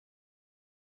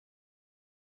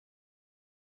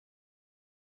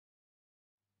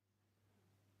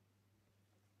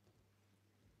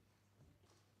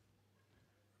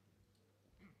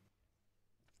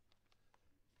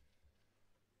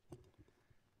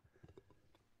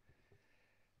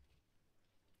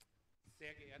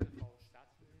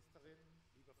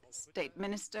State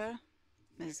Minister,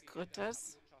 Ms.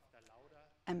 Grütters,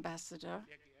 Ambassador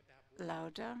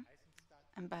Lauder,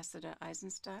 Ambassador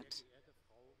Eisenstadt,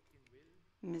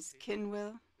 Ms.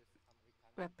 Kinwill,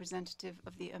 representative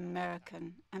of the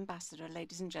American ambassador,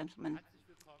 ladies and gentlemen.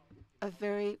 A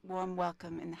very warm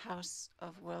welcome in the House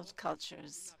of World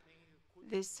Cultures.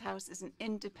 This house is an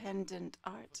independent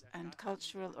art and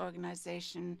cultural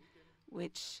organization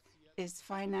which is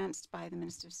financed by the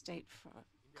Minister of State for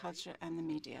Culture and the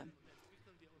Media.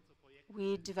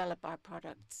 We develop our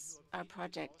projects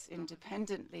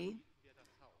independently.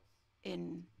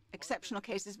 In exceptional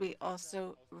cases, we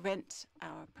also rent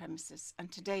our premises,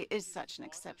 and today is such an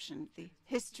exception. The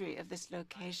history of this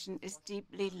location is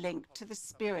deeply linked to the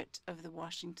spirit of the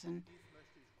Washington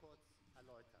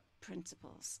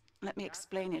Principles. Let me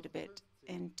explain it a bit.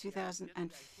 In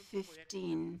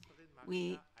 2015,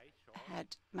 we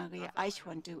had Maria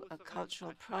Eichhorn do a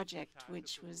cultural project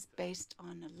which was based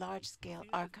on a large-scale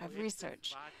archive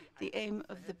research. The aim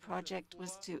of the project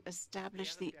was to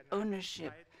establish the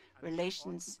ownership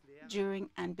relations during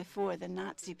and before the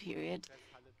Nazi period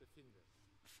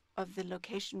of the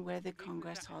location where the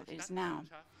Congress Hall is now.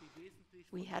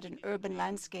 We had an urban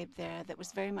landscape there that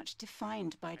was very much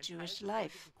defined by Jewish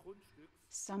life.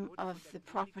 Some of the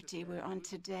property we're on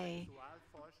today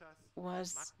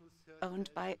was owned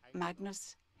by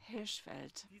Magnus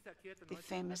Hirschfeld, the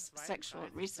famous sexual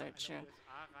researcher.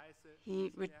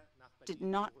 He did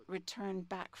not return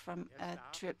back from a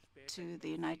trip to the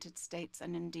United States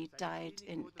and indeed died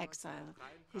in exile.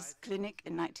 His clinic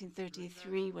in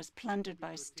 1933 was plundered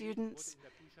by students.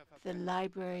 The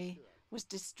library was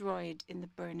destroyed in the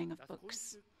burning of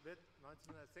books.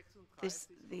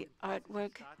 The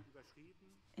artwork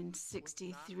in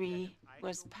 1963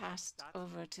 was passed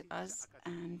over to us,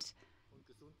 and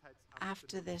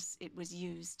after this it was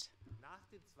used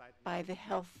by the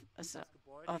health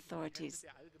authorities.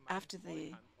 After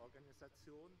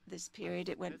this period,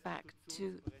 it went back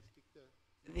to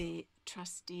the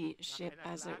trusteeship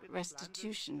as a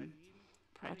restitution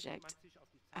project.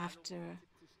 After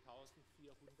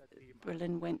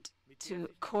Berlin went to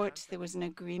court, there was an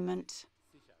agreement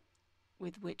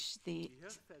with which the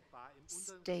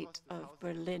state of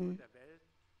Berlin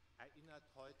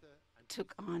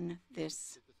took on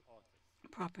this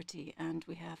property, and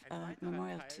we have a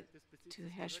memorial to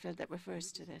Hirschfeld that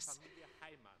refers to this.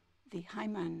 The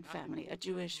Heimann family, a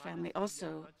Jewish family,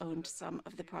 also owned some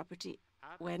of the property.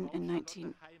 When in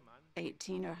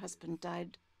 1918 her husband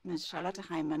died, Ms. Charlotte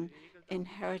Heimann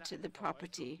inherited the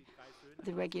property.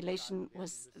 The regulation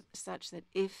was such that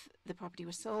if the property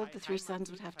was sold, the three sons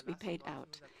would have to be paid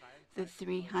out. The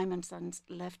three Heimann sons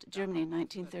left Germany in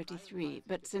 1933,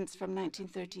 but since from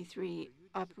 1933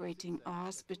 operating a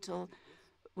hospital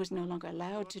was no longer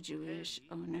allowed to Jewish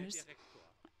owners,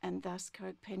 and thus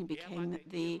Kirk Penny became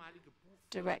the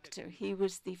director. He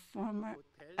was the former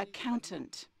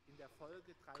accountant.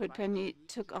 Kurt Penny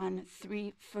took on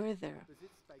 3 further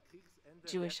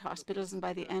Jewish hospitals, and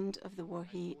by the end of the war,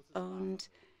 he owned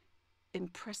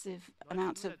impressive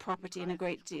amounts of property and a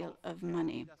great deal of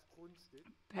money.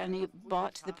 Penny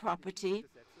bought the property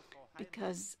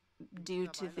because, due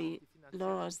to the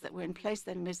laws that were in place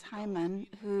then, Ms. Heimann,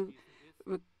 who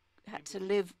had to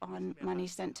live on money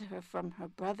sent to her from her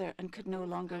brother and could no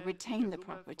longer retain the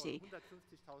property.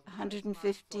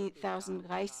 150,000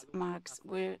 Reichsmarks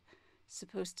were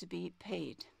supposed to be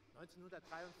paid.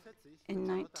 In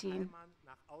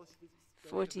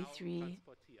 1943,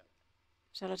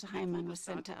 Charlotte Heimann was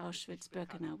sent to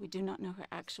Auschwitz-Birkenau. We do not know her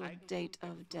actual date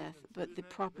of death, but the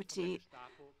property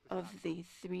of the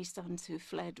 3 sons who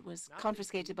fled was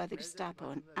confiscated by the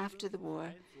Gestapo. And after the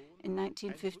war, in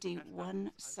 1950,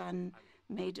 one son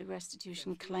made a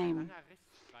restitution claim.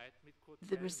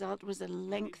 The result was a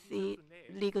lengthy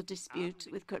legal dispute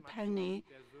with Kurt Penny,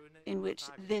 in which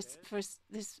this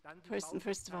person,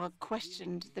 first of all,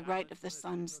 questioned the right of the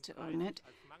sons to own it,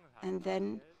 and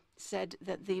then said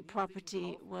that the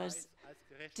property was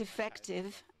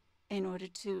defective in order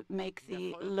to make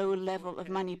the low level of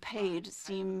money paid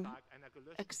seem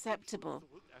acceptable.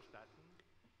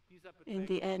 In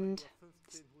the end,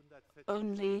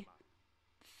 only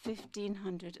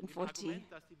 1,540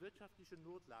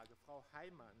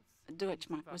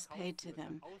 Deutschmark was paid to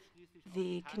them.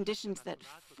 The conditions that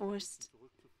forced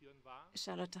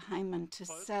Charlotte Heimann to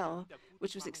sell,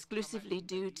 which was exclusively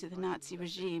due to the Nazi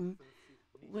regime,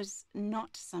 was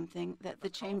not something that the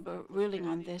chamber ruling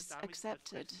on this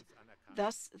accepted.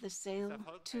 Thus, the sale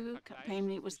to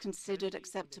Penny was considered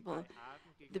acceptable.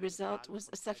 The result was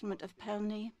a settlement of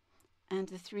Penny and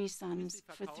the 3 sons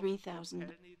for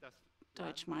 3,000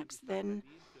 Deutschmarks. Then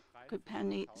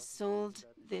Gruppenny sold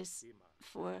this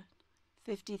for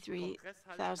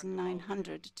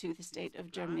 53,900 to the state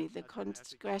of Germany. The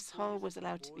Congress Hall was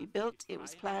allowed to be built. It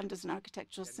was planned as an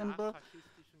architectural symbol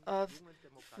of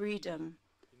freedom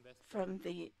from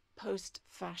the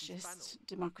post-fascist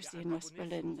democracy in West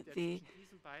Berlin. The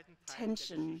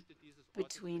tension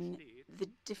between the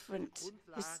different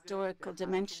historical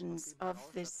dimensions of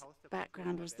this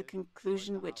background was the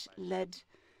conclusion which led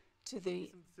to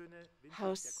the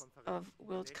House of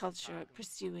World Culture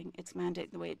pursuing its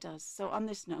mandate the way it does. So on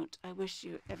this note, I wish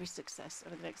you every success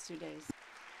over the next 2 days.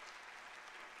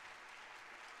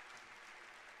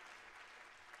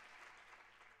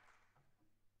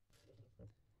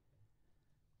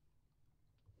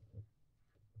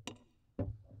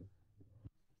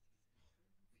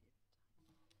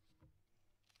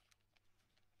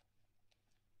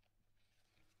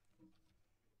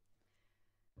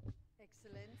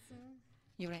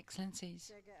 Your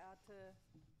Excellencies,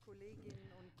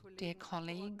 dear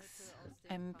colleagues,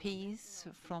 MPs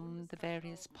from the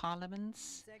various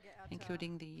parliaments,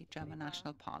 including the German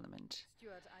National Parliament,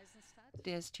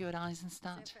 dear Stuart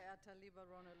Eisenstadt,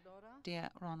 dear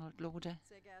Ronald Lode,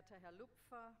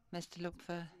 Mr.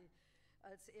 Lupfer,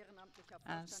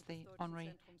 as the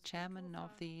honorary chairman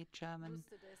of the German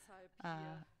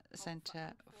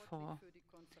Center for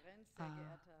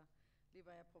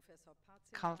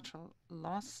Cultural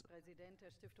Loss,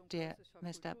 dear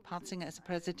Mr. Patzinger, as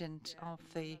president of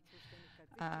the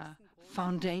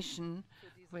foundation,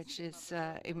 which is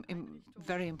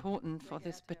very important for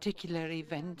this particular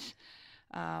event,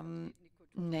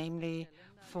 namely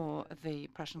for the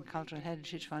Prussian Cultural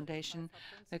Heritage Foundation,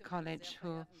 the colleague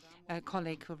who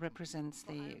represents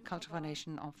the Cultural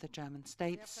Foundation of the German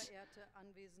states,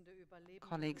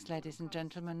 colleagues, ladies and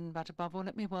gentlemen, but above all,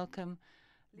 let me welcome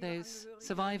those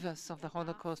survivors of the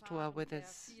Holocaust who are with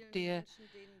us, dear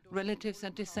relatives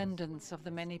and descendants of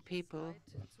the many people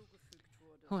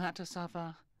who had to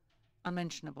suffer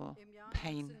unmentionable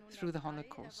pain through the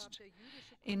Holocaust.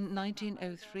 In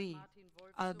 1903,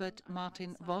 Albert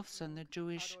Martin Wolfson, a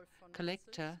Jewish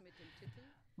collector,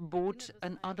 bought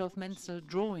an Adolf Menzel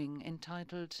drawing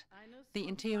entitled The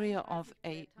Interior of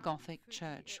a Gothic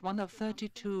Church, one of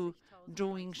 32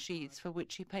 drawing sheets for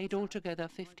which he paid altogether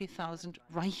 50,000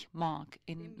 Reichsmark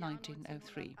in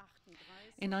 1903.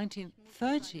 In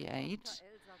 1938,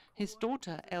 his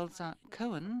daughter Elsa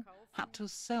Cohen had to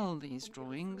sell these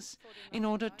drawings in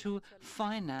order to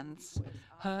finance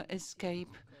her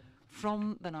escape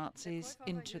from the Nazis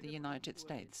into the United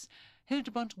States.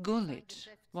 Hildebrandt Gurlitt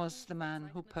was the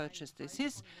man who purchased this.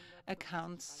 His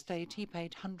accounts state he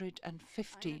paid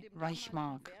 150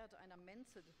 Reichsmark.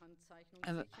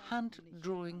 A hand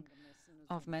drawing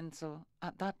of Menzel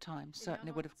at that time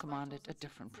certainly would have commanded a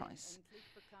different price.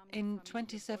 In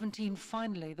 2017,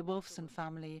 finally, the Wolfson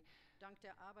family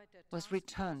was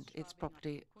returned its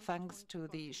property thanks to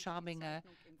the Scharbinger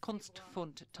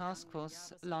Kunstfund task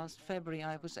force. Last February,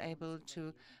 I was able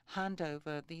to hand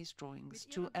over these drawings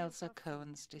to Elsa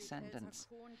Cohen's descendants.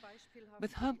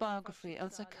 With her biography,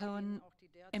 Elsa Cohen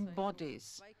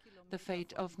embodies the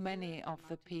fate of many of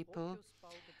the people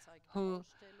who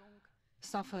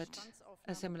suffered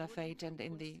a similar fate, and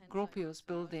in the Gropius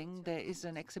building there is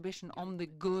an exhibition on the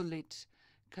Gurlitt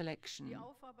collection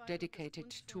dedicated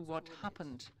to what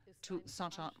happened to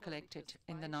such art collected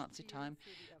in the Nazi time.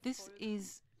 This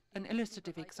is an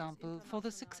illustrative example for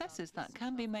the successes that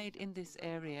can be made in this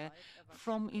area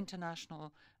from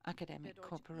international academic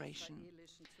cooperation.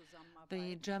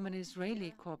 The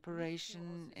German-Israeli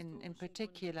cooperation in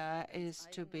particular is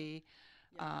to be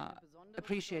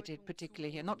appreciated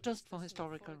particularly here, not just for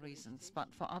historical reasons,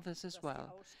 but for others as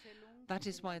well. That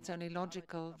is why it's only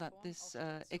logical that this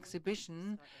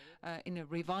exhibition in a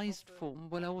revised form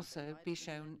will also be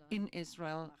shown in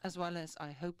Israel, as well as,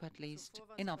 I hope at least,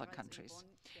 in other countries.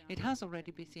 It has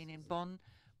already been seen in Bonn,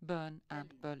 Bern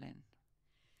and Berlin.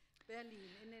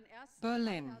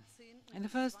 Berlin. In the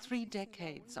first 3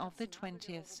 decades of the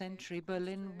 20th century,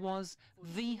 Berlin was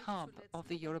the hub of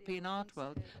the European art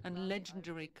world, and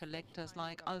legendary collectors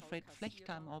like Alfred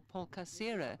Flechtheim or Paul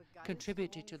Cassirer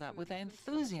contributed to that with their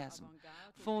enthusiasm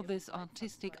for this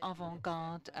artistic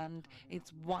avant-garde and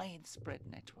its widespread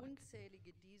network.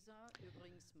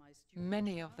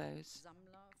 Many of those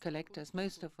collectors,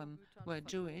 most of them were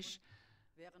Jewish,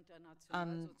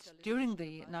 and during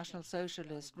the National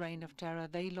Socialist reign of terror,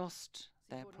 they lost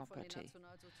their property.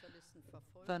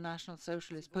 The National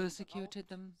Socialists persecuted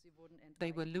them,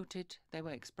 they were looted, they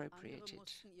were expropriated.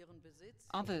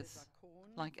 Others,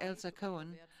 like Elsa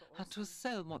Cohen, had to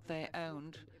sell what they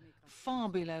owned far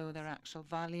below their actual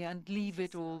value and leave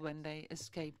it all when they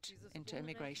escaped into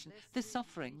immigration. This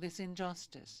suffering, this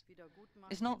injustice,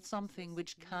 is not something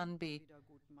which can be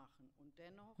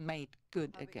made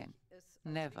good again.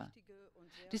 Never.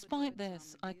 Despite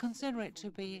this, I consider it to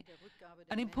be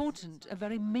an important, a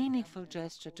very meaningful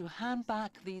gesture to hand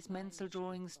back these Menzel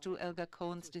drawings to Elgar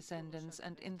Cohen's descendants,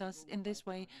 and in this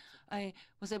way I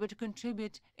was able to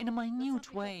contribute in a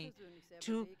minute way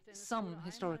to some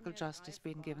historical justice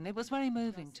being given. It was very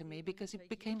moving to me because it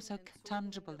became so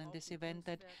tangible in this event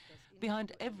that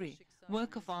behind every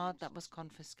work of art that was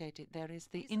confiscated there is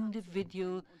the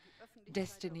individual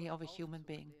destiny of a human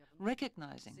being.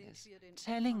 Recognizing this,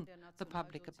 telling the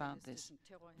public about this,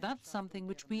 that's something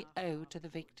which we owe to the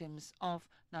victims of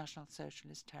National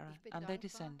Socialist terror and their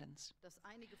descendants.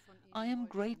 I am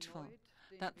grateful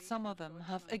that some of them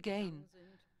have again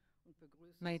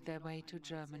made their way to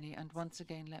Germany, and once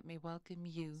again let me welcome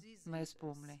you most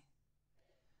warmly.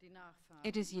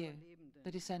 It is you,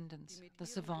 the descendants, the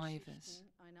survivors,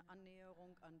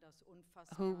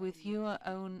 who with your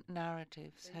own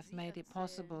narratives have made it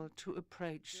possible to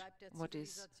approach what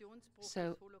is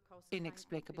so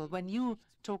inexplicable. When you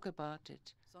talk about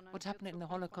it, what happened in the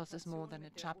Holocaust is more than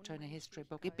a chapter in a history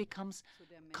book. It becomes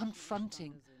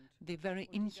confronting the very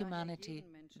inhumanity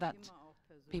that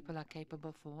people are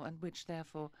capable for, and which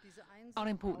therefore are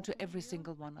important to every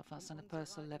single one of us on a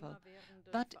personal level.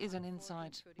 That is an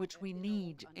insight which we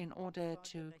need in order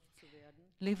to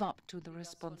live up to the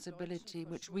responsibility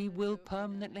which we will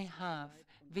permanently have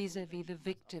vis-à-vis the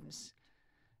victims.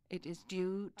 It is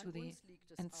due to the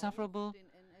insufferable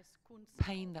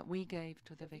pain that we gave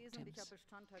to the victims.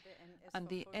 And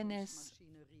the NS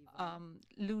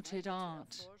looted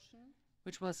art,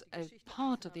 which was a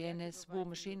part of the NS war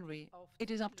machinery.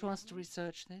 It is up to us to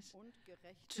research this,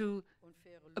 to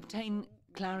obtain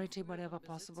clarity wherever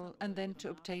possible, and then to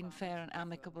obtain fair and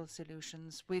amicable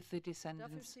solutions with the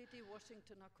descendants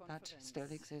that still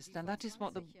exist. And that is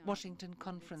what the Washington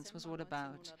Conference was all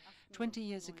about. 20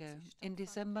 years ago, in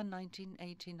December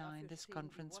 1989, this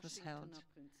conference was held.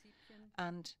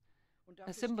 And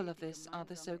a symbol of this are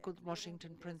the so-called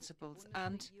Washington Principles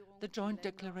and the joint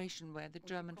declaration where the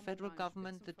German federal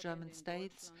government, the German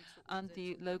states, and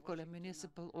the local and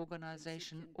municipal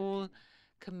organization all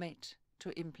commit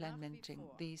to implementing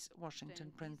these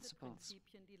Washington Principles.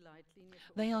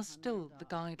 They are still the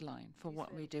guideline for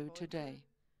what we do today.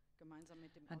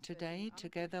 And today,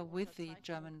 together with the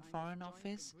German Foreign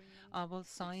Office, I will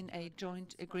sign a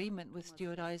joint agreement with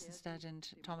Stuart Eisenstadt and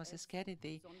Thomas Eskeri,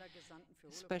 the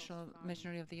Special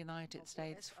Missionary of the United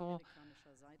States, for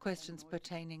questions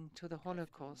pertaining to the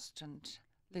Holocaust. And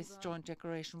this joint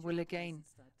declaration will again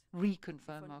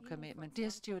reconfirm our commitment. Dear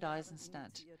Stuart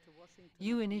Eisenstadt,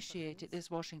 you initiated this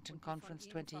Washington Conference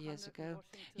 20 years ago.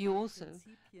 You also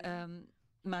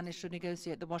managed to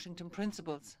negotiate the Washington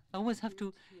Principles. I always have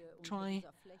to try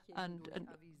and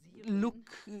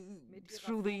look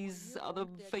through these other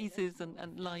faces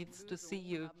and lights to see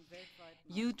you.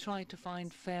 You tried to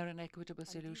find fair and equitable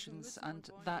solutions, and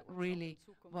that really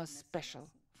was special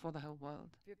for the whole world.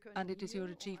 And it is your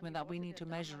achievement that we need to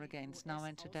measure against now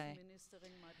and today.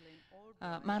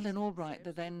 Madeleine Albright,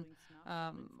 the then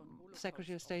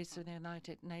Secretary of State of the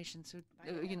United Nations,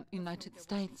 United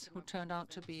States, who turned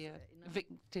out to be a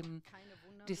victim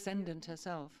descendant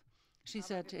herself, she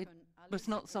said it was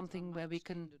not something where we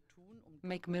can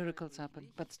make miracles happen,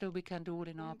 but still we can do all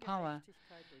in our power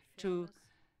to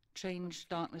change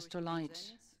darkness to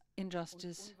light,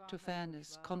 injustice to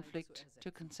fairness, conflict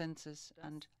to consensus,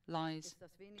 and lies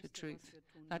to truth.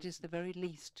 That is the very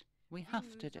least we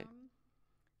have to do.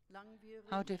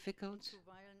 How difficult,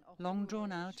 long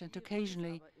drawn out, and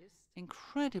occasionally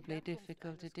incredibly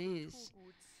difficult it is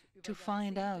to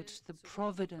find out the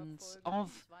provenance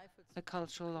of the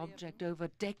cultural object over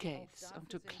decades, and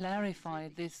to clarify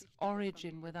this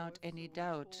origin without any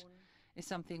doubt is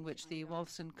something which the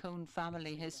Wolfson-Cohen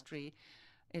family history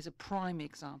is a prime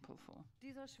example for.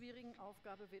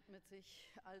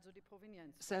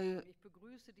 So,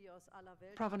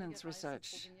 provenance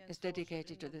research is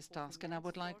dedicated to this task, and I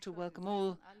would like to welcome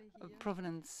all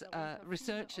provenance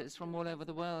researchers from all over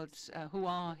the world who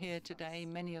are here today,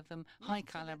 many of them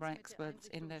high-caliber experts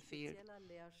in their field.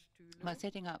 By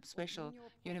setting up special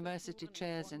university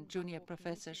chairs and junior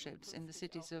professorships in the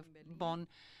cities of Bonn,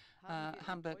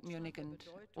 Hamburg, Munich, and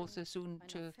also soon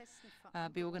to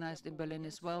be organized in Berlin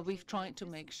as well, we've tried to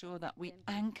make sure that we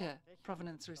anchor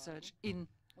provenance research in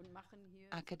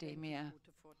academia.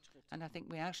 And I think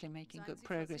we're actually making good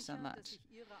progress on that.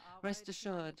 Rest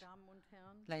assured,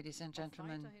 ladies and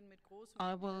gentlemen,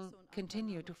 I will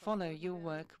continue to follow your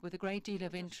work with a great deal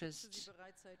of interest.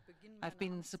 I've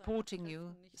been supporting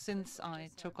you since I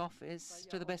took office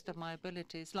to the best of my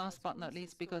abilities, last but not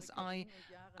least because I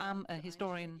am a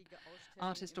historian,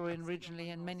 art historian originally,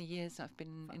 and many years I've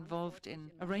been involved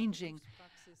in arranging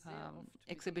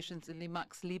exhibitions in the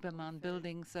Max Liebermann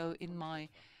building. So in my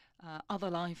other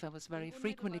life, I was very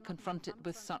frequently confronted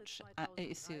with such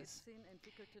issues.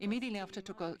 Immediately after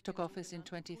took office in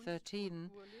 2013,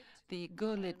 the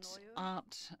Gurlitt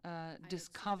art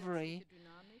discovery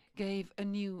gave a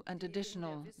new and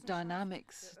additional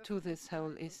dynamics to this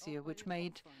whole issue, which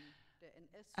made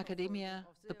academia,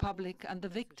 the public, and the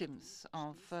victims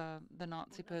of the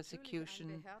Nazi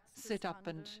persecution sit up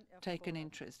and take an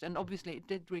interest. And obviously it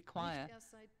did require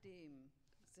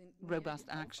robust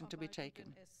action to be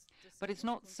taken. But it's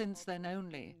not since then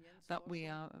only that we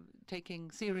are taking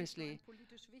seriously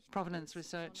provenance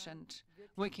research and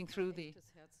working through the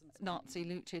Nazi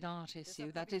looted art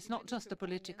issue. That is not just a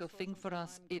political thing for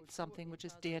us, it's something which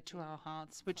is dear to our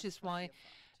hearts, which is why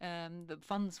the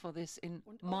funds for this in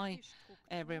my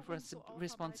area of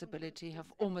responsibility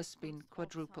have almost been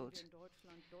quadrupled.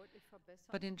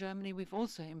 But in Germany, we've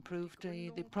also improved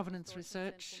the provenance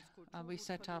research. We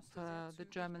set up the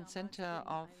German Center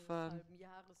of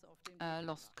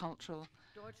Lost Cultural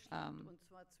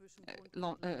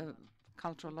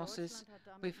cultural losses,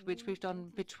 which we've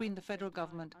done between the federal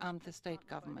government and the state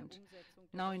government.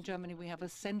 Now in Germany, we have a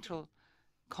central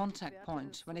contact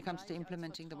point when it comes to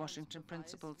implementing the Washington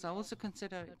Principles. I also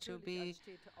consider it to be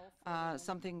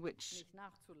something which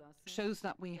shows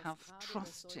that we have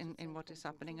trust in what is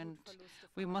happening, and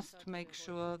we must make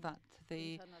sure that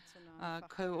the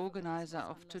co-organizer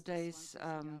of today's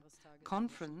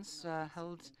conference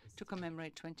held to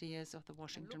commemorate 20 years of the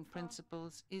Washington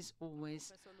Principles is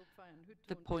always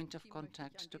the point of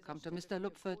contact to come to. Mr.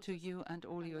 Lupfer, to you and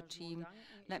all your team,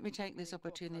 let me take this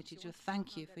opportunity to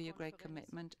thank you for your great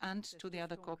commitment, and to the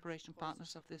other cooperation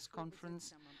partners of this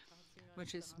conference,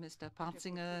 which is Mr.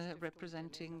 Patzinger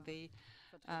representing the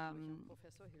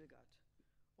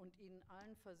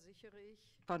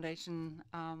Foundation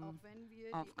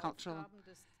of Cultural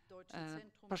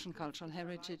Prussian Cultural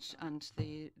Heritage and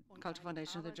the Cultural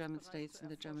Foundation of the German States and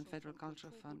the German Federal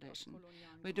Cultural Foundation.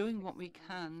 We're doing what we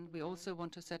can. We also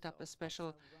want to set up a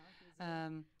special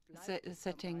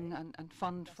setting and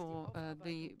fund for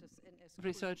the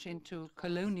research into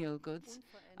colonial goods,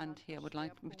 and here I would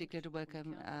like in particular to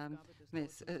welcome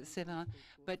Ms. Silla,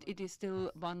 but it is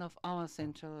still one of our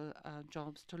central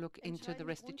jobs to look into the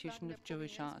restitution of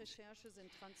Jewish art.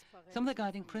 Some of the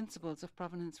guiding principles of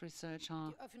provenance research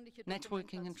are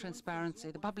networking and transparency,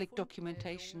 the public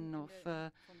documentation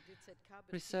of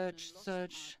research,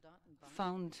 search,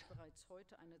 found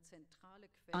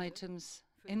items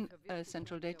in a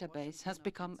central database has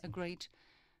become a great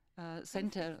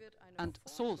center and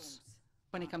source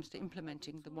when it comes to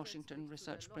implementing the Washington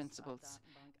Research Principles.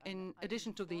 In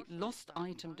addition to the lost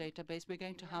item database, we're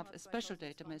going to have a special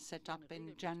database set up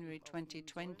in January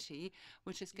 2020,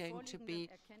 which is going to be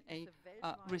a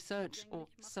research or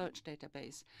search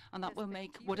database, and that will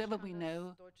make whatever we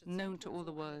know known to all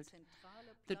the world.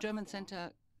 The German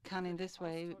Center can in this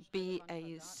way be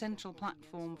a central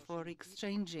platform for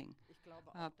exchanging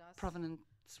provenance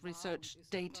research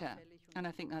data, and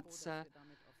I think that's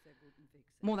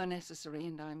more than necessary,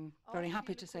 and I'm very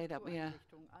happy to say that we are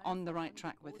on the right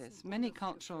track with this. Many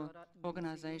cultural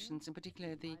organizations, in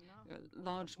particular the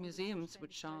large museums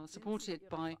which are supported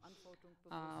by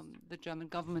the German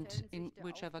government in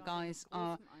whichever guise,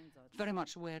 are very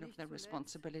much aware of their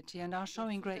responsibility and are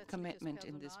showing great commitment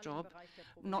in this job,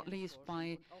 not least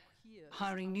by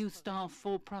hiring new staff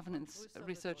for provenance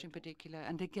research in particular.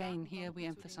 And again, here we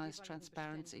emphasize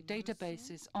transparency.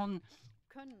 Databases on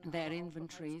their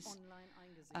inventories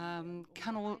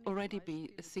can already be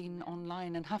seen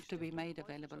online and have to be made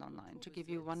available online. To give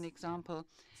you one example,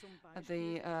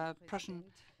 the Prussian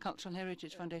Cultural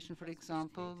Heritage Foundation, for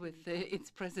example, with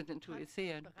its president who is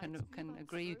here, can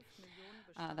agree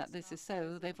that this is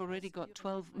so. They've already got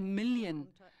 12 million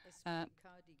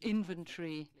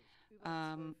inventory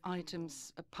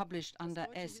items published under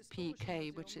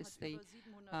SPK, which is the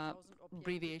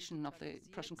abbreviation of the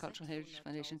Prussian Cultural Heritage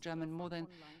Foundation, German. More than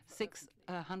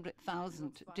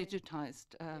 600,000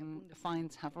 digitized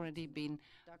finds have already been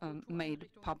made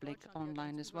public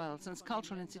online as well. Since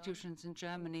cultural institutions in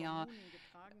Germany are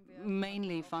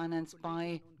mainly financed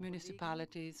by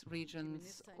municipalities,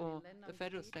 regions, or the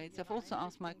federal states, I've also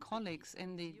asked my colleagues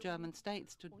in the German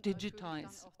states to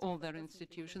digitize all their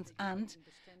institutions and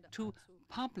to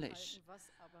publish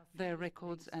their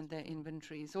records and their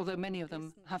inventories, although many of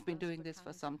them have been doing this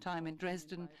for some time. In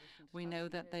Dresden, we know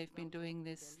that they've been doing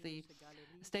this, the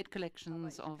state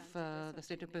collections of the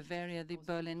state of Bavaria, the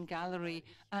Berlin Gallery,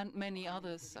 and many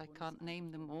others. I can't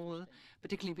name them all,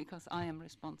 particularly because I am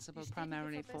responsible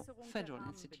primarily for federal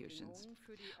institutions.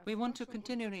 We want to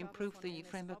continually improve the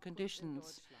framework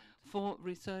conditions for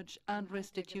research and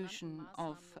restitution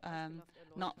of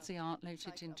Nazi art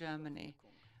located in Germany,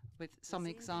 with some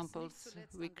examples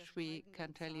which we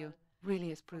can tell you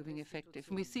really is proving effective.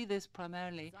 And we see this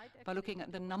primarily by looking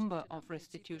at the number of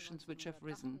restitutions which have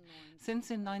risen.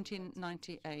 Since in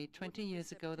 1998, 20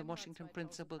 years ago, the Washington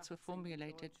Principles were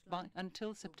formulated,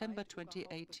 until September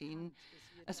 2018,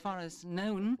 as far as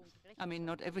known, I mean,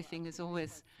 not everything is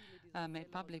always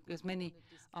made public, because many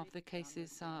of the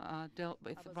cases are dealt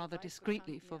with rather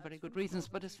discreetly for very good reasons.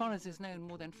 But as far as is known,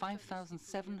 more than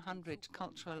 5,700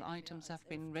 cultural items have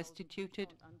been restituted,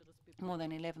 more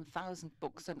than 11,000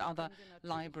 books and other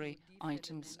library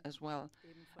items as well.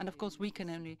 And of course, we can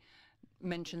only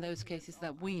mention those cases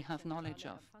that we have knowledge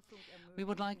of. We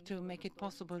would like to make it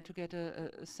possible to get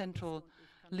a central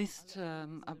list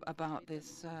about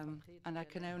this, and I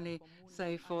can only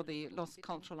say for the Lost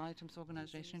Cultural Items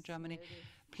Organization in Germany,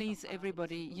 please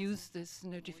everybody use this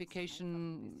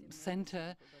notification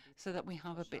center so that we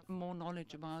have a bit more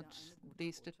knowledge about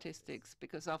these statistics,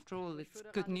 because after all, it's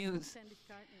good news.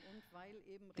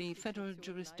 The federal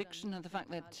jurisdiction and the fact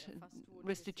that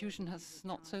restitution has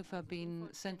not so far been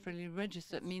centrally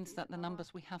registered means that the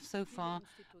numbers we have so far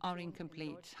are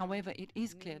incomplete. However, it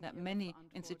is clear that many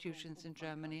institutions in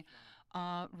Germany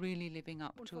are really living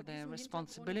up to their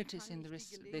responsibilities in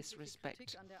this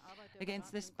respect.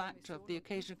 Against this backdrop, the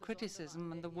occasional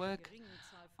criticism and the work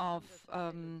of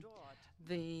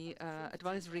the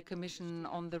Advisory Commission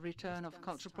on the Return of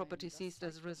Cultural Property seized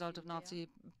as a result of Nazi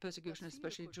persecution,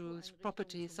 especially Jewish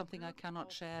property, is something I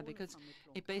cannot share, because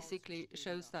it basically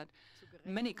shows that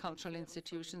many cultural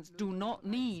institutions do not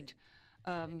need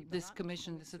this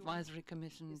commission, this advisory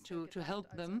commission, to help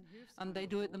them, and they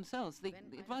do it themselves. The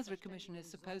advisory commission is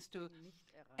supposed to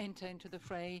enter into the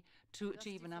fray to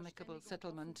achieve an amicable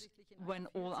settlement when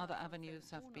all other avenues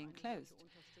have been closed.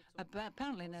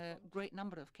 Apparently, in a great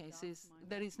number of cases,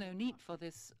 there is no need for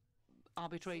this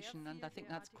arbitration, and I think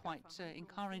that's quite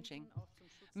encouraging.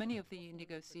 Many of the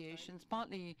negotiations,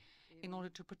 partly in order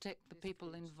to protect the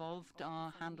people involved,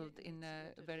 are handled in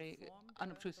a very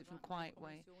unobtrusive and quiet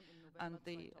way. And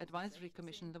the Advisory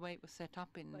Commission, the way it was set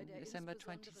up in December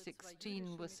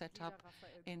 2016, was set up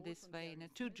in this vein.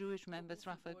 And two Jewish members,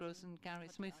 Raphael Gross and Gary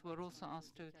Smith, were also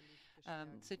asked to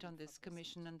sit on this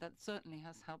commission, and that certainly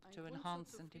has helped to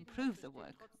enhance and improve the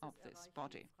work of this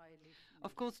body.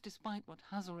 Of course, despite what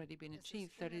has already been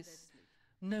achieved, there is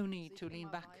no need to lean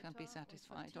back and be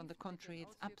satisfied. On the contrary,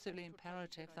 it's absolutely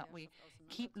imperative that we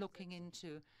keep looking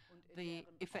into the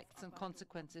effects and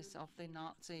consequences of the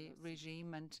Nazi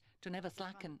regime and to never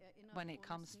slacken when it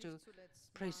comes to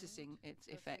processing its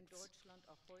effects.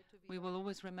 We will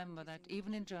always remember that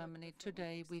even in Germany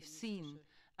today, we've seen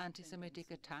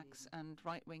anti-Semitic attacks and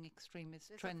right-wing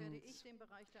extremist trends.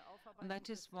 And that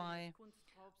is why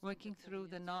working through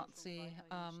the Nazi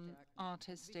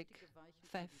artistic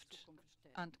theft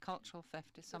and cultural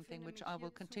theft is something which I will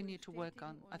continue to work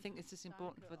on. I think this is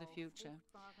important for the future.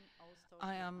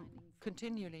 I am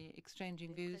continually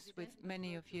exchanging views with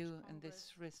many of you in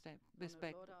this respect.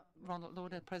 Ronald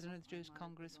Lauder, President of the Jewish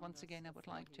Congress, once again I would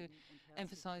like to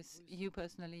emphasize you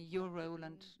personally, your role,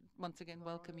 and once again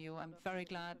welcome you. I'm very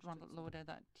glad, Ronald Lauder,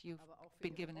 that you've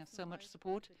been giving us so much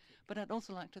support, but I'd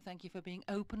also like to thank you for being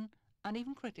open and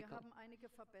even critical.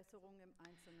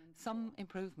 Some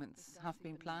improvements have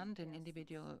been planned in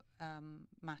individual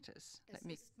matters. Let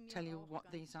me tell you what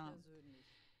these are.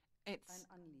 It's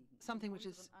something which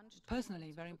is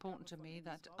personally very important to me,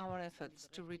 that our efforts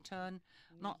to return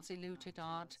Nazi-looted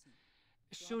art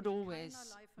should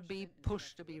always be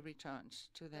pushed to be returned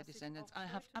to their descendants. I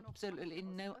have absolutely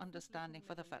no understanding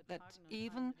for the fact that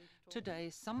even today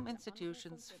some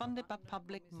institutions funded by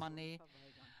public money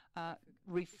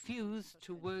refuse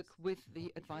to work with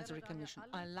the Advisory Commission.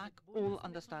 I lack all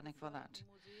understanding for that.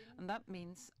 And that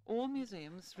means all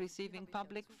museums receiving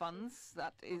public funds,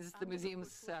 that is the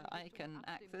museums I can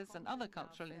access, and other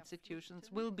cultural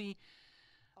institutions will be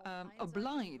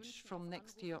obliged from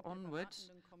next year onward,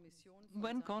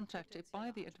 when contacted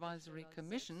by the Advisory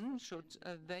Commission, should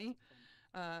they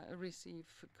receive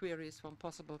queries from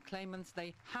possible claimants,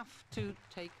 they have to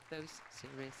take those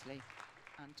seriously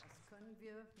and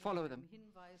follow them.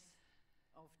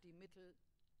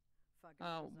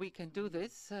 We can do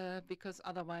this because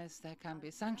otherwise there can be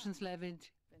sanctions levied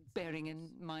bearing in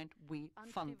mind we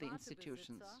fund the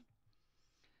institutions.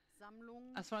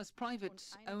 As far as private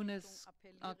owners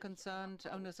are concerned,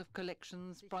 owners of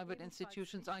collections, private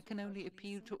institutions, I can only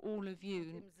appeal to all of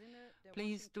you.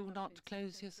 Please do not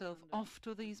close yourself off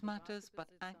to these matters, but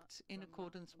act in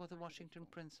accordance with the Washington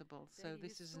Principles. So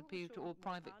this is an appeal to all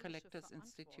private collectors,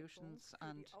 institutions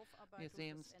and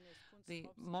museums. The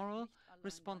moral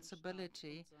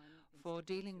responsibility for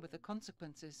dealing with the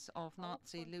consequences of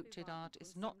Nazi looted art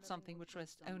is not something which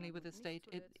rests only with the state,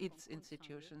 its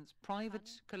institutions. Private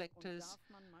collectors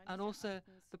and also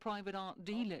the private art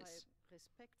dealers,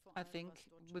 I think,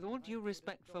 with all due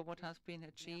respect for what has been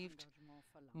achieved,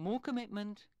 more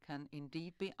commitment can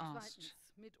indeed be asked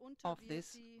of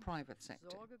this private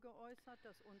sector.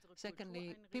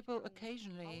 Secondly, people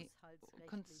occasionally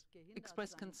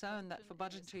express concern that for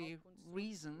budgetary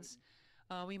reasons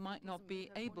we might not be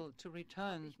able to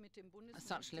return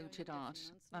such looted art.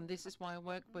 And this is why I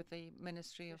work with the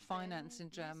Ministry of Finance in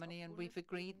Germany, and we've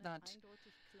agreed that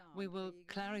we will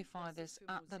clarify this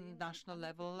at the national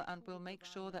level and will make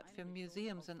sure that for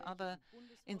museums and other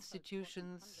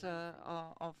institutions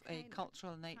of a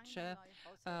cultural nature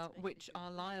which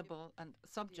are liable and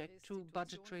subject to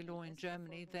budgetary law in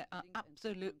Germany, there are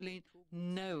absolutely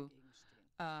no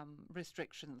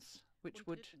restrictions which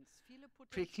would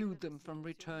preclude them from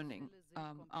returning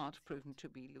art proven to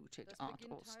be looted art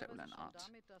or stolen art.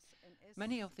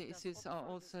 Many of the issues are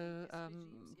also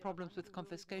problems with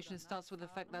confiscation. It starts with the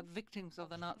fact that victims of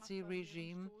the Nazi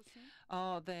regime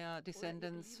or their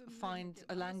descendants find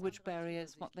language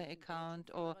barriers what they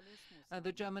account, or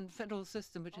the German federal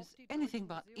system, which is anything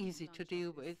but easy to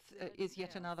deal with, is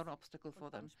yet another obstacle for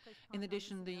them. In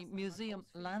addition, the museum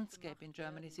landscape in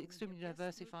Germany is extremely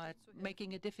diversified,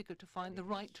 making it difficult to find the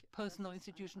right person or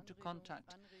institution to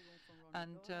contact.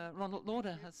 And Ronald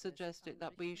Lauder has suggested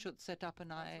that we should set up,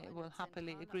 and I will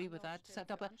happily agree with that,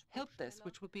 set up a help desk,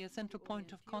 which would be a central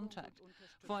point of contact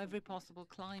for every possible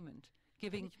claimant,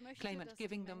 giving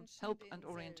them help and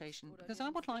orientation. Because I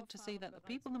would like to see that the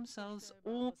people themselves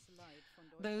or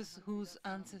those whose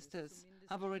ancestors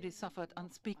have already suffered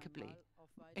unspeakably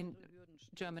in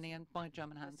Germany and by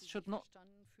German hands should not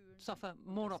suffer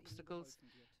more obstacles,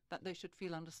 that they should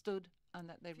feel understood and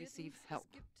that they receive help.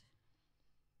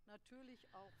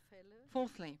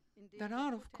 Fourthly, there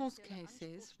are of course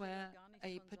cases where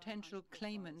a potential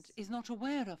claimant is not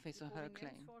aware of his or her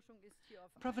claim.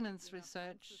 Provenance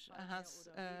research has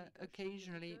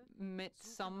occasionally met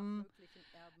some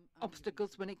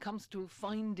obstacles when it comes to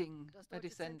finding the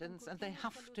descendants, and they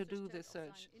have to do this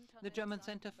search. The German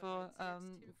Center for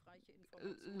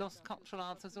Lost Cultural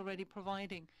Arts is already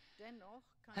providing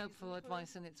helpful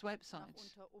advice on its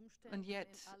website. And yet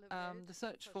the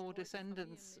search for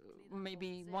descendants may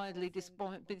be widely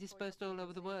dispersed all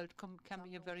over the world, can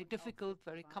be a very difficult,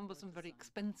 very cumbersome, very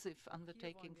expensive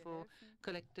undertaking for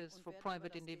collectors, for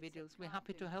private individuals. We're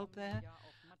happy to help there.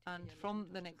 And from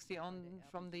the next year on,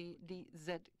 from the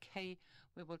DZK,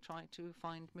 we will try to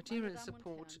find material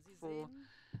support for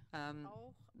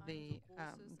the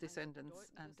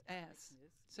descendants and heirs.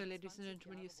 So, ladies and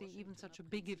gentlemen, you see, even such a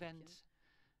big event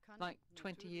like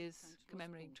 20 years,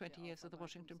 commemorating 20 years of the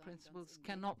Washington Principles,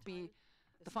 cannot be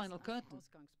the final curtain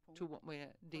to what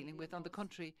we're dealing with. On the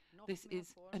contrary, this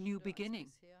is a new beginning.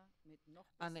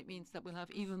 And it means that we'll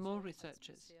have even more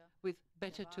researchers with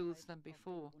better tools than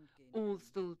before, all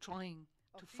still trying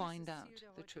to find out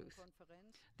the truth.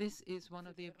 This is one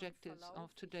of the objectives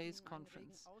of today's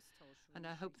conference. And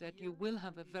I hope that you will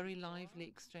have a very lively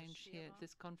exchange here at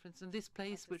this conference. And this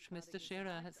place, which Mr.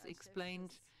 Scherer has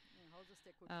explained,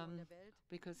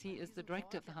 because he is the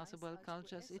director of the House of World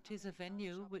Cultures, it is a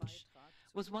venue which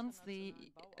was once the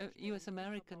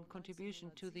US-American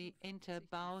contribution to the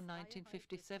Interbau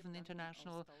 1957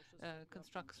 International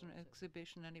Construction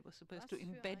Exhibition, and it was supposed to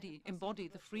embody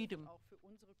the freedom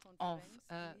of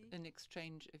an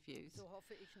exchange of views.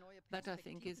 That, I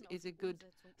think, is a good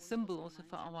symbol also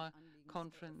for our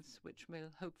conference, which will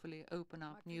hopefully open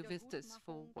up new vistas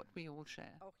for what we all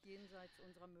share.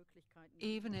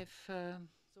 Even if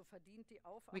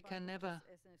we can never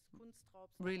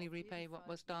really repay what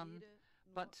was done,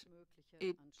 but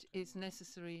it is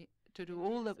necessary to do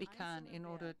all that we can in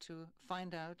order to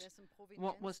find out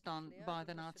what was done by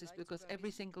the Nazis, because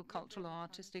every single cultural or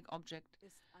artistic object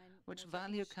which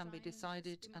value can be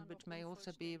decided and which may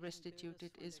also be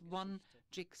restituted is one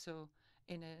jigsaw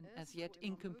in an as yet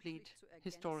incomplete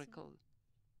historical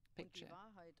picture.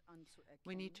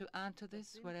 We need to add to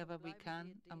this wherever we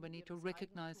can, and we need to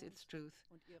recognize its truth.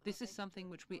 This is something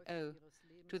which we owe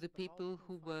to the people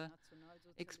who were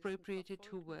expropriated,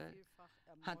 who were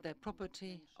had their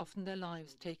property, often their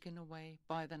lives, taken away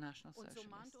by the National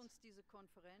Socialists.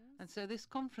 And so this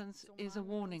conference is a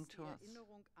warning to us.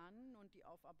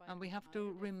 And we have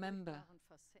to remember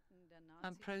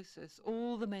and process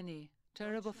all the many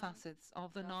terrible facets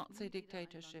of the Nazi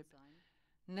dictatorship.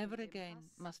 Never again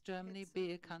must Germany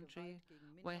be a country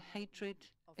where hatred,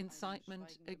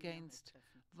 incitement against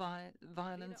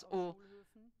violence or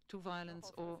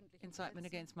incitement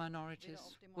against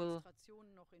minorities will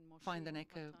find an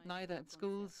echo, neither at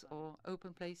schools or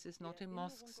open places, not in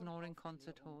mosques nor in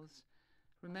concert halls.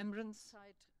 Remembrance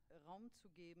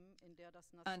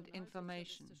and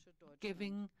information,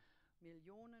 giving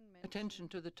attention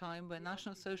to the time when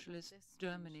National Socialist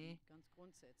Germany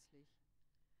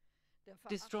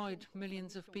destroyed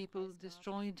millions of people,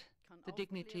 destroyed the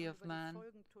dignity of man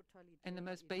in the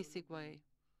most basic way.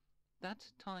 That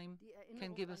time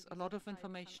can give us a lot of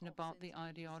information about the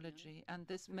ideology, and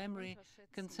this memory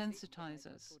can sensitize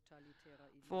us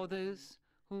for those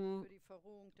who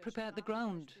prepared the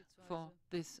ground for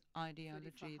this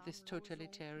ideology, this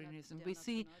totalitarianism. We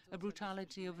see a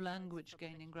brutality of language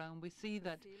gaining ground. We see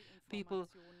that people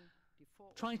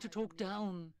trying to talk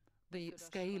down the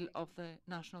scale of the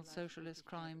National Socialist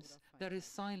crimes. There is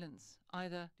silence,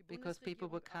 either because people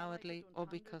were cowardly or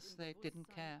because they didn't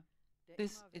care.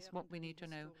 This is what we need to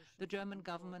know. The German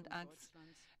government acts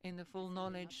in the full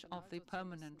knowledge of the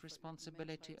permanent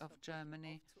responsibility of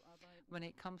Germany when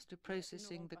it comes to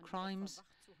processing the crimes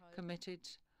committed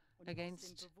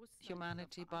against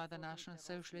humanity by the National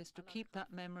Socialists, to keep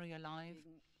that memory alive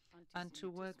and to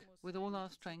work with all our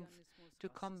strength to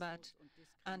combat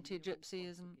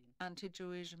anti-Gypsyism,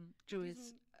 anti-Jewism,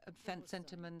 Jewish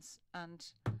sentiments and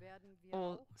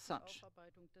all such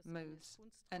moves.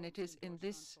 And it is in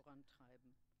this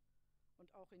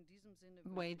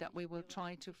way that we will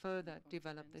try to further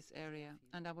develop this area.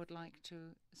 And I would like to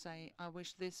say I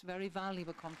wish this very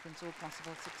valuable conference all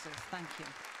possible success. Thank you.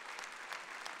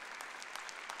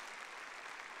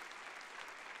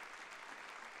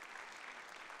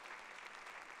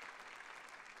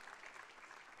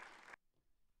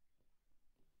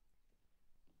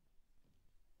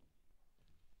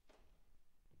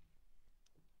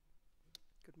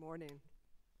 Good morning.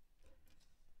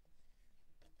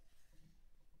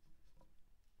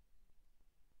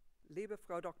 Liebe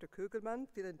Frau Dr. Kögelmann,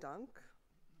 vielen Dank.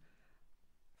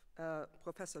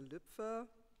 Professor Lüpfer,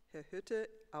 Herr Hütte,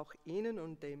 auch Ihnen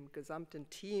und dem gesamten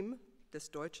Team des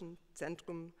Deutschen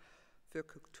Zentrums für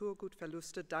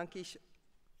Kulturgutverluste danke ich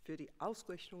für die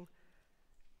Ausrichtung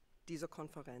dieser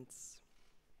Konferenz.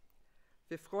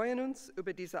 Wir freuen uns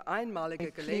über diese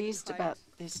einmalige Gelegenheit, about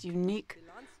this unique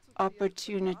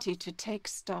opportunity to take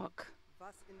stock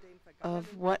of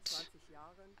what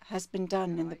has been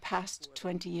done in the past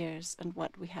 20 years and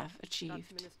what we have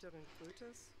achieved.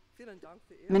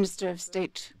 Minister of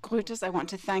State Grütters, I want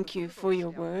to thank you for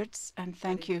your words and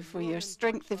thank you for your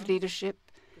strength of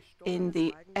leadership in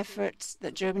the efforts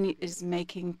that Germany is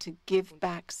making to give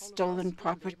back stolen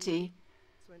property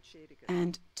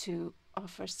and to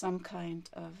offer some kind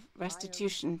of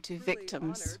restitution to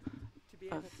victims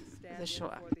of the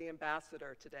Shoah. The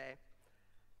ambassador today.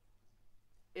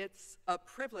 It's a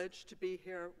privilege to be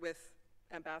here with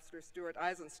Ambassador Stuart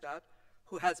Eisenstadt,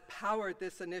 who has powered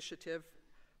this initiative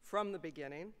from the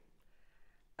beginning,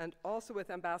 and also with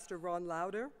Ambassador Ron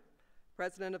Lauder,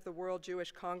 President of the World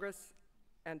Jewish Congress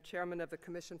and Chairman of the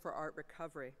Commission for Art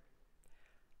Recovery.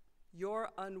 Your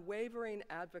unwavering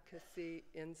advocacy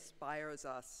inspires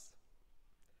us.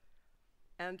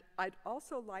 And I'd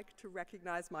also like to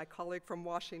recognize my colleague from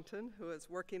Washington who is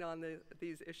working on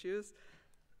these issues,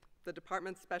 the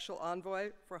Department's Special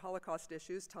Envoy for Holocaust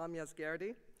Issues, Tom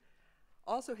Yazgerdi.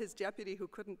 Also his deputy who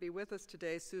couldn't be with us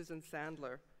today, Susan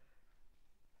Sandler.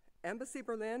 Embassy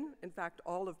Berlin, in fact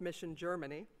all of Mission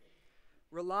Germany,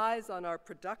 relies on our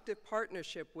productive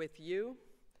partnership with you,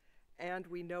 and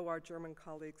we know our German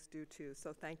colleagues do too.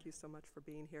 So thank you so much for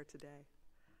being here today.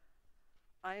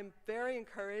 I am very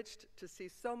encouraged to see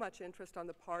so much interest on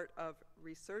the part of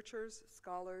researchers,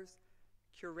 scholars,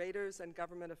 curators, and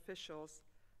government officials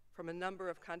from a number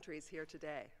of countries here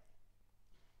today.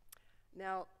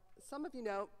 Now, some of you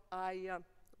know I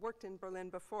worked in Berlin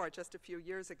before, just a few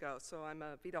years ago, so I'm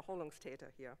a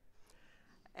Wiederholungstäter here.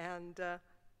 And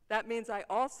that means I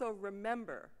also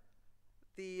remember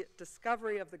the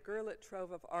discovery of the Gurlitt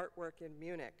Trove of artwork in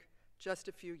Munich just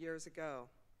a few years ago.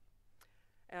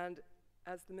 And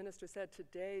as the minister said,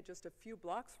 today, just a few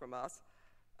blocks from us,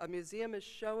 a museum is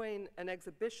showing an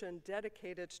exhibition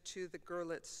dedicated to the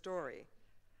Gurlitt story.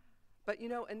 But you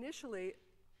know, initially,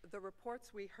 the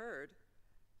reports we heard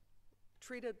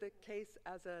treated the case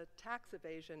as a tax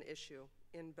evasion issue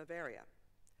in Bavaria.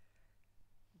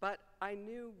 But I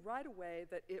knew right away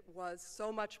that it was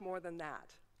so much more than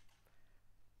that.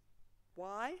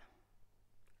 Why?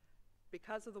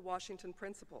 Because of the Washington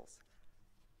Principles.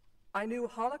 I knew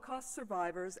Holocaust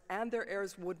survivors and their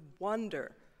heirs would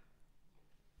wonder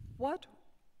what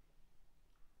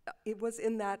it was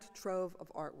in that trove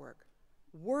of artwork.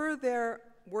 Were there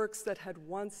works that had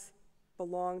once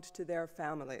belonged to their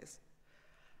families?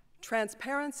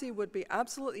 Transparency would be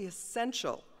absolutely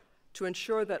essential to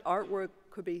ensure that artwork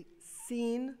could be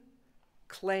seen,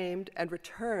 claimed, and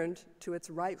returned to its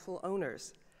rightful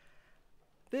owners.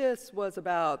 This was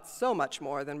about so much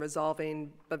more than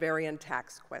resolving Bavarian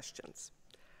tax questions.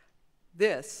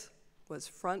 This was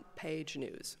front-page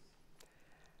news.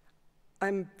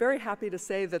 I'm very happy to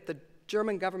say that the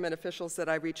German government officials that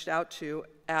I reached out to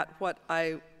at what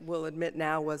I will admit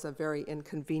now was a very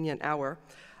inconvenient hour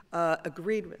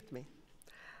agreed with me.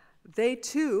 They,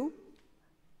 too,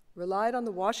 relied on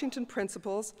the Washington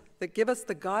Principles that give us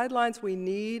the guidelines we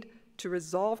need to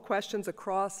resolve questions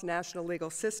across national legal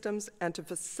systems and to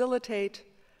facilitate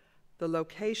the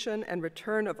location and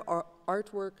return of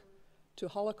artwork to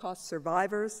Holocaust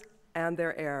survivors and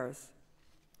their heirs.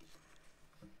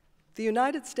 The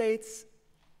United States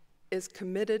is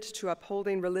committed to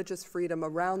upholding religious freedom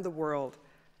around the world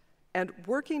and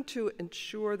working to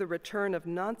ensure the return of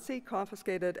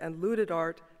Nazi-confiscated and looted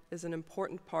art is an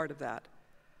important part of that.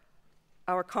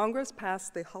 Our Congress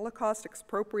passed the Holocaust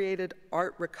Expropriated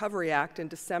Art Recovery Act in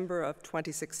December of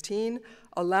 2016,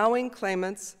 allowing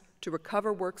claimants to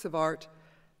recover works of art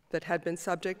that had been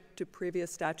subject to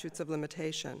previous statutes of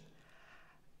limitation.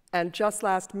 And just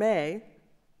last May,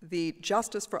 the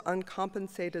Justice for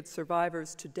Uncompensated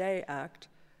Survivors Today Act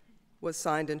was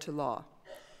signed into law.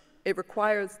 It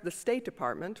requires the State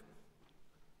Department,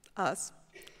 us,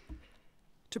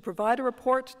 to provide a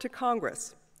report to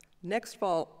Congress next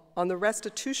fall on the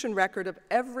restitution record of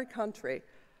every country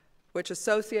which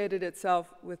associated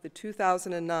itself with the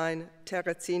 2009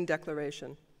 Terezin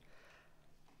Declaration.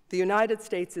 The United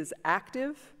States is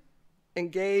active,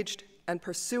 engaged, and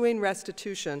pursuing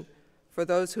restitution for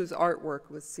those whose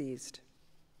artwork was seized.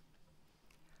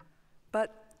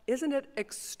 But isn't it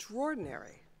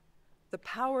extraordinary, the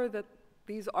power that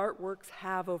these artworks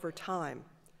have over time?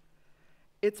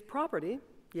 It's property,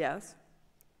 yes,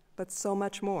 but so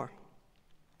much more.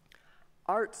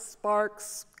 Art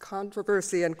sparks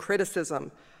controversy and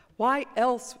criticism. Why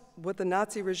else would the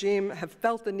Nazi regime have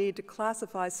felt the need to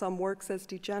classify some works as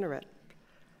degenerate?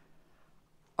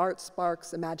 Art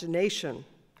sparks imagination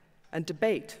and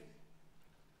debate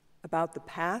about the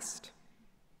past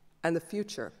and the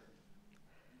future.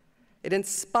 It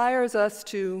inspires us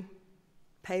to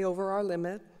pay over our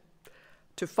limit,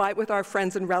 to fight with our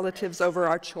friends and relatives over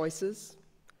our choices,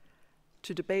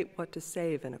 to debate what to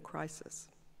save in a crisis.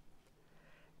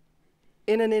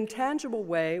 In an intangible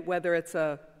way, whether it's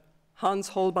a Hans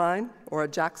Holbein or a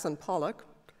Jackson Pollock,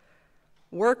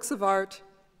 works of art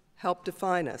help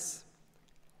define us.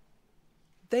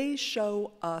 They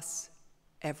show us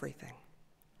everything,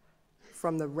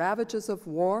 from the ravages of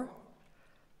war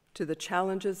to the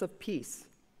challenges of peace.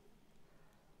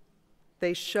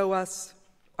 They show us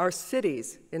our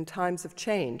cities in times of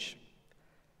change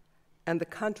and the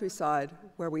countryside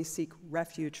where we seek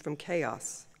refuge from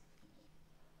chaos.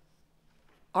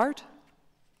 Art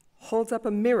holds up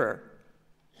a mirror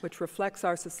which reflects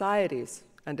our societies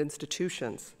and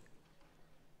institutions.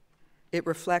 It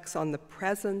reflects on the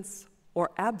presence or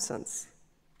absence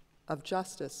of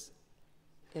justice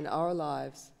in our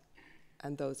lives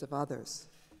and those of others.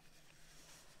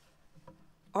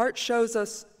 Art shows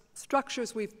us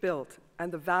structures we've built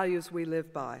and the values we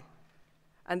live by,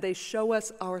 and they show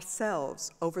us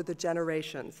ourselves over the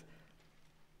generations.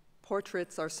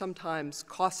 Portraits are sometimes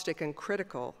caustic and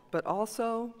critical, but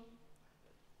also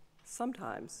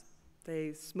sometimes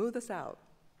they smooth us out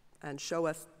and show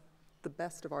us the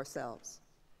best of ourselves.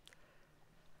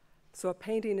 So a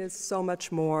painting is so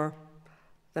much more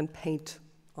than paint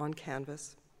on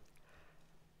canvas.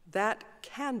 That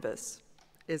canvas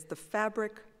is the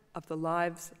fabric of the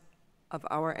lives of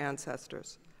our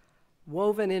ancestors,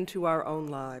 woven into our own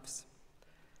lives,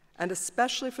 and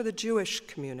especially for the Jewish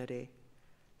community,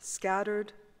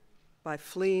 scattered by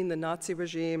fleeing the Nazi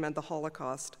regime and the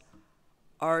Holocaust,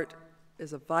 art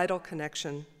is a vital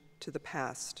connection to the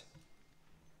past.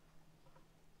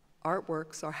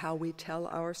 Artworks are how we tell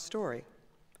our story,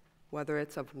 whether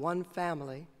it's of one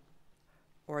family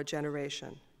or a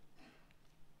generation.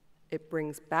 It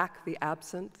brings back the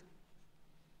absent,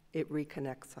 it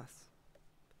reconnects us.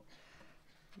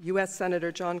 US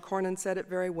Senator John Cornyn said it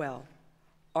very well.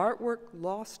 Artwork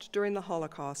lost during the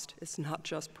Holocaust is not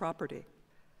just property.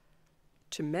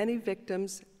 To many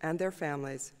victims and their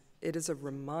families, it is a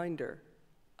reminder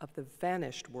of the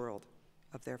vanished world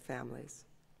of their families.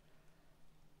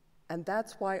 And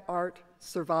that's why art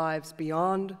survives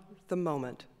beyond the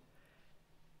moment.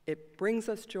 It brings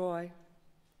us joy,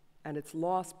 and its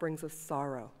loss brings us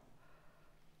sorrow.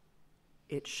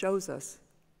 It shows us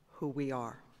who we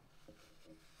are.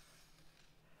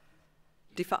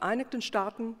 Die Vereinigten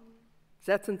Staaten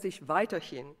setzen sich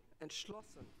weiterhin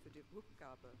entschlossen für die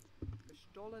Rückgabe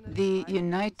gestohlener The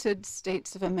United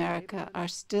States of America are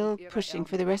still pushing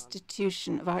for the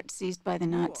restitution of art seized by the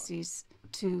Nazis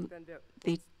to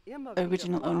the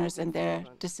original owners and their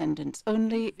descendants.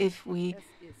 Only if we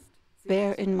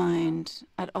bear in mind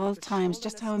at all times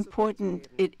just how important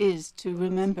it is to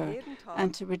remember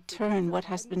and to return what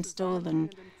has been stolen,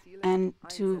 and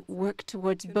to work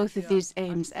towards both of these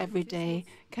aims every day,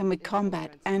 can we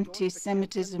combat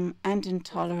anti-Semitism and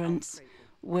intolerance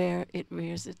where it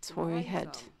rears its hoary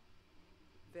head.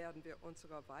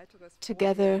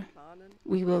 Together,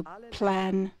 we will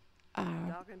plan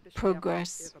our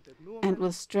progress and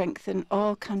will strengthen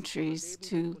all countries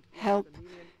to help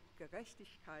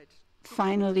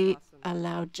finally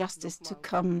allow justice to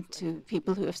come to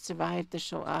people who have survived the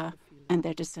Shoah and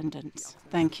their descendants.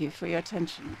 Thank you for your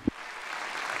attention.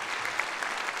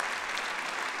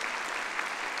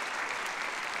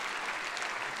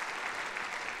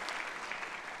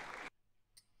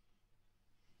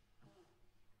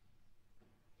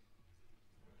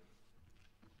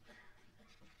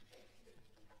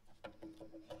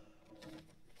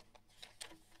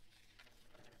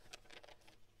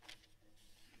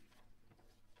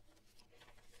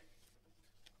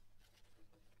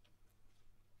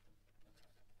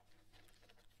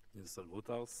 Minister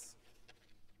Gruthaus,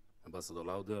 Ambassador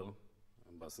Lauder,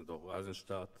 Ambassador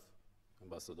Eisenstadt,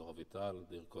 Ambassador Vital,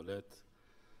 dear Colette,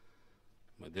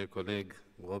 my dear colleague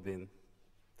Robin,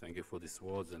 thank you for these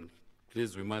words, and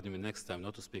please remind me next time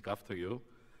not to speak after you,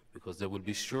 because they will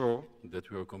be sure that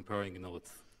we are comparing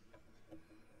notes.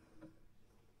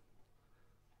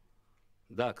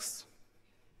 Ducks.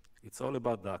 It's all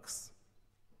about ducks.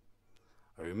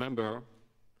 I remember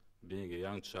being a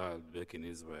young child back in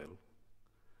Israel,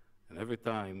 and every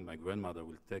time my grandmother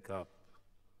will take up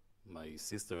my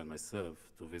sister and myself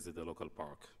to visit the local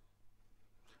park.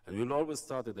 And we'll always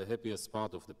start at the happiest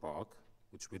part of the park,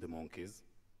 which will be the monkeys.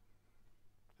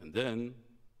 And then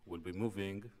we'll be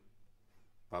moving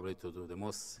probably to the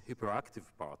most hyperactive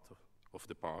part of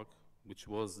the park, which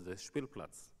was the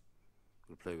Spielplatz.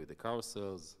 We'll play with the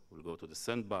carousels, we'll go to the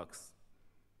sandbox.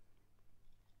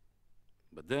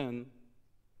 But then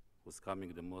was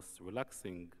coming the most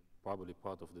relaxing probably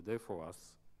part of the day for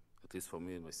us, at least for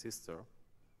me and my sister,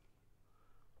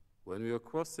 when we were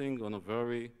crossing on a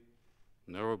very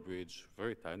narrow bridge,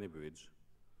 very tiny bridge,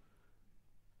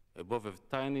 above a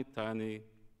tiny, tiny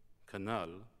canal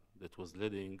that was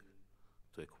leading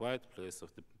to a quiet place of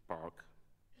the park,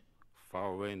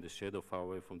 far away in the shadow, far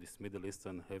away from this Middle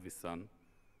Eastern heavy sun,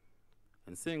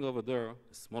 and seeing over there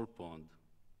a small pond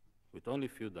with only a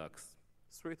few ducks,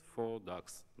 3 to 4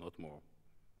 ducks, not more.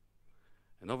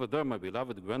 And over there, my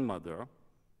beloved grandmother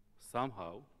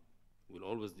somehow will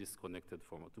always be disconnected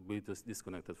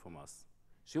from us.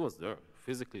 She was there,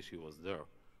 physically she was there.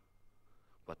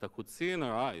 But I could see in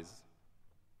her eyes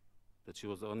that she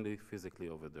was only physically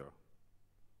over there.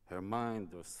 Her mind,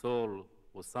 her soul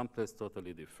was someplace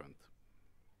totally different.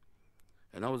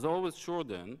 And I was always sure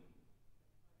then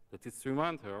that it's to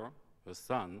remind her, her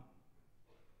son,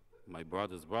 my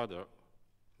father's brother,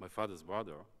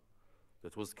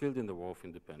 that was killed in the War of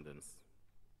Independence.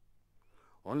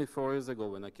 Only 4 years ago,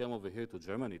 when I came over here to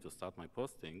Germany to start my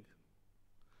posting,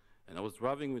 and I was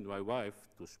driving with my wife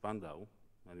to Spandau,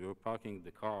 and we were parking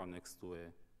the car next to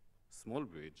a small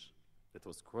bridge that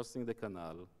was crossing the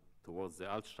canal towards the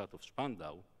Altstadt of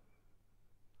Spandau,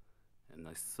 and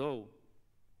I saw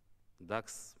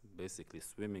ducks basically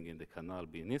swimming in the canal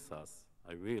beneath us.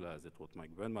 I realized that what my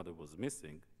grandmother was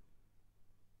missing,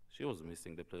 she was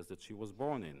missing the place that she was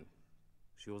born in.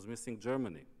 She was missing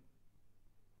Germany.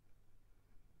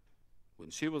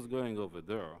 When she was going over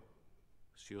there,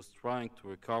 she was trying to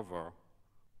recover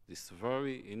this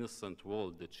very innocent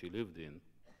world that she lived in,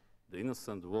 the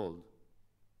innocent world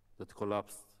that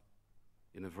collapsed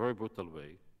in a very brutal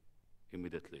way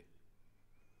immediately.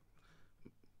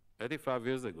 85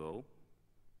 years ago,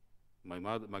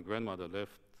 my grandmother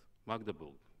left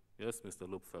Magdeburg. Yes, Mr.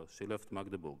 Lupfer, she left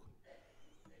Magdeburg.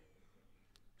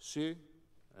 She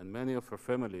and many of her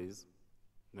family's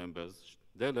members,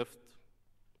 they left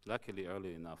luckily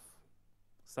early enough.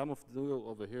 Some of you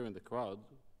over here in the crowd,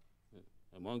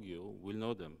 among you, will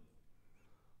know them.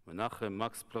 Menachem,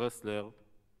 Max Pressler,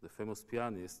 the famous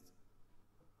pianist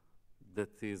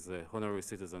that is a honorary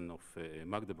citizen of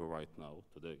Magdeburg right now,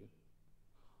 today,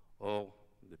 or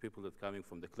the people that coming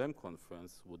from the CLEM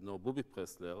conference would know Bubi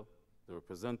Pressler, the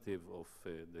representative of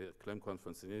the CLEM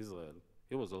conference in Israel.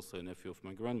 He was also a nephew of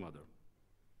my grandmother.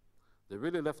 They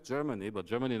really left Germany, but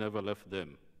Germany never left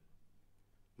them.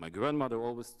 My grandmother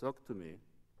always talked to me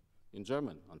in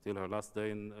German until her last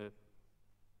day in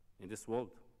this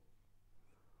world.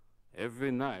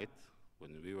 Every night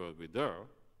when we were with her,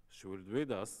 she would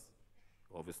read us,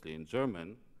 obviously in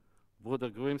German, Bruder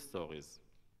Grimm stories.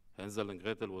 Hansel and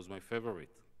Gretel was my favorite.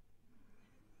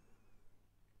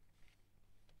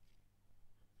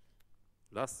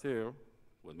 Last year,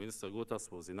 when Minister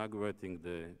Gutas was inaugurating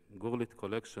the Gurlitt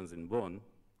collections in Bonn,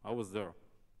 I was there.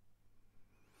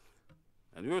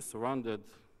 And we were surrounded,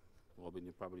 Robin,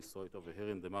 you probably saw it over here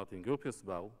in the Martin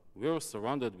Gropiusbau, we were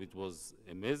surrounded with those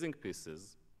amazing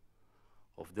pieces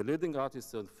of the leading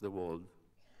artists of the world,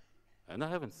 and I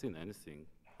haven't seen anything.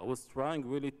 I was trying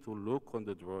really to look on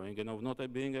the drawing, and I was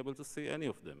not being able to see any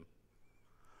of them.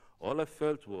 All I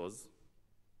felt was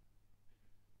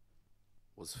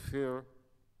fear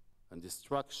and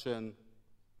destruction,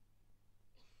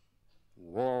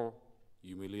 war,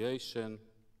 humiliation.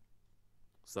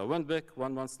 So I went back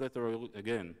 1 month later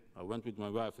again. I went with my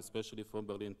wife, especially from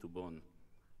Berlin to Bonn,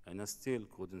 and I still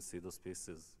couldn't see those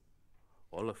pieces.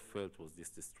 All I felt was this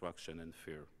destruction and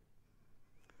fear.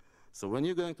 So when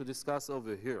you're going to discuss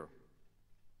over here,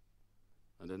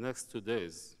 in the next 2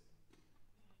 days,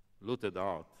 looted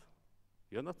art,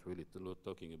 you're not really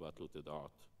talking about looted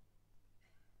art.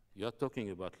 You're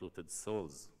talking about looted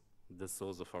souls, the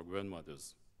souls of our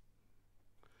grandmothers.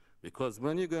 Because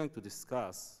when you're going to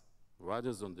discuss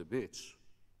Riders on the Beach,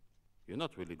 you're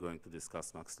not really going to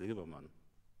discuss Max Liebermann.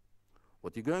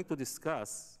 What you're going to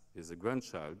discuss is a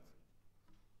grandchild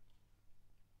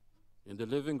in the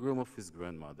living room of his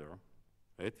grandmother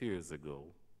 8 years ago,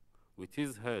 with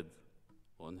his head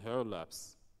on her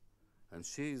laps, and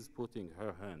she is putting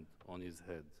her hand on his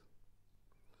head.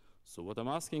 So what I'm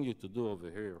asking you to do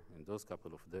over here in those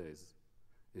couple of days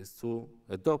is to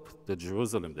adopt the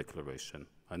Jerusalem Declaration.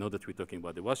 I know that we're talking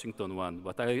about the Washington one,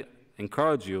 but I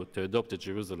encourage you to adopt the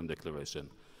Jerusalem Declaration.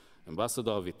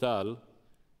 Ambassador Avital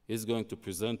is going to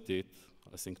present it,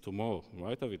 I think tomorrow,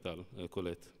 right, Avital?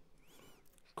 Colette?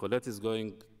 Colette is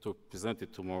going to present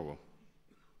it tomorrow.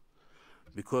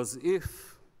 Because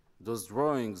if those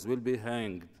drawings will be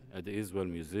hanged at the Israel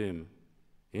Museum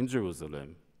in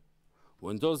Jerusalem,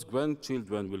 when those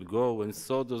grandchildren will go and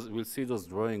will see those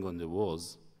drawings on the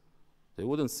walls, they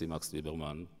wouldn't see Max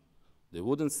Liebermann, they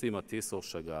wouldn't see Matisse or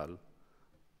Chagall,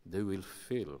 they will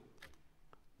feel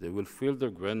their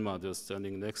grandmother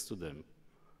standing next to them.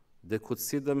 They could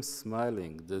see them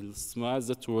smiling. The smiles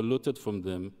that were looted from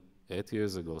them 8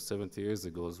 years ago, 70 years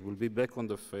ago, will be back on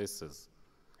their faces.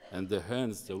 And the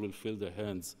hands, they will feel the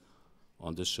hands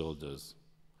on the shoulders.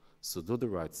 So do the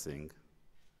right thing,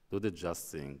 do the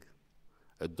just thing,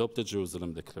 adopt the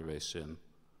Jerusalem Declaration,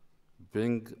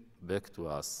 bring back to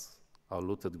us our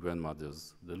looted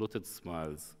grandmothers, the looted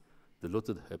smiles, the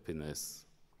looted happiness,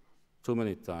 too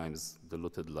many times the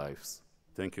looted lives.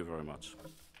 Thank you very much.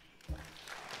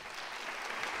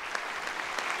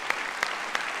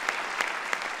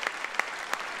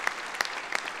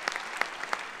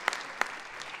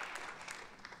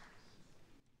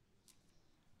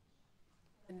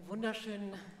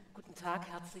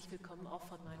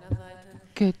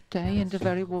 Good day and a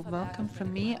very warm welcome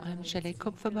from me. I'm Shelley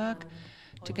Kupferberg.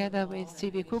 Together with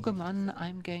Sivi Kugelmann,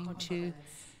 I'm going to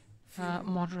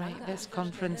moderate this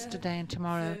conference today and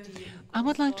tomorrow. I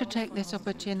would like to take this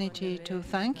opportunity to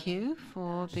thank you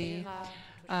for the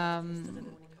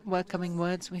welcoming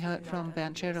words we heard from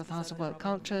Bernd Scherer of the House of World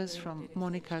Cultures, from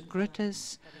Monika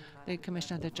Grütters, the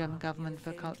Commissioner of the German Government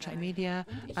for Culture and Media,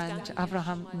 and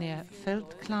Avraham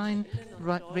Neer-Feldklein,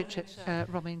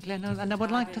 Robin Glenhill. And I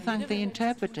would like to thank the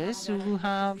interpreters who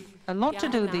have a lot to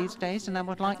do these days, and I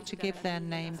would like to give their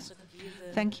names.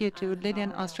 Thank you to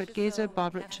Lilian Astrid-Geser,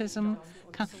 Barbara Chisholm,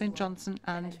 Catherine Johnson,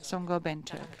 and Songo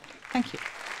Benturk. Thank you.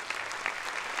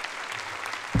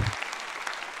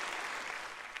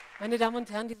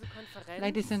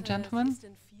 Ladies and gentlemen,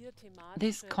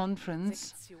 this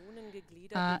conference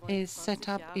is set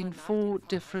up in 4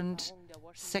 different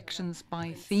sections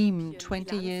by theme.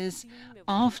 20 years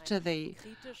after the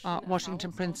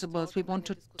Washington Principles, we want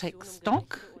to take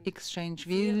stock exchange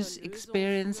views,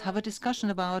 experience, have a discussion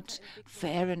about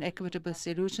fair and equitable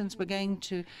solutions. We're going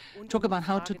to talk about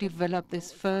how to develop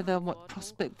this further, what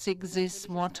prospects exist,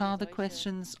 what are the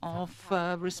questions of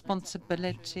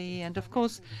responsibility. And of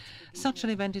course, such an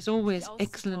event is always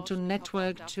excellent to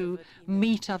network, to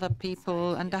meet other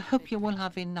people, and I hope you will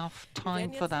have enough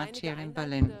time for that here in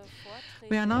Berlin.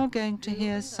 We are now going to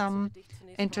hear some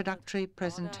introductory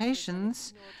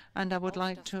presentations, and I would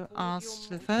like to ask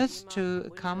the first to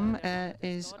come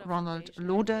is Ronald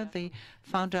Loder, the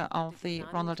founder of the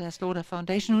Ronald S. Loder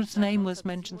Foundation, whose name was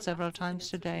mentioned several times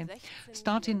today.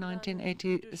 Starting in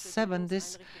 1987,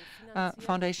 this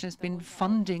foundation has been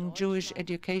funding Jewish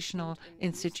educational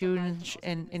institutions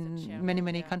in many,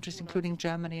 many countries, including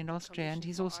Germany and Austria. And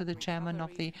he's also the chairman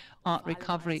of the Art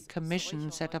Recovery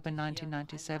Commission, set up in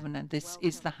 1997. And this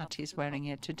is the hat he's wearing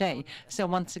here today. So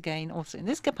once again, also in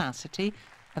this capacity,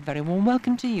 a very warm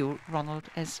welcome to you, Ronald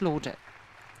S. Loder.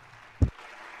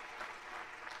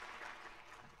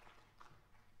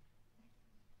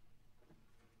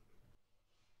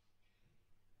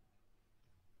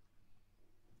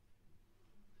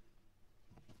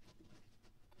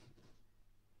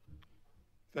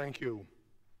 Thank you.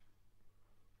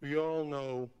 We all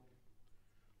know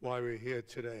why we're here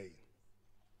today.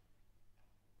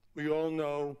 We all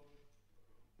know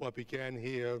what began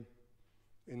here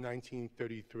in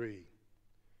 1933.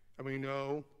 And we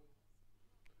know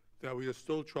that we are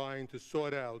still trying to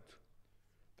sort out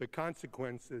the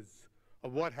consequences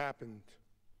of what happened.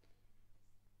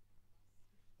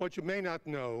 What you may not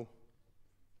know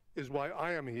is why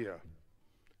I am here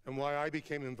and why I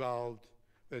became involved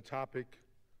in the topic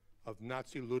of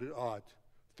Nazi-looted art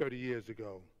 30 years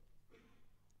ago.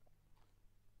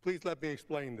 Please let me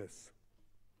explain this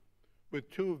with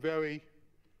two very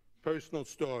personal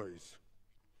stories.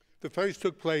 The first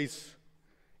took place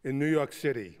in New York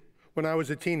City when I was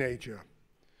a teenager.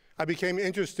 I became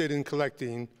interested in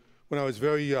collecting when I was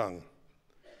very young.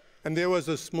 And there was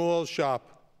a small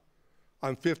shop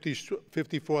on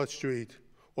 54th Street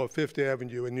or Fifth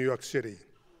Avenue in New York City.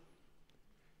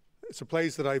 It's a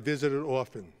place that I visited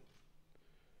often.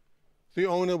 The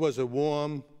owner was a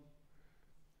warm,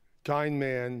 kind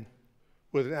man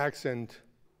with an accent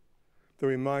that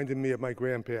reminded me of my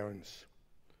grandparents.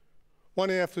 One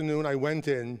afternoon, I went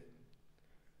in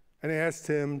and asked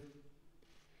him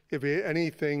if he had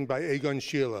anything by Egon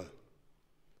Schiele.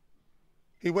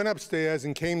 He went upstairs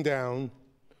and came down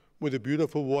with a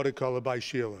beautiful watercolor by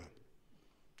Schiele.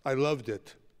 I loved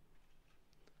it.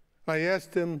 I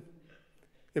asked him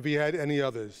if he had any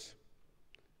others.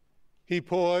 He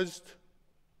paused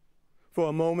for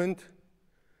a moment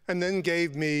and then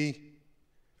gave me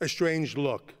a strange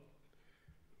look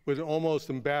with an almost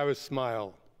embarrassed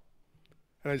smile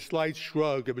and a slight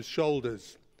shrug of his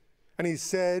shoulders. And he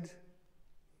said,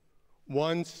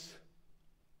 "Once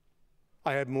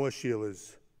I had more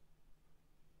Schieles,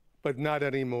 but not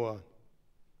anymore."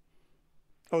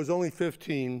 I was only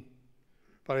 15,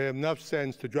 but I had enough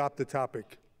sense to drop the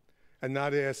topic and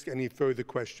not ask any further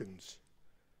questions.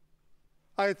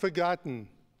 I had forgotten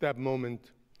that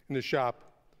moment in the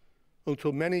shop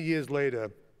until many years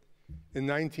later, in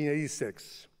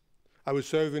 1986, I was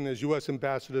serving as U.S.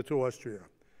 ambassador to Austria.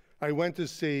 I went to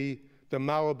see the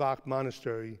Mauerbach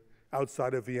Monastery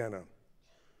outside of Vienna.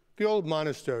 The old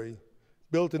monastery,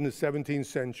 built in the 17th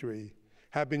century,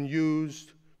 had been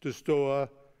used to store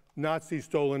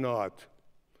Nazi-stolen art.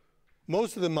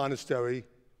 Most of the monastery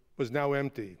was now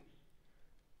empty.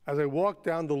 As I walked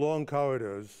down the long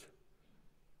corridors,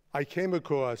 I came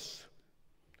across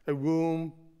a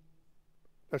room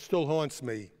that still haunts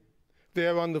me.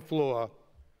 There on the floor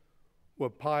were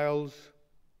piles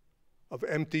of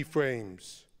empty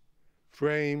frames,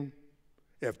 frame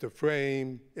after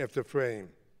frame after frame.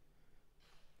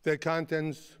 Their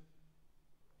contents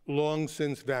long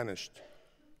since vanished.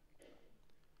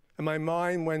 And my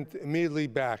mind went immediately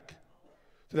back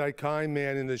to that kind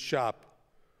man in the shop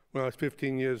when I was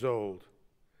 15 years old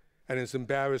and his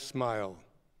embarrassed smile.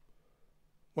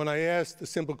 When I asked the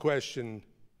simple question,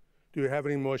 "Do you have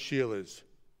any more Schieles?"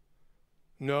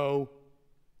 No,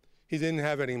 he didn't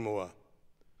have any more.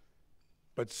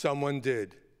 But someone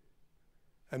did.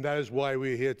 And that is why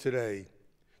we're here today,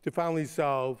 to finally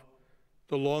solve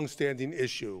the long-standing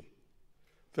issue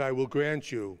that I will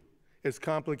grant you is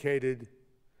complicated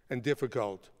and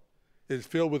difficult. It is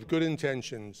filled with good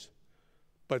intentions,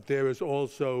 but there is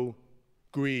also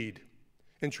greed,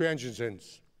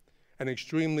 intransigence, an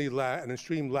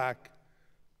extreme lack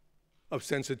of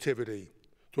sensitivity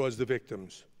towards the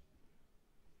victims.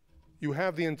 You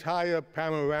have the entire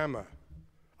panorama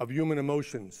of human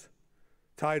emotions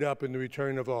tied up in the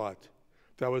return of art.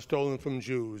 that was stolen from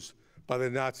Jews by the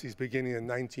Nazis beginning in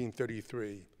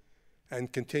 1933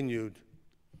 and continued,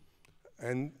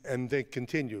 and they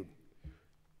continued.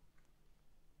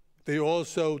 They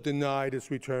also denied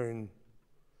its return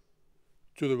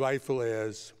to the rightful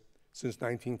heirs since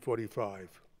 1945.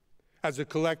 As a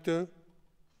collector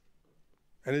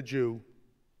and a Jew,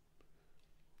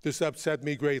 this upset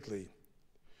me greatly,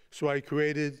 so I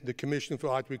created the Commission for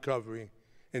Art Recovery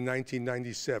in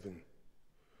 1997,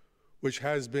 which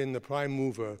has been the prime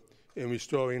mover in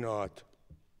restoring art,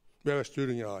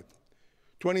 restituting art.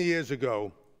 20 years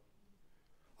ago,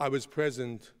 I was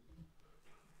present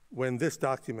when this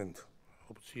document, I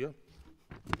hope it's here,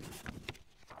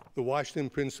 the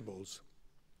Washington Principles,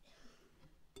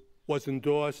 was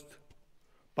endorsed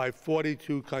by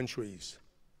 42 countries.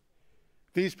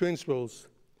 These principles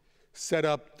set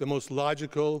up the most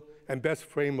logical and best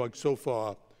framework so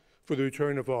far for the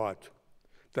return of art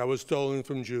that was stolen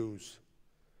from Jews.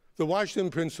 The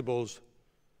Washington Principles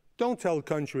don't tell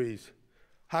countries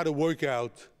how to work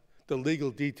out the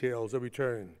legal details of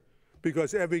return,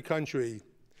 because every country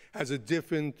has a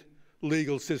different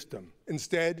legal system.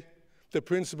 Instead, the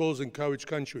principles encourage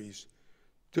countries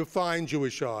to find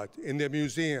Jewish art in their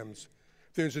museums,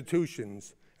 their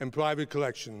institutions, and private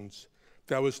collections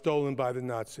that was stolen by the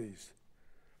Nazis.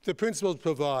 The principles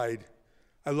provide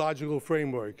a logical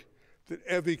framework that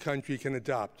every country can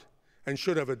adopt and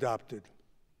should have adopted.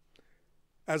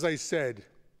 As I said,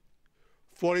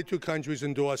 42 countries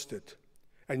endorsed it,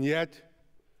 and yet,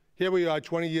 here we are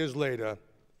 20 years later,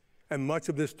 and much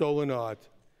of this stolen art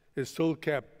is still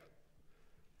kept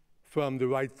from the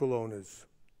rightful owners.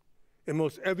 In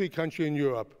most every country in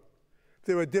Europe,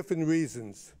 there are different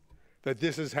reasons that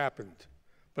this has happened,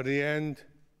 but in the end,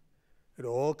 it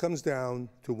all comes down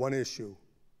to one issue.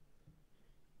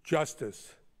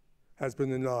 Justice has been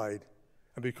denied,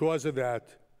 and because of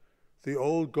that, the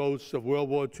old ghosts of World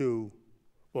War II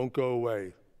won't go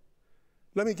away.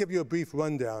 Let me give you a brief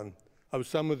rundown of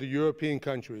some of the European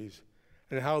countries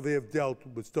and how they have dealt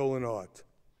with stolen art.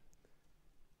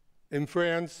 In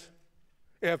France,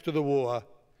 after the war,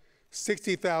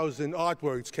 60,000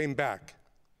 artworks came back,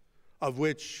 of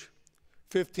which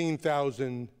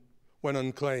 15,000 went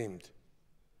unclaimed.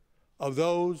 Of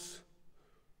those,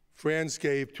 France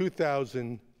gave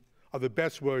 2,000 of the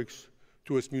best works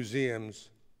to its museums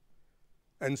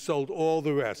and sold all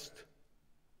the rest.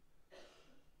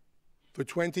 For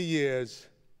 20 years,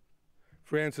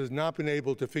 France has not been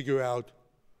able to figure out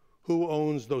who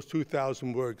owns those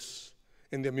 2,000 works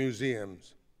in their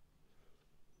museums,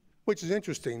 which is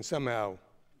interesting somehow.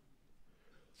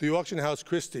 The auction house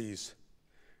Christie's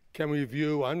can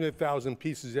review 100,000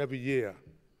 pieces every year,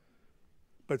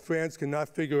 but France cannot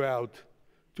figure out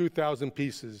 2,000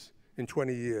 pieces in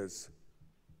 20 years.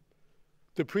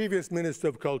 The previous Minister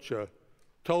of Culture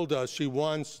told us she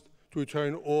wants to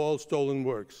return all stolen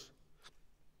works.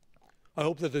 I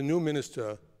hope that the new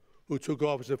minister, who took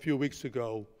office a few weeks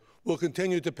ago, will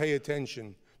continue to pay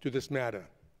attention to this matter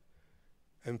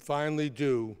and finally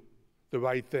do the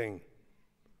right thing.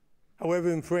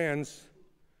 However, in France,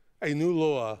 a new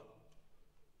law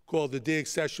called the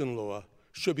de-accession law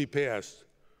should be passed,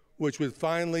 which would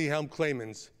finally help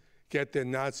claimants get their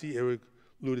Nazi-era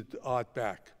looted art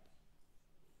back.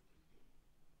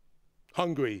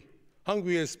 Hungary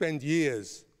has spent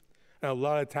years and a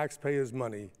lot of taxpayers'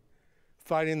 money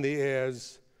fighting the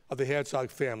heirs of the Herzog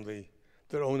family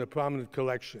that own a prominent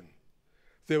collection.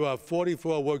 There are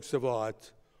 44 works of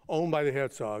art owned by the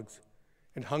Herzogs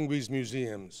in Hungary's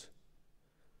museums.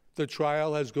 The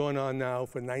trial has gone on now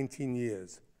for 19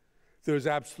 years. There is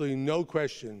absolutely no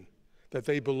question that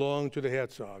they belong to the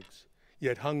Herzogs,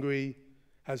 yet Hungary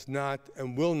has not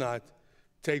and will not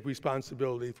take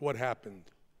responsibility for what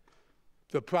happened.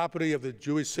 The property of the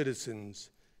Jewish citizens,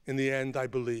 in the end, I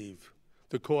believe,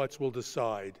 the courts will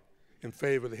decide in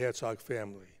favor of the Herzog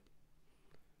family.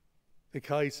 The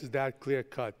case is that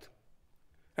clear-cut,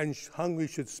 and Hungary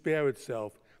should spare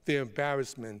itself the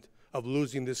embarrassment of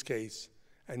losing this case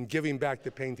and giving back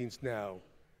the paintings now,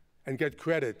 and get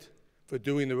credit for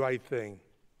doing the right thing.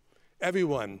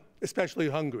 Everyone, especially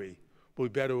Hungary, will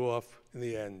be better off in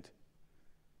the end.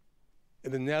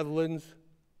 In the Netherlands,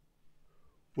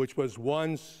 which was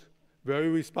once very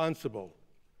responsible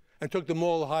and took the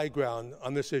moral high ground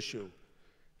on this issue,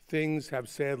 things have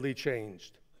sadly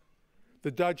changed.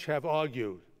 The Dutch have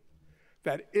argued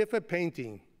that if a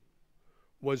painting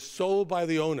was sold by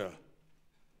the owner,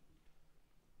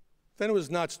 then it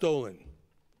was not stolen.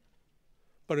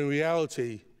 But in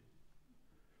reality,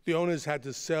 the owners had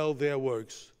to sell their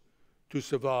works to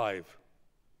survive.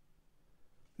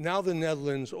 Now the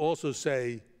Netherlands also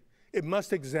say it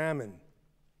must examine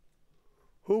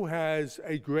Who has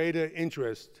a greater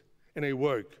interest in a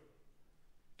work?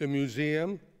 The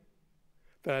museum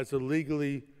that has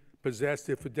illegally possessed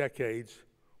it for decades,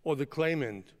 or the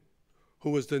claimant who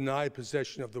was denied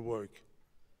possession of the work?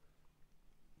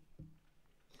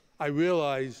 I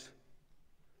realize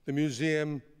the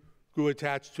museum grew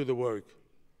attached to the work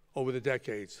over the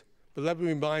decades, but let me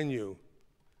remind you,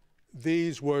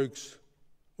 these works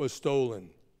were stolen.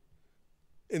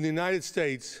 In the United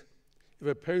States, if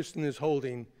a person is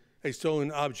holding a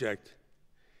stolen object,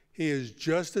 he is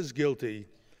just as guilty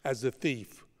as the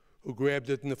thief who grabbed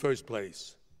it in the first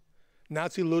place.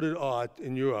 Nazi-looted art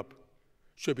in Europe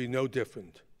should be no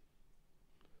different.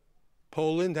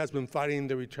 Poland has been fighting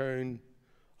the return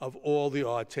of all the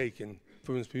art taken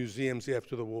from its museums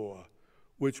after the war,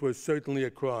 which was certainly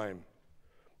a crime.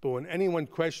 But when anyone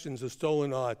questions the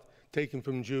stolen art taken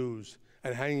from Jews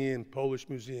and hanging in Polish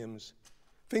museums,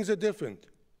 things are different.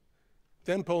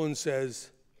 Then Poland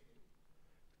says,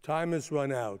 time has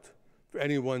run out for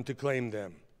anyone to claim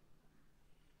them.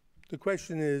 The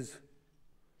question is,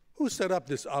 who set up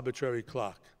this arbitrary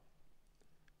clock?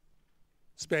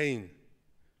 Spain.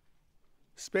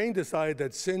 Spain decided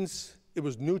that since it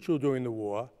was neutral during the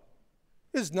war,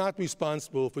 it is not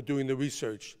responsible for doing the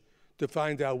research to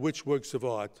find out which works of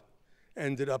art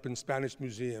ended up in Spanish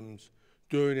museums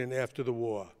during and after the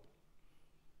war.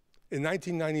 In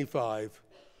 1995,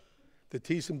 the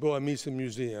Thyssen-Bornemisza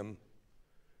Museum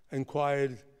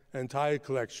acquired an entire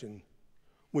collection,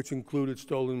 which included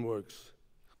stolen works.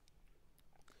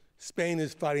 Spain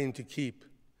is fighting to keep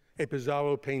a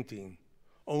Pizarro painting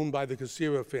owned by the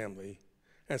Cassira family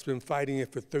and has been fighting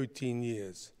it for 13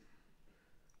 years.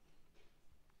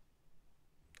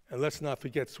 And let's not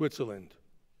forget Switzerland,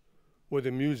 where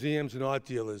the museums and art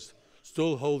dealers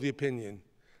still hold the opinion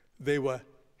they were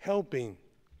helping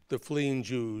the fleeing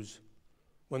Jews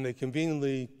when they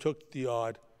conveniently took the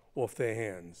art off their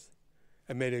hands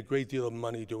and made a great deal of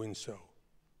money doing so.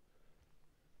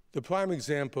 The prime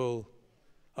example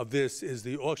of this is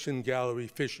the auction gallery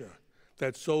Fischer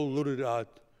that sold looted art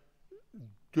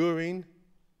during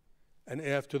and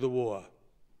after the war.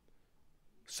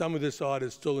 Some of this art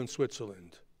is still in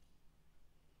Switzerland.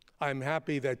 I'm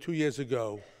happy that 2 years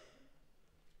ago,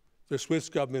 the Swiss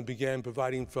government began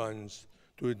providing funds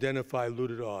to identify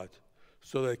looted art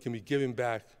so that it can be given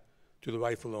back to the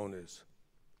rightful owners.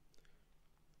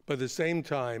 But at the same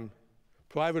time,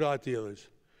 private art dealers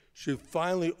should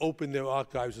finally open their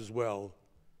archives as well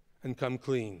and come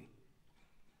clean.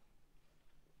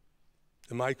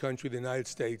 In my country, the United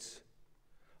States,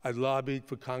 I lobbied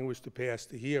for Congress to pass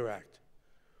the HERE Act,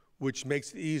 which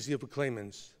makes it easier for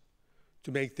claimants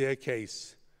to make their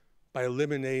case by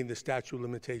eliminating the statute of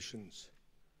limitations.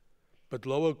 But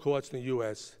lower courts in the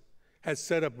U.S. has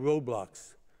set up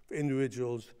roadblocks for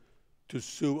individuals to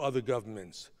sue other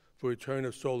governments for return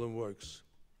of stolen works.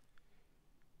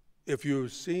 If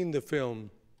you've seen the film,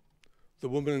 The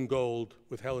Woman in Gold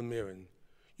with Helen Mirren,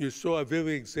 you saw a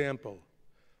vivid example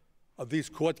of these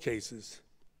court cases.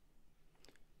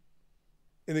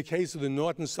 In the case of the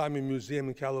Norton Simon Museum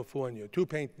in California, two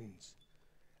paintings,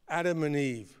 Adam and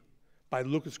Eve by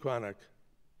Lucas Cranach,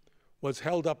 was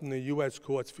held up in the U.S.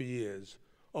 courts for years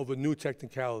over new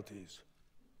technicalities.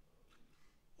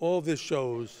 All this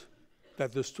shows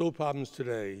that there's still problems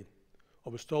today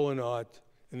over stolen art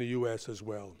in the U.S. as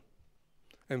well.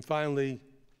 And finally,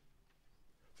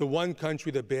 the one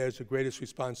country that bears the greatest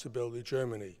responsibility,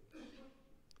 Germany.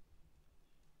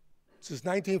 Since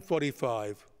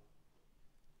 1945,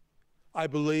 I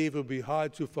believe it would be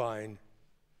hard to find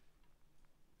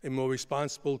a more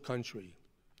responsible country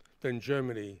than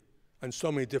Germany on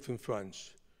so many different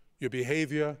fronts. Your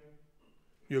behavior,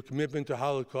 your commitment to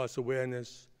Holocaust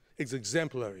awareness is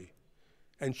exemplary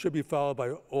and should be followed by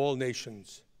all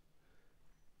nations.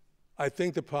 I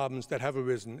think the problems that have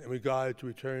arisen in regard to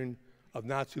return of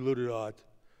Nazi-looted art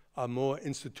are more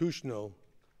institutional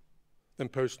than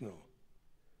personal.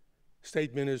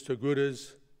 State Minister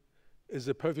Grütters is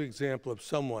a perfect example of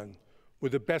someone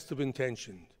with the best of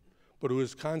intentions, but who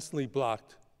is constantly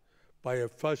blocked by a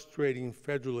frustrating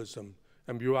federalism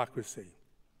and bureaucracy.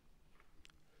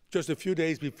 Just a few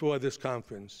days before this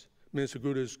conference, Minister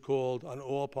Grütters called on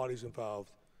all parties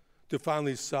involved to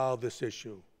finally solve this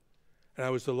issue, and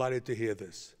I was delighted to hear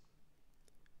this.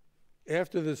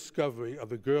 After the discovery of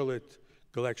the Gurlitt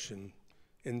collection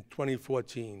in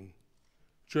 2014,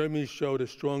 Germany showed a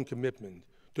strong commitment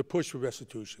to push for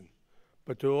restitution,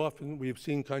 but too often we have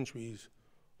seen countries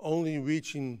only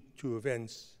reacting to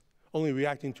events, only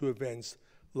reacting to events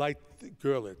like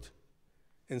Gurlitt,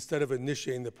 instead of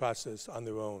initiating the process on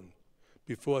their own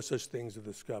before such things are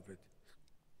discovered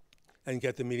and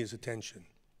get the media's attention.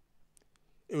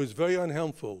 It was very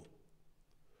unhelpful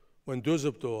when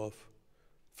Dusseldorf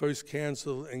first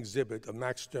canceled an exhibit of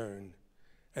Max Stern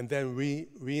and then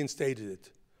reinstated it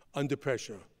under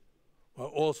pressure while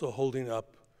also holding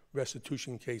up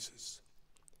restitution cases.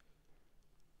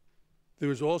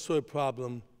 There is also a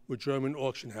problem with German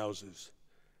auction houses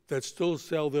that still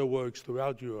sell their works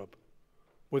throughout Europe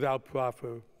without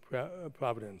proper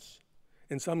provenance.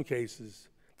 In some cases,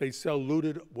 they sell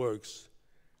looted works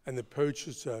and the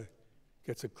purchaser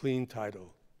gets a clean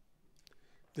title.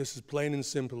 This is plain and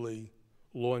simply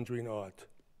laundering art.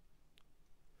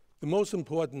 The most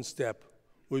important step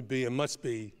would be and must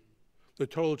be the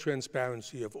total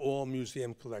transparency of all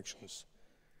museum collections.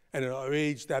 And in our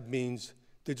age, that means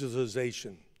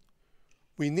digitalization.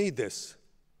 We need this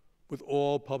with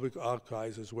all public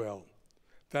archives as well.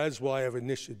 That is why I've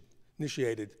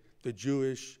initiated the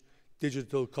Jewish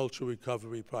Digital Cultural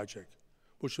Recovery Project,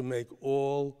 which will make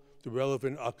all the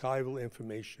relevant archival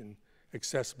information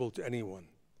accessible to anyone.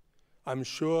 I'm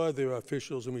sure there are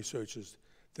officials and researchers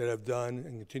that have done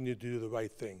and continue to do the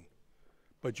right thing.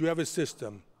 But you have a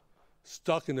system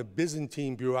stuck in a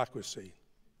Byzantine bureaucracy.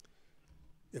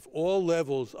 If all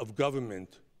levels of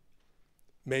government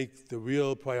make the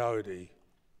real priority,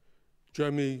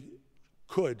 Germany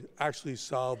could actually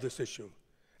solve this issue.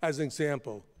 As an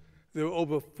example, there are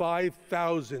over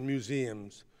 5,000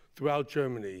 museums throughout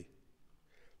Germany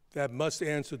that must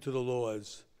answer to the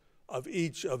laws of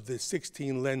each of the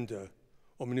 16 Länder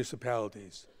or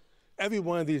municipalities. Every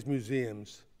one of these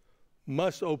museums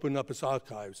must open up its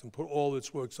archives and put all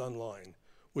its works online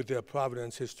with their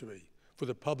provenance history for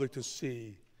the public to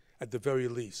see at the very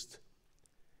least.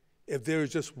 If there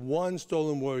is just one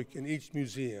stolen work in each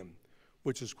museum,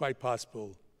 which is quite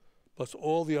possible, plus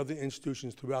all the other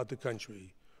institutions throughout the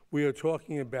country, we are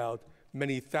talking about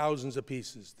many thousands of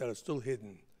pieces that are still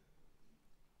hidden.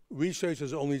 Research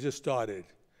has only just started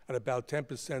at about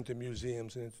 10% of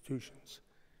museums and institutions,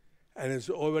 and has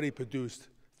already produced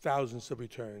thousands of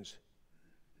returns.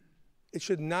 It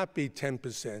should not be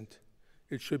 10%,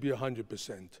 it should be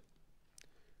 100%.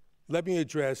 Let me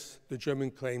address the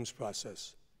German claims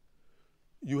process.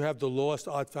 You have the Lost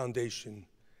Art Foundation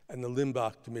and the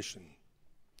Limbach Commission.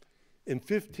 In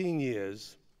 15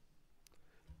 years,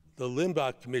 the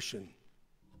Limbach Commission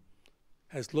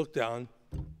has looked at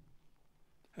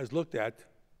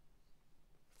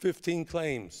 15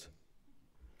 claims.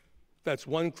 That's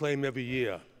one claim every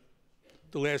year.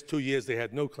 The last 2 years, they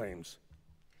had no claims.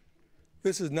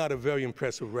 This is not a very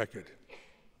impressive record.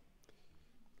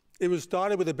 It was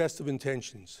started with the best of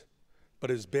intentions, but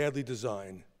is badly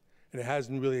designed, and it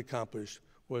hasn't really accomplished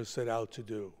what it set out to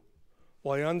do.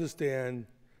 While I understand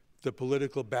the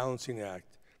political balancing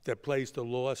act that placed the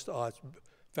Lost Arts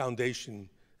Foundation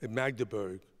in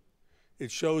Magdeburg,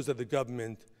 it shows that the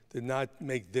government did not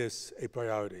make this a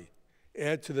priority.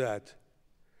 Add to that,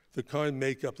 the current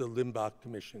makeup of the Limbach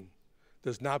Commission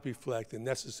does not reflect the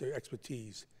necessary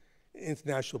expertise and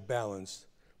international balance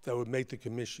that would make the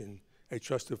Commission a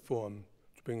trusted forum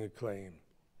to bring a claim.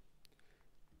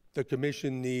 The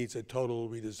Commission needs a total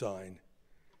redesign,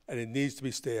 and it needs to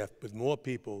be staffed with more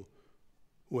people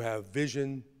who have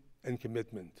vision and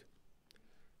commitment.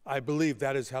 I believe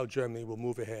that is how Germany will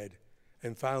move ahead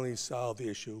and finally solve the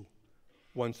issue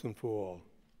once and for all.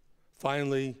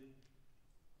 Finally,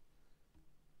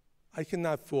 I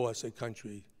cannot force a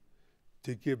country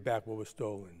to give back what was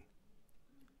stolen.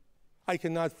 I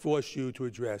cannot force you to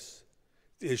address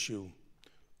the issue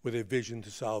with a vision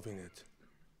to solving it.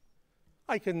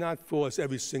 I cannot force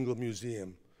every single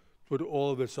museum to put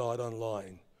all of its art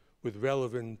online with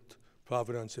relevant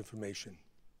provenance information.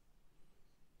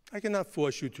 I cannot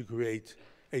force you to create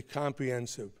a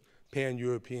comprehensive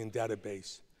pan-European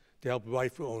database to help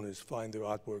rightful owners find their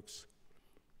artworks.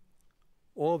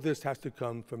 All of this has to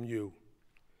come from you.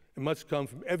 It must come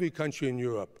from every country in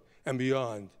Europe and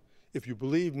beyond. If you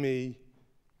believe me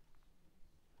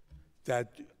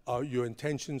that your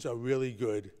intentions are really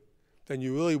good, then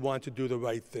you really want to do the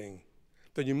right thing,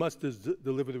 then you must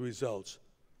deliver the results.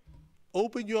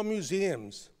 Open your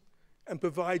museums and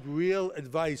provide real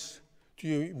advice to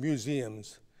your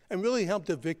museums and really help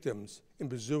the victims in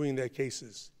pursuing their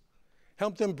cases.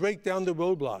 Help them break down the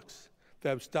roadblocks that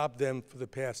have stopped them for the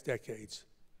past decades.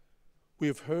 We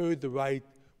have heard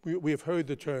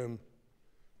the term,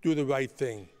 do the right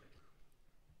thing.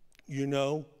 You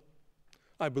know,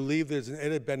 I believe there's an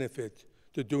added benefit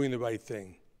to doing the right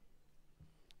thing.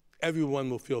 Everyone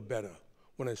will feel better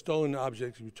when a stolen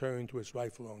object is returned to its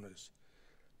rightful owners.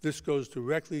 This goes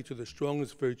directly to the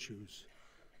strongest virtues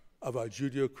of our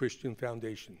Judeo-Christian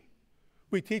foundation.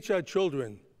 We teach our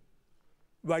children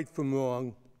right from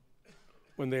wrong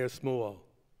when they are small.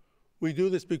 We do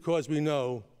this because we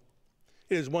know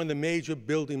it is one of the major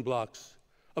building blocks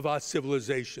of our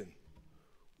civilization.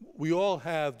 We all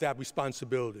have that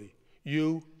responsibility.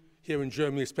 You, here in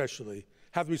Germany especially,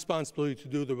 have the responsibility to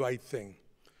do the right thing.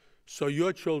 So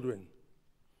your children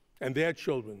and their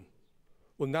children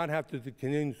will not have to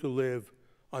continue to live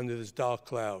under this dark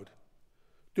cloud.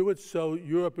 Do it so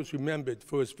Europe is remembered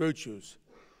for its virtues,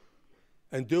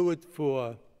 and do it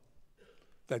for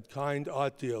that kind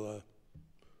art dealer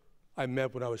I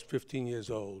met when I was 15 years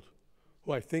old,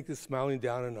 who I think is smiling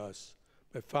down on us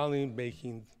by finally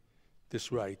making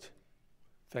this right.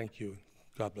 Thank you.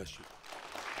 God bless you.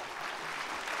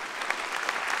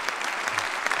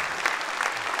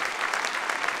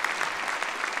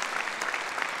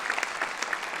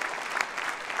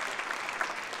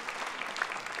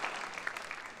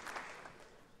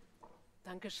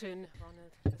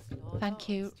 Thank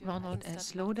you, Ronald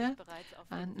S. Lauder.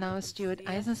 And now Stuart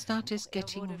Eisenstadt is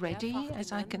getting ready.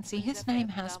 As I can see, his name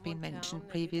has been mentioned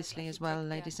previously as well,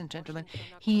 ladies and gentlemen.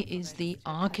 He is the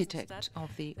architect of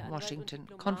the Washington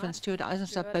Conference. Stuart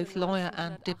Eisenstadt, both lawyer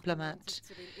and diplomat.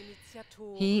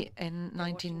 He, in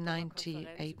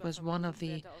 1998, was one of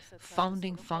the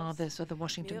founding fathers of the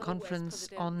Washington Conference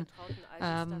on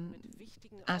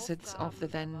assets of the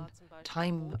then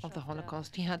time of the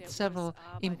Holocaust. He had several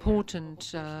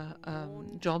important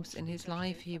jobs in his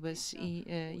life. He was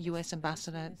U.S.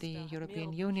 ambassador at the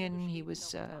European Union. He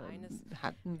was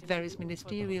had various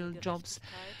ministerial jobs,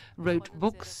 wrote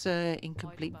books,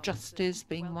 Incomplete Justice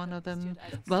being one of them.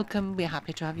 Welcome. We're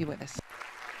happy to have you with us.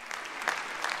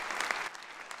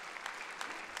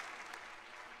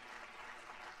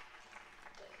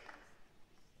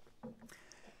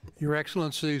 Your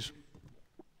Excellencies,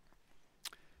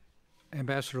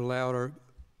 Ambassador Lauder,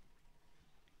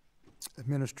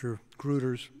 Minister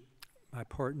Gruters, my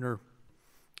partner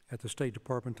at the State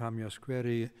Department, Tom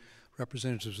Yasquetti,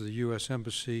 representatives of the U.S.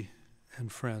 Embassy,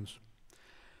 and friends.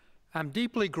 I'm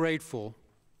deeply grateful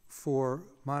for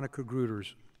Monica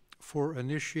Gruters for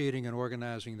initiating and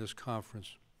organizing this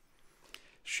conference.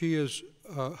 She is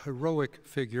a heroic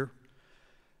figure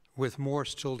with more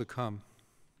still to come.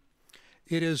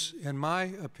 It is, in my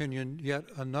opinion, yet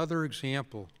another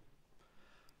example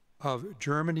of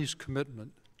Germany's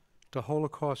commitment to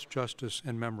Holocaust justice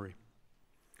and memory.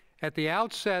 At the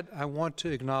outset, I want to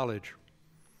acknowledge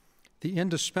the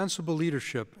indispensable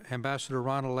leadership Ambassador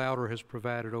Ronald Lauder has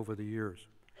provided over the years.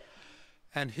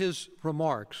 And his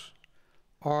remarks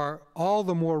are all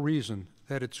the more reason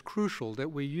that it's crucial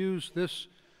that we use this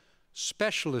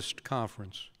specialist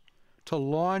conference to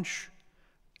launch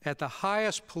at the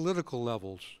highest political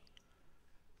levels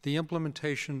the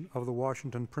implementation of the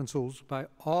Washington Principles by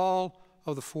all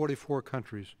of the 44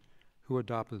 countries who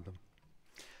adopted them.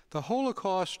 The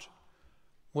Holocaust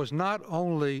was not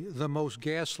only the most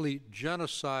ghastly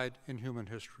genocide in human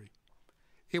history,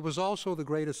 it was also the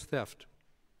greatest theft.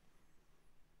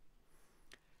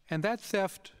 And that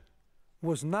theft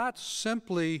was not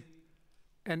simply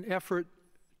an effort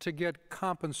to get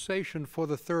compensation for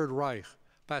the Third Reich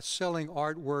by selling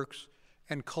artworks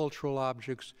and cultural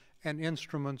objects and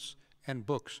instruments and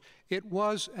books. It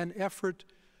was an effort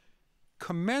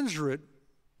commensurate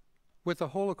with the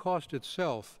Holocaust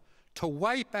itself to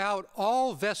wipe out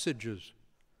all vestiges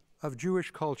of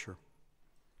Jewish culture.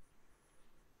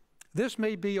 This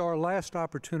may be our last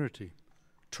opportunity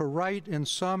to right in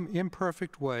some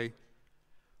imperfect way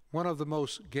one of the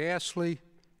most ghastly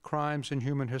crimes in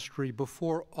human history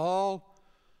before all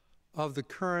of the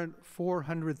current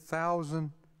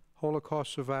 400,000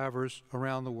 Holocaust survivors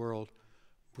around the world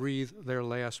breathe their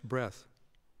last breath.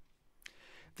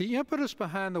 The impetus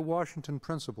behind the Washington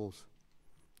Principles,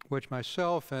 which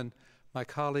myself and my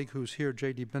colleague who's here,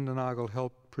 J.D. Bindernagel,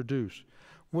 helped produce,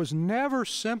 was never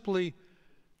simply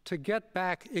to get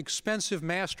back expensive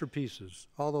masterpieces,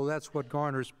 although that's what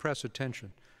garners press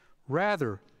attention.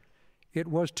 Rather, it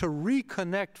was to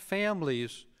reconnect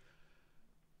families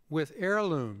with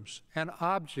heirlooms and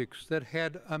objects that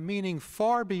had a meaning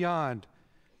far beyond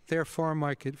their fair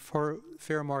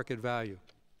market value.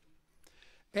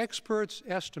 Experts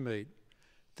estimate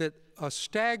that a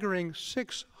staggering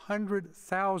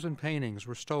 600,000 paintings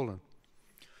were stolen,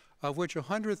 of which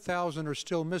 100,000 are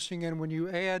still missing, and when you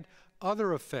add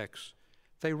other effects,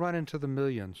 they run into the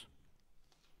millions.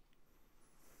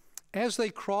 As they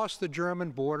crossed the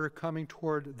German border coming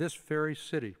toward this very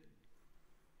city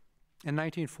in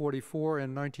 1944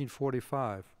 and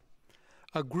 1945,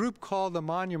 a group called the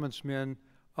Monuments Men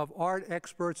of art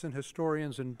experts and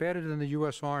historians embedded in the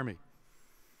U.S. Army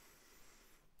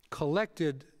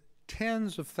collected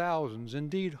tens of thousands,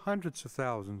 indeed hundreds of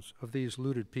thousands, of these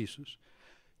looted pieces,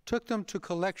 took them to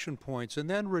collection points, and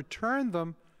then returned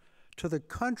them to the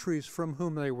countries from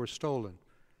whom they were stolen,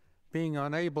 being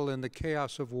unable in the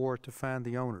chaos of war to find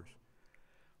the owners,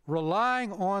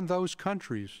 relying on those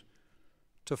countries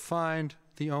to find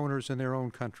the owners in their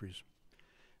own countries.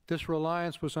 This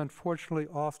reliance was unfortunately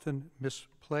often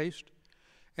misplaced,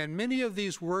 and many of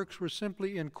these works were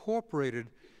simply incorporated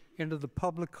into the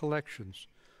public collections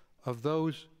of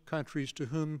those countries to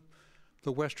whom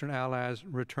the Western Allies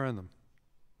returned them.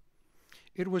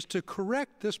 It was to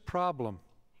correct this problem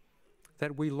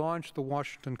that we launched the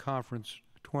Washington Conference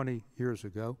 20 years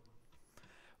ago,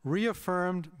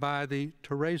 reaffirmed by the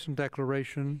Terezin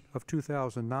Declaration of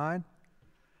 2009,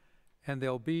 and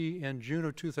they'll be in June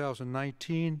of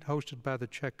 2019, hosted by the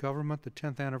Czech government, the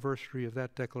 10th anniversary of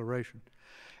that declaration.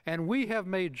 And we have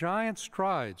made giant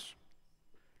strides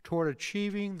toward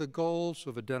achieving the goals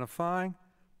of identifying,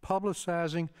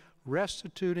 publicizing,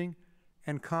 restituting,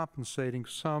 and compensating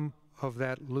some of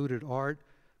that looted art,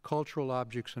 cultural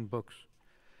objects, and books.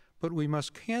 But we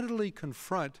must candidly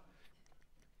confront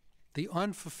the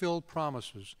unfulfilled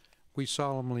promises we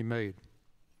solemnly made.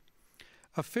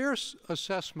 A fair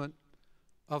assessment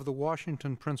of the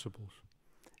Washington Principles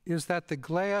is that the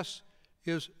glass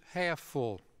is half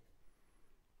full,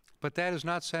 but that is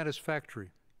not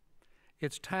satisfactory.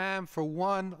 It's time for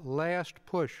one last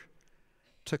push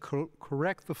to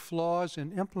correct the flaws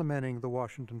in implementing the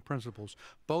Washington Principles,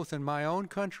 both in my own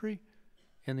country,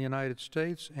 in the United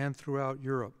States, and throughout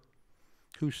Europe,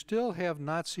 who still have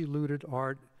Nazi-looted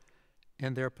art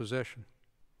in their possession.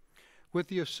 With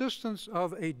the assistance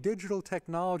of a digital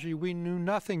technology we knew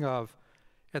nothing of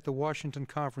at the Washington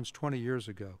Conference 20 years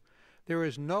ago, there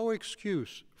is no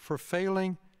excuse for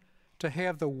failing to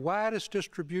have the widest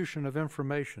distribution of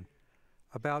information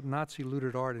about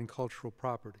Nazi-looted art and cultural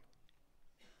property.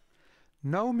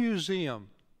 No museum,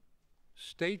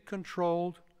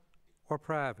 state-controlled or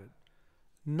private,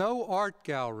 no art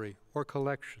gallery or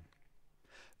collection,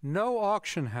 no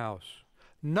auction house,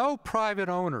 no private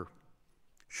owner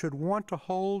should want to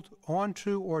hold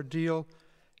onto or deal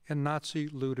in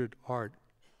Nazi-looted art,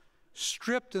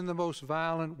 stripped in the most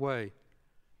violent way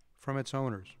from its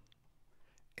owners.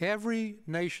 Every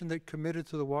nation that committed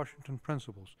to the Washington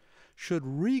Principles should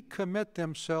recommit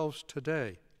themselves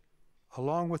today,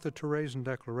 along with the Terezin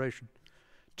Declaration,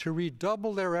 to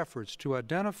redouble their efforts to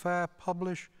identify,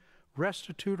 publish,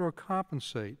 restitute, or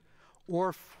compensate,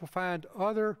 or find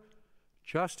other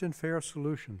just and fair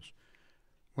solutions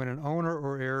when an owner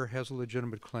or heir has a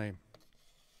legitimate claim.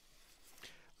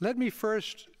 Let me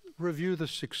first review the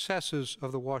successes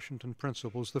of the Washington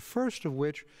Principles, the first of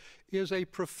which is a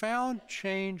profound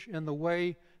change in the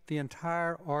way the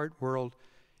entire art world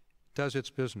does its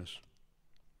business.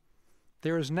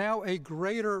 There is now a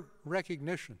greater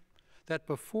recognition that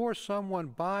before someone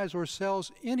buys or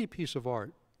sells any piece of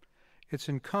art, it's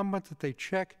incumbent that they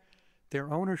check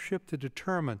their ownership to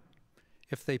determine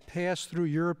if they pass through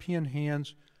European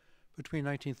hands between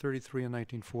 1933 and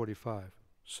 1945.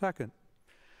 Second,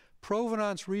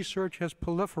 provenance research has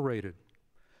proliferated.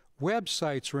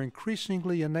 Websites are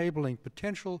increasingly enabling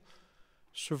potential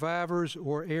survivors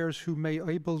or heirs who may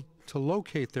be able to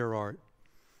locate their art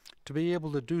to be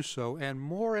able to do so, and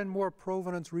more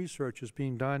provenance research is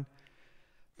being done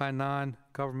by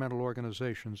non-governmental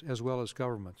organizations as well as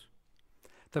governments.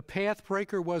 The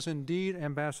pathbreaker was indeed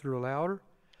Ambassador Lauder,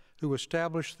 who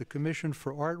established the Commission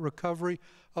for Art Recovery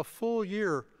a full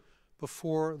year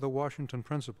before the Washington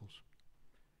Principles.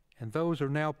 And those are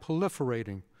now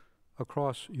proliferating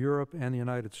across Europe and the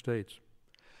United States.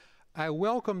 I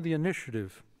welcome the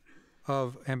initiative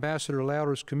of Ambassador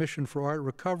Lauder's Commission for Art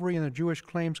Recovery and the Jewish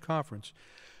Claims Conference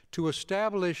to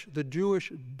establish the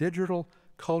Jewish Digital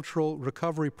Cultural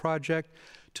Recovery Project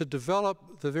to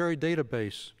develop the very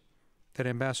database that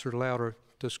Ambassador Lauder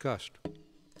discussed.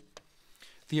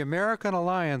 The American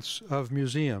Alliance of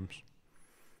Museums,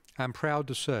 I'm proud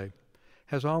to say,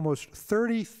 has almost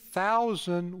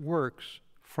 30,000 works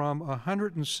from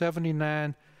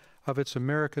 179 of its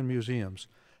American museums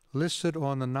listed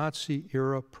on the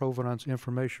Nazi-era provenance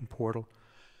information portal,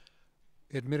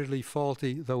 admittedly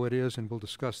faulty though it is, and we'll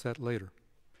discuss that later.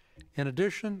 In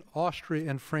addition, Austria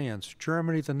and France,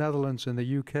 Germany, the Netherlands, and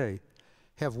the UK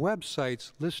have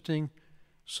websites listing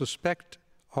suspect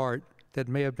art that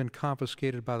may have been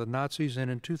confiscated by the Nazis, and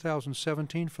in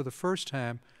 2017, for the first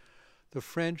time, the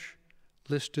French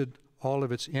listed all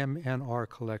of its MNR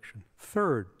collection.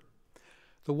 Third,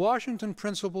 the Washington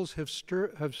Principles have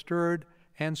stirred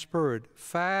and spurred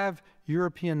 5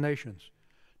 European nations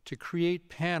to create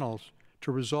panels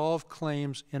to resolve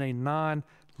claims in a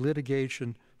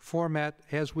non-litigation format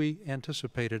as we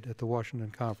anticipated at the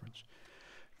Washington Conference.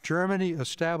 Germany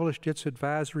established its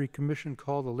advisory commission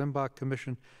called the Limbach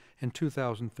Commission in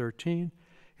 2013.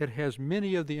 It has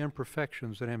many of the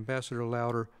imperfections that Ambassador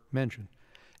Lauder mentioned.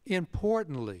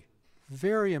 Importantly,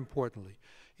 very importantly,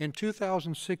 in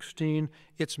 2016,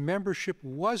 its membership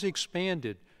was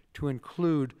expanded to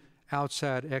include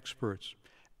outside experts.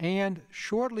 And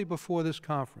shortly before this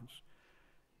conference,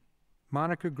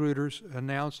 Monica Grütters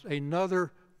announced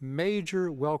another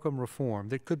major welcome reform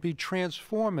that could be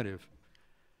transformative.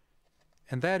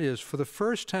 And that is, for the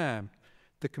first time,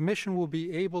 the Commission will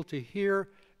be able to hear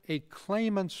a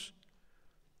claimant's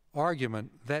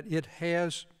argument that it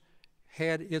has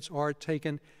had its art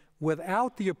taken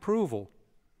without the approval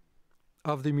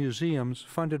of the museums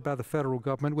funded by the federal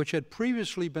government, which had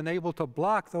previously been able to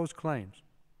block those claims.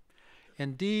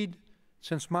 Indeed,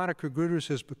 since Monica Grütters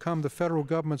has become the federal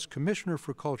government's Commissioner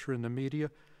for Culture and the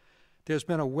Media, there's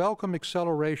been a welcome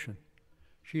acceleration.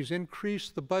 She's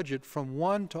increased the budget from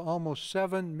 1 to almost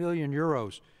 7 million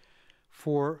euros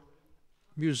for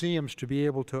museums to be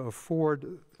able to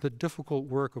afford the difficult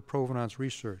work of provenance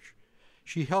research.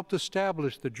 She helped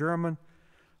establish the German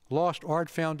Lost Art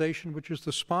Foundation, which is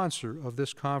the sponsor of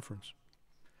this conference.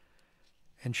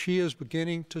 And she is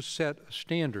beginning to set a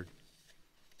standard.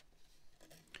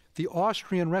 The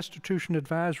Austrian Restitution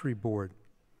Advisory Board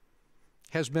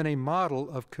has been a model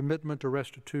of commitment to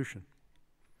restitution.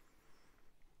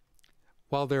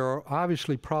 While there are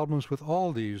obviously problems with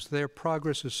all these, their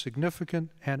progress is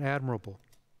significant and admirable.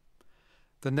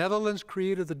 The Netherlands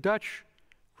created the Dutch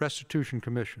Restitution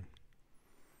Commission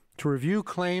to review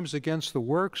claims against the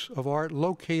works of art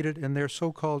located in their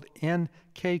so-called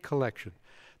NK collection.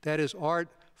 That is, art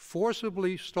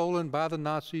forcibly stolen by the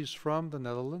Nazis from the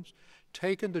Netherlands,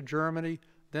 taken to Germany,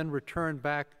 then returned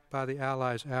back by the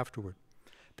Allies afterward.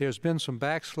 There's been some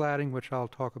backsliding, which I'll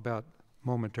talk about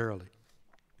momentarily.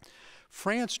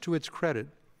 France, to its credit,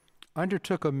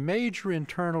 undertook a major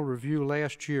internal review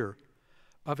last year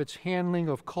of its handling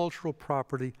of cultural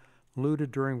property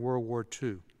looted during World War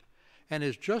II, and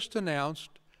has just announced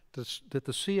that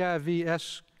the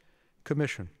CIVS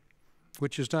Commission,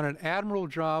 which has done an admirable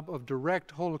job of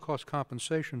direct Holocaust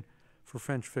compensation for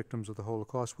French victims of the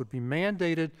Holocaust, would be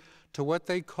mandated to what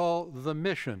they call the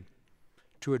mission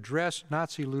to address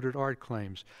Nazi-looted art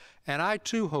claims. And I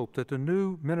too hope that the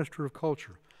new Minister of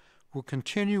Culture will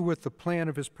continue with the plan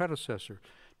of his predecessor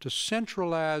to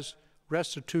centralize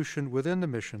restitution within the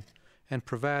mission and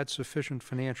provide sufficient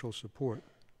financial support.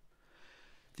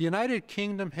 The United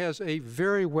Kingdom has a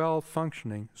very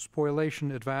well-functioning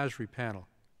spoliation advisory panel.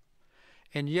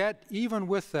 And yet, even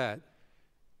with that,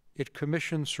 it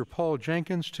commissioned Sir Paul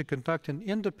Jenkins to conduct an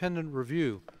independent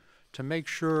review to make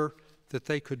sure that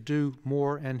they could do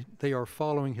more, and they are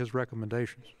following his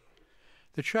recommendations.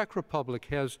 The Czech Republic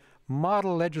has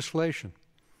model legislation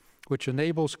which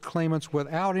enables claimants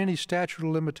without any statute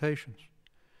of limitations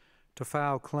to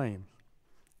file claims,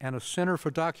 and a center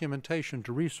for documentation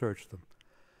to research them.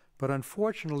 But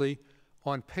unfortunately,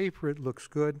 on paper it looks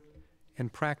good. In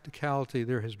practicality,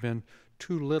 there has been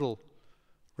too little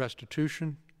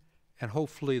restitution, and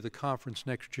hopefully the conference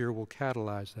next year will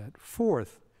catalyze that.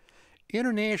 Fourth,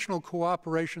 international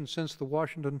cooperation since the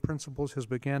Washington Principles has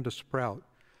begun to sprout.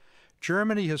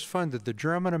 Germany has funded the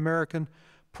German-American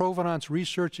Provenance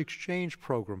Research Exchange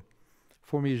Program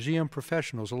for museum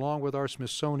professionals, along with our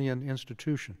Smithsonian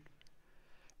Institution.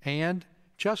 And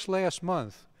just last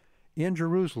month, in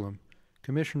Jerusalem,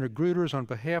 Commissioner Grütters, on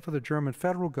behalf of the German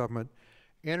federal government,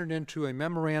 entered into a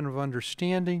memorandum of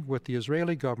understanding with the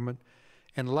Israeli government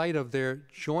in light of their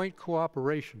joint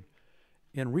cooperation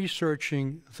in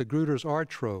researching the Grütters art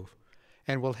trove,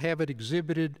 and will have it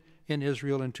exhibited in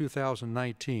Israel in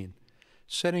 2019,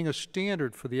 setting a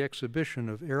standard for the exhibition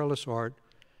of airless art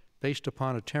based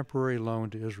upon a temporary loan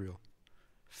to Israel.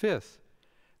 Fifth,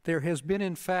 there has been,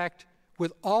 in fact,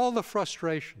 with all the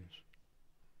frustrations,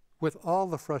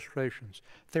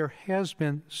 there has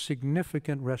been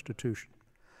significant restitution.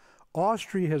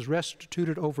 Austria has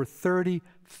restituted over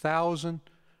 30,000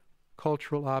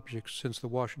 cultural objects since the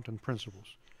Washington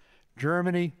Principles.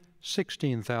 Germany,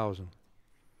 16,000.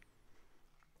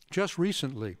 Just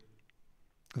recently,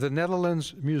 the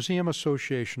Netherlands Museum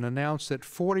Association announced that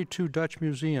 42 Dutch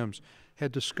museums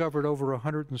had discovered over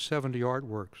 170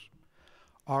 artworks.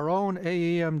 Our own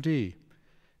AAMD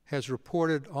has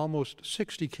reported almost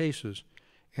 60 cases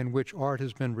in which art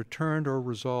has been returned or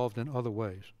resolved in other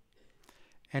ways.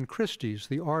 And Christie's,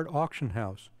 the art auction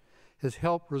house, has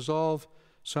helped resolve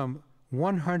some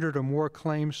 100 or more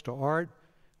claims to art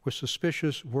with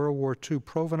suspicious World War II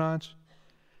provenance,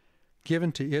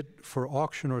 given to it for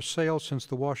auction or sale since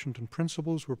the Washington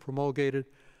Principles were promulgated,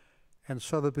 and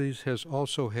Sotheby's has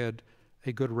also had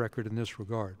a good record in this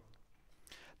regard.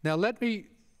 Now let me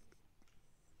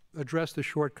address the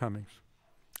shortcomings.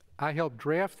 I helped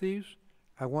draft these.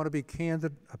 I want to be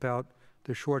candid about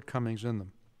the shortcomings in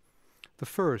them. The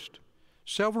first,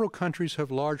 several countries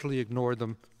have largely ignored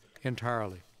them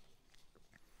entirely.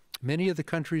 Many of the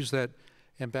countries that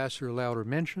Ambassador Lauder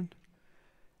mentioned,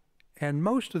 and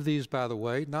most of these, by the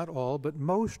way, not all, but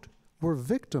most were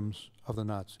victims of the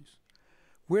Nazis.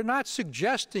 We're not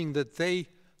suggesting that they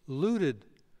looted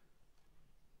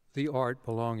the art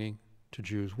belonging to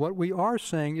Jews. What we are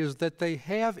saying is that they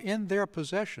have in their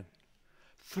possession,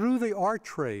 through the art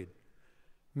trade,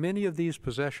 many of these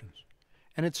possessions.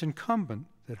 And it's incumbent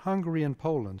that Hungary and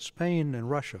Poland, Spain and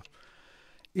Russia,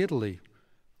 Italy,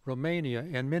 Romania,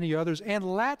 and many others, and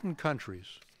Latin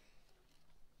countries,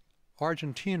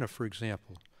 Argentina, for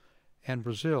example, and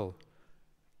Brazil,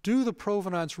 do the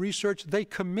provenance research they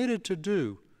committed to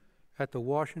do at the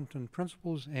Washington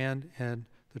Principles and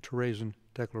the Terezin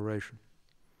Declaration.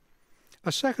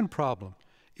 A second problem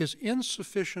is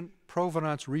insufficient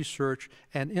provenance research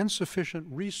and insufficient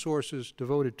resources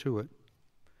devoted to it.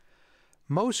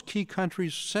 Most key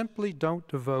countries simply don't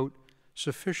devote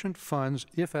sufficient funds,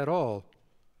 if at all,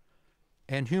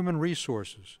 and human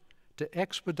resources to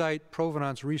expedite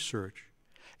provenance research.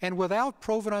 And without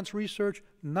provenance research,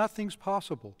 nothing's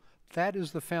possible. That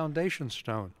is the foundation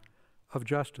stone of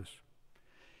justice.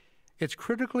 It's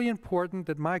critically important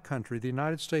that my country, the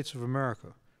United States of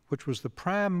America, which was the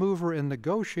prime mover in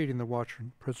negotiating the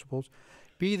Washington Principles,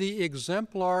 be the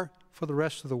exemplar for the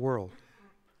rest of the world.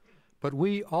 But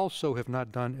we also have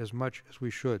not done as much as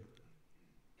we should.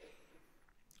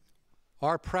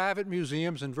 Our private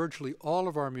museums, and virtually all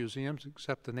of our museums,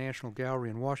 except the National Gallery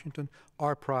in Washington,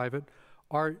 are private,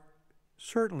 are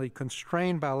certainly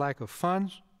constrained by lack of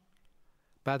funds,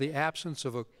 by the absence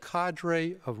of a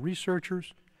cadre of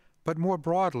researchers, but more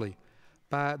broadly,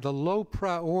 by the low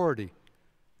priority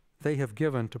they have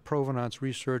given to provenance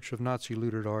research of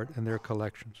Nazi-looted art and their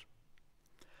collections.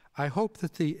 I hope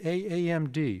that the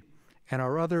AAMD and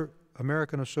our other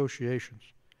American associations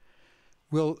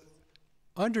will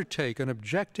undertake an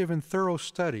objective and thorough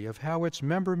study of how its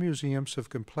member museums have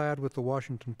complied with the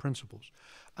Washington Principles.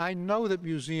 I know that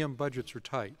museum budgets are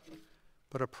tight,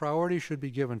 but a priority should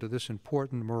be given to this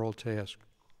important moral task.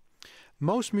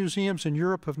 Most museums in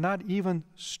Europe have not even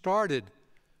started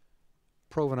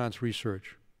provenance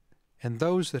research, and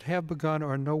those that have begun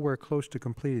are nowhere close to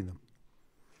completing them.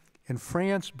 In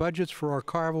France, budgets for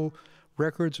archival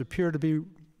records appear to be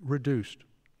reduced.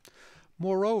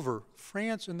 Moreover,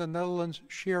 France and the Netherlands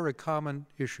share a common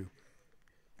issue,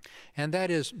 and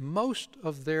that is most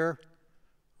of their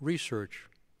research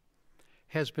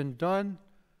has been done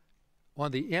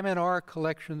on the MNR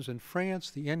collections in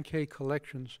France, the NK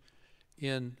collections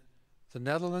in the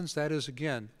Netherlands. That is,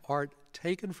 again, art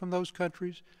taken from those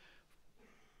countries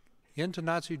into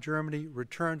Nazi Germany,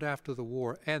 returned after the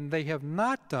war, and they have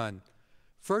not done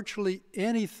virtually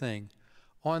anything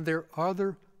on their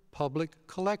other public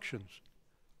collections.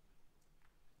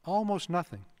 Almost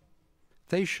nothing.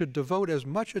 They should devote as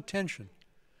much attention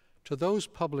to those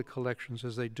public collections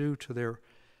as they do to their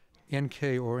NK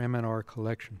or MNR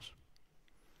collections.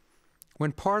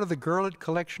 When part of the Gurlitt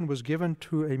collection was given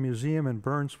to a museum in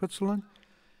Bern, Switzerland,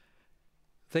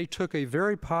 they took a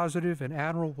very positive and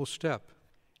admirable step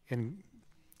in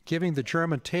giving the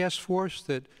German task force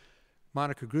that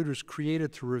Monica Grütters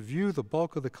created to review the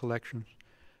bulk of the collections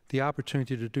the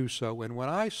opportunity to do so. And when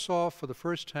I saw for the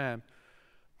first time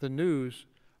the news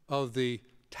of the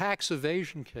tax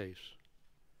evasion case,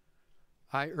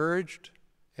 I urged,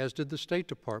 as did the State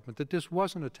Department, that this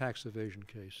wasn't a tax evasion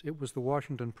case. It was the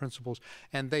Washington Principles,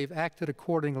 and they've acted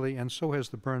accordingly, and so has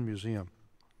the Bern Museum.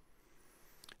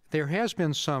 There has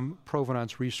been some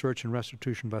provenance research and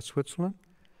restitution by Switzerland,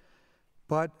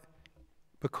 but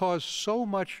because so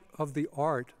much of the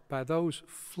art by those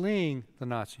fleeing the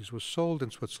Nazis was sold in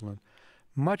Switzerland,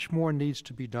 much more needs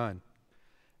to be done.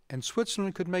 And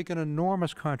Switzerland could make an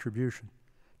enormous contribution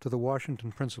to the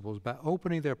Washington Principles by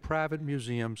opening their private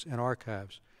museums and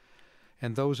archives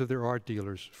and those of their art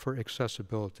dealers for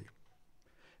accessibility.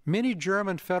 Many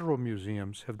German federal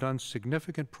museums have done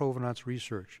significant provenance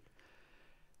research,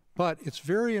 but it's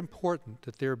very important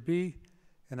that there be,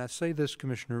 and I say this,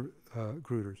 Commissioner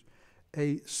Grütters,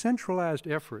 a centralized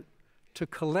effort to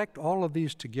collect all of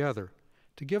these together,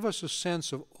 to give us a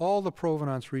sense of all the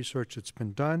provenance research that's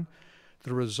been done,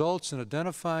 the results in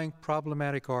identifying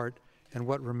problematic art, and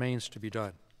what remains to be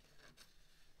done.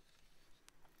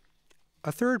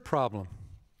 A third problem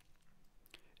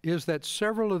is that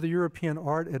several of the European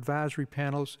art advisory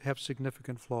panels have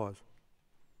significant flaws.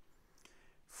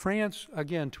 France,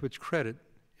 again, to its credit,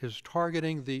 is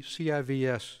targeting the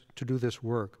CIVS to do this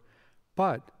work,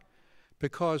 but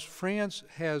because France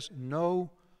has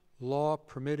no law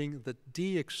permitting the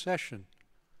de-accession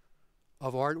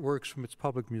of artworks from its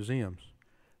public museums,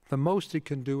 the most it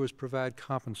can do is provide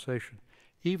compensation,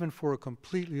 even for a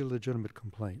completely legitimate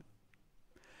complaint.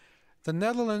 The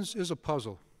Netherlands is a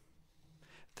puzzle.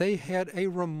 They had a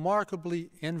remarkably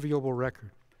enviable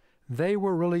record. They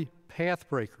were really path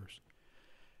breakers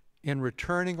in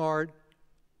returning art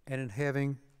and in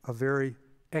having a very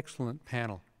excellent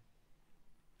panel.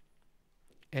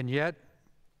 And yet,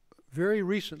 very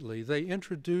recently, they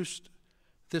introduced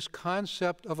this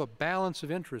concept of a balance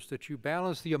of interest, that you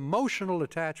balance the emotional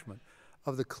attachment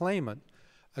of the claimant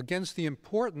against the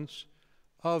importance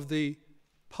of the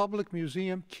public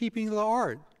museum keeping the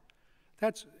art.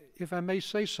 That's, if I may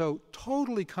say so,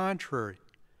 totally contrary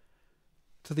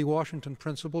to the Washington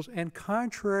Principles and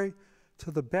contrary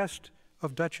to the best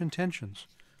of Dutch intentions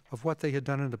of what they had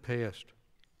done in the past.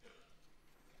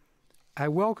 I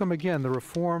welcome again the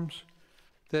reforms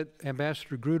that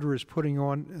Ambassador Gruder is putting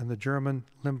on in the German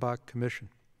Limbach Commission.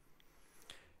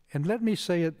 And let me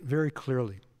say it very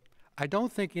clearly. I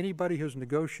don't think anybody has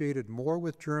negotiated more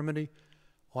with Germany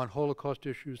on Holocaust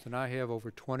issues than I have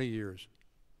over 20 years.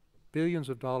 Billions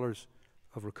of dollars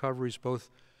of recoveries, both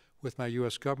with my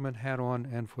U.S. government hat on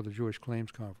and for the Jewish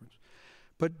Claims Conference.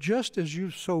 But just as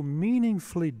you've so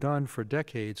meaningfully done for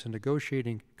decades in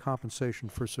negotiating compensation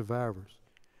for survivors,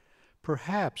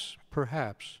 perhaps,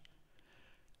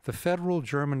 the federal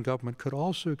German government could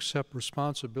also accept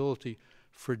responsibility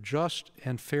for just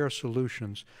and fair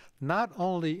solutions, not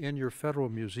only in your federal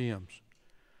museums,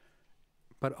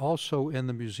 but also in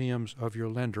the museums of your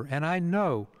lender. And I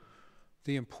know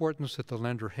the importance that the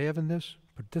lender have in this,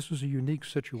 but this is a unique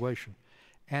situation.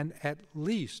 And at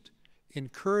least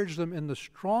encourage them in the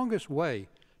strongest way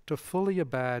to fully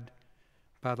abide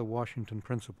by the Washington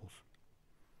Principles.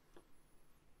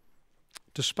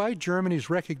 Despite Germany's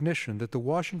recognition that the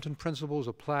Washington Principles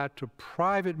apply to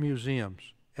private museums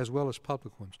as well as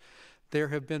public ones, there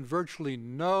have been virtually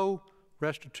no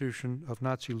restitution of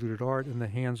Nazi-looted art in the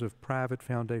hands of private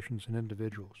foundations and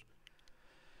individuals.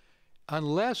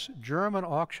 Unless German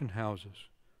auction houses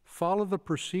follow the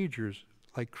procedures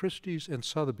like Christie's and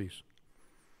Sotheby's,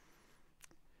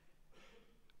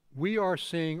 we are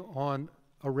seeing on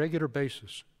a regular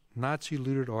basis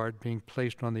Nazi-looted art being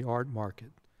placed on the art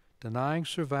market, denying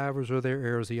survivors or their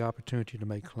heirs the opportunity to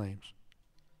make claims.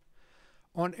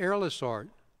 On heirless art,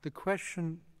 the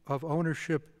question of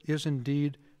ownership is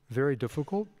indeed very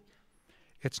difficult.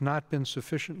 It's not been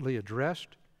sufficiently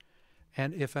addressed,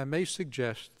 and if I may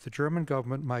suggest, the German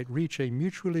government might reach a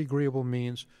mutually agreeable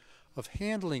means of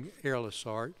handling heirless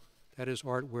art, that is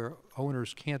art where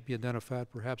owners can't be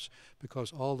identified, perhaps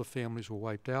because all the families were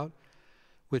wiped out,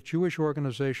 with Jewish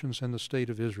organizations and the State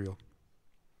of Israel.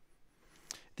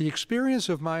 The experience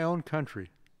of my own country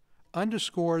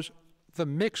underscores the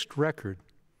mixed record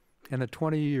in the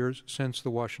 20 years since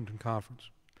the Washington Conference.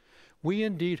 We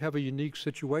indeed have a unique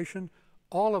situation.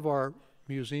 All of our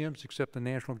museums, except the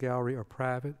National Gallery, are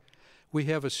private. We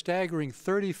have a staggering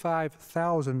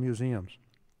 35,000 museums.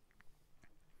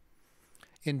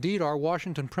 Indeed, our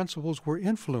Washington Principles were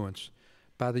influenced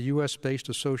by the U.S.-based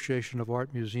Association of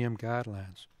Art Museum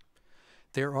guidelines.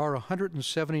 There are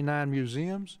 179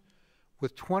 museums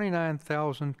with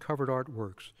 29,000 covered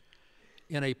artworks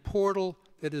in a portal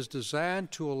that is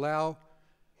designed to allow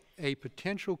a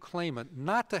potential claimant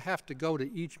not to have to go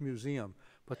to each museum,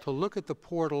 but to look at the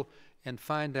portal and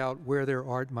find out where their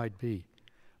art might be.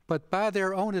 But by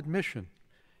their own admission,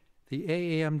 the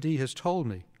AAMD has told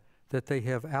me that they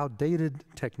have outdated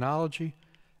technology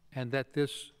and that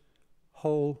this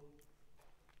whole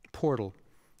portal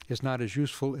is not as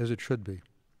useful as it should be.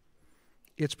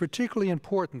 It's particularly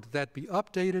important that that be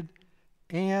updated.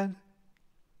 And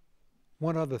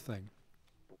one other thing,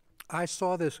 I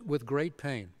saw this with great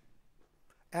pain.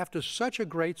 After such a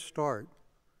great start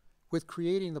with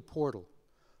creating the portal,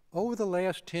 over the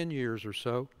last 10 years or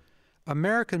so,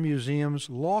 American museums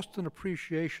lost an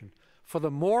appreciation for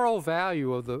the moral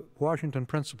value of the Washington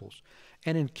Principles,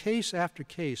 and in case after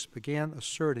case began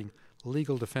asserting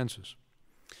legal defenses.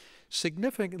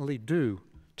 Significantly due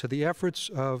to the efforts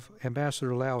of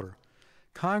Ambassador Lauder,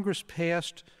 Congress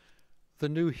passed the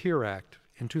new HERE Act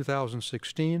in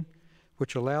 2016,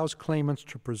 which allows claimants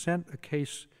to present a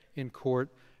case in court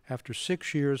after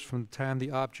 6 years from the time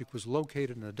the object was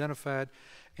located and identified,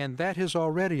 and that has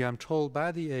already, I'm told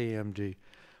by the AAMD,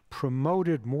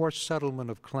 promoted more settlement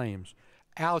of claims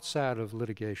outside of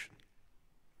litigation.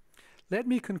 Let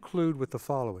me conclude with the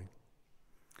following.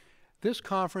 This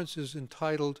conference is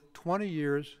entitled 20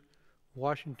 Years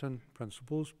Washington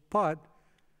principles, but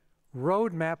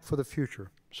roadmap for the future.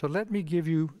 So let me give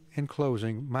you, in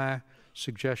closing, my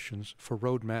suggestions for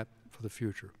roadmap for the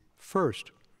future.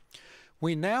 First,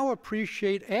 we now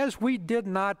appreciate, as we did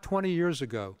not 20 years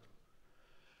ago,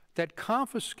 that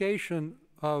confiscation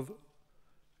of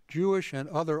Jewish and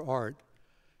other art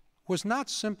was not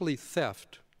simply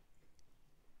theft.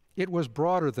 It was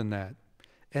broader than that.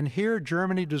 And here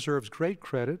Germany deserves great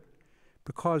credit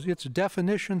because its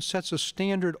definition sets a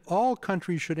standard all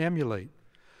countries should emulate,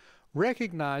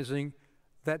 recognizing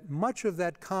that much of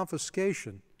that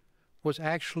confiscation was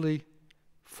actually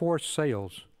forced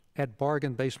sales at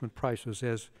bargain basement prices,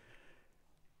 as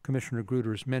Commissioner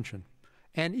Gruters mentioned,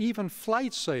 and even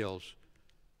flight sales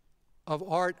of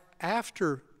art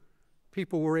after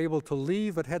people were able to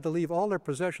leave but had to leave all their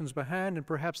possessions behind, and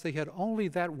perhaps they had only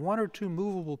that one or two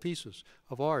movable pieces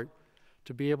of art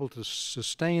to be able to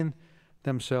sustain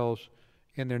themselves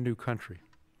in their new country.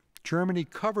 Germany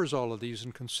covers all of these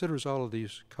and considers all of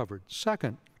these covered.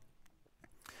 Second,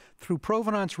 through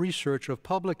provenance research of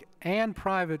public and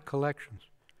private collections,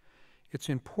 it's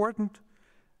important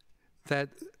that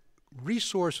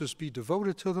resources be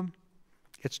devoted to them.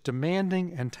 It's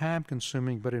demanding and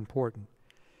time-consuming, but important.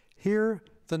 Here,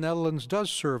 the Netherlands does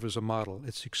serve as a model.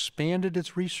 It's expanded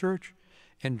its research,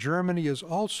 and Germany is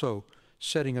also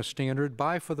setting a standard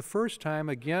by, for the first time,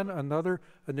 again, another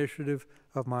initiative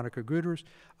of Monica Gruters,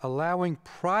 allowing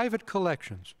private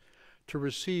collections to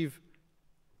receive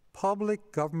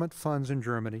public government funds in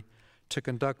Germany to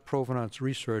conduct provenance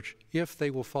research if they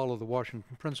will follow the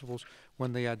Washington principles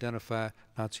when they identify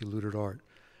Nazi-looted art.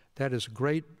 That is a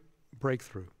great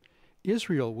breakthrough.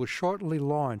 Israel will shortly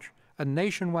launch a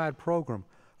nationwide program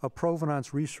of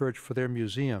provenance research for their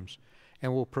museums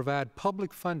and will provide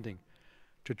public funding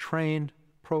to train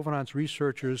provenance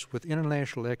researchers with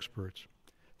international experts.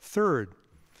 Third,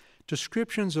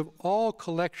 descriptions of all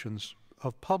collections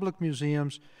of public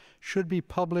museums should be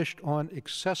published on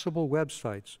accessible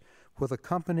websites with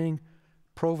accompanying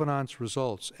provenance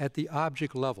results at the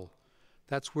object level.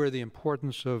 That's where the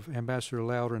importance of Ambassador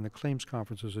Lauder and the Claims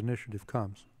Conference's initiative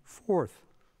comes. Fourth,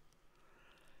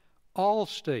 all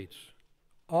states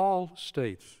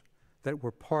that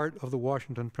were part of the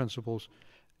Washington Principles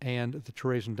and the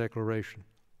Terezin Declaration,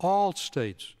 all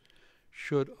states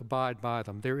should abide by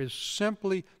them. There is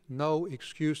simply no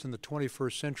excuse in the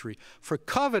 21st century for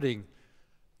coveting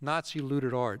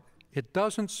Nazi-looted art. It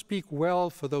doesn't speak well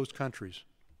for those countries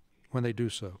when they do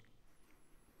so.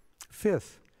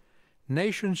 Fifth,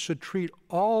 nations should treat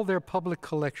all their public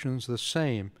collections the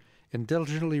same in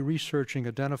diligently researching,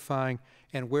 identifying,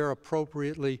 and where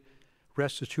appropriately,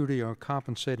 restituting or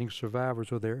compensating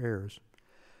survivors or their heirs.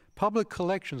 Public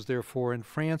collections, therefore, in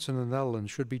France and the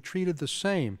Netherlands should be treated the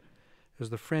same as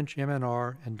the French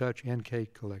MNR and Dutch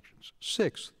NK collections.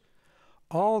 Sixth,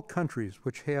 all countries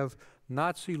which have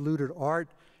Nazi-looted art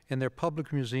in their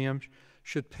public museums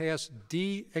should pass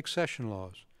de-accession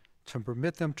laws to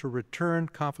permit them to return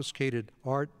confiscated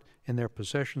art in their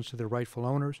possessions to their rightful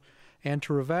owners and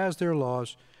to revise their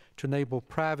laws to enable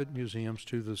private museums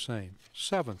to do the same.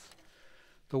 Seventh,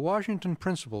 the Washington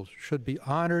Principles should be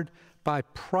honored by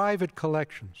private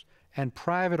collections and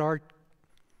private art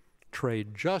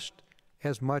trade just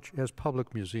as much as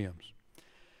public museums.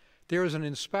 There is an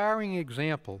inspiring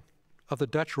example of the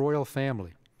Dutch royal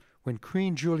family when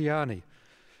Queen Juliana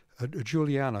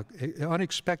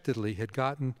unexpectedly had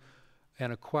gotten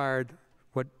and acquired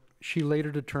what she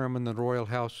later determined, the royal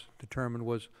house determined,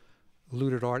 was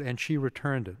looted art, and she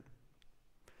returned it.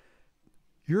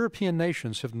 European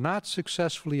nations have not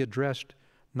successfully addressed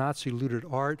Nazi-looted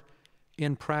art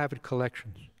in private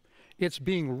collections. It's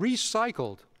being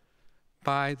recycled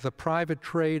by the private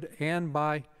trade and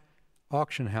by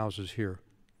auction houses here.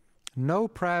 No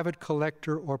private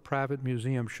collector or private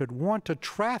museum should want to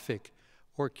traffic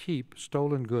or keep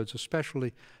stolen goods,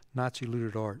 especially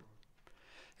Nazi-looted art.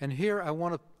 And here I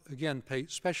want to, again, pay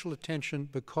special attention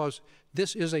because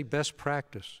this is a best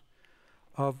practice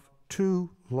of two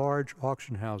large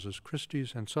auction houses,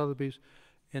 Christie's and Sotheby's,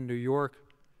 in New York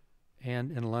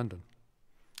and in London.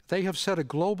 They have set a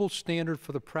global standard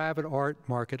for the private art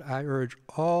market. I urge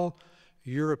all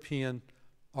European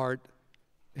art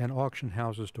and auction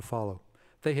houses to follow.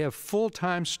 They have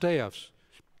full-time staffs.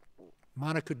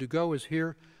 Monica Dugo is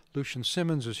here, Lucian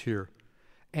Simmons is here,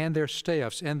 and their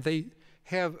staffs, and they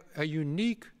have a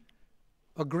unique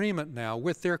agreement now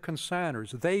with their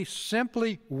consignors. They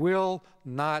simply will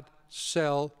not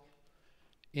sell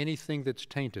anything that's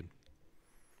tainted.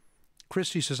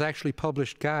 Christie's has actually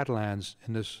published guidelines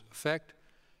in this effect,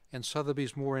 and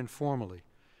Sotheby's more informally.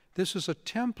 This is a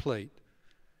template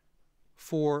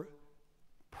for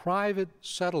private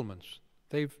settlements.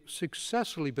 They've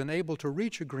successfully been able to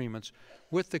reach agreements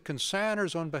with the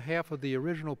consignors on behalf of the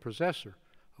original possessor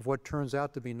of what turns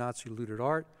out to be Nazi looted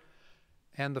art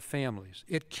and the families.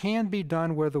 It can be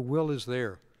done where the will is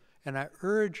there. And I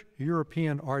urge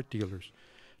European art dealers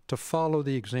to follow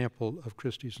the example of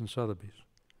Christie's and Sotheby's.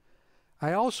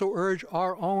 I also urge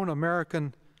our own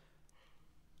American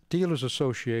Dealers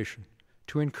Association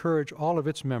to encourage all of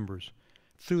its members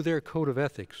through their code of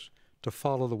ethics to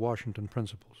follow the Washington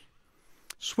principles.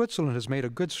 Switzerland has made a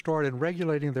good start in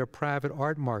regulating their private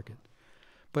art market,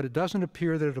 but it doesn't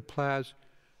appear that it applies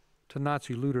to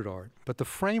Nazi looted art. But the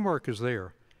framework is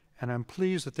there, and I'm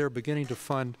pleased that they're beginning to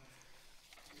fund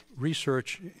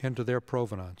research into their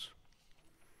provenance.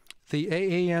 The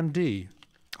AAMD,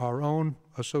 our own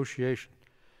association,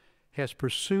 has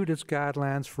pursued its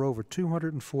guidelines for over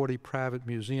 240 private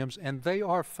museums, and they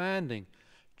are finding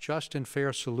just and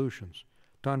fair solutions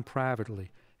done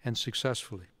privately and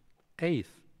successfully.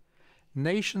 Eighth,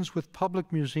 nations with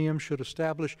public museums should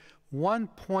establish one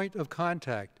point of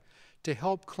contact to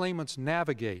help claimants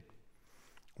navigate.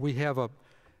 We have a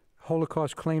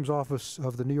Holocaust Claims Office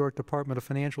of the New York Department of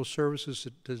Financial Services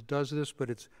that does this, but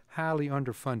it's highly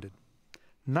underfunded.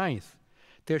 Ninth,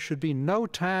 there should be no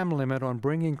time limit on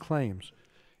bringing claims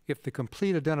if the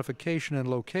complete identification and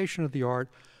location of the art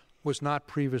was not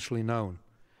previously known.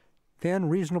 Then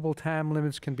reasonable time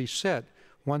limits can be set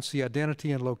once the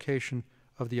identity and location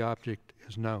of the object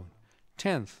is known.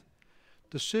 10th,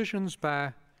 decisions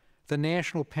by the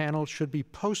national panel should be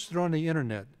posted on the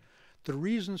internet, the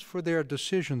reasons for their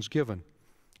decisions given,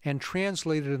 and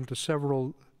translated into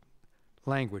several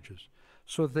languages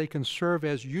so that they can serve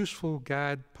as useful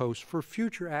guideposts for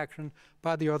future action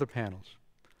by the other panels.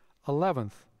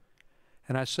 11th,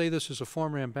 and I say this as a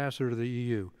former ambassador to the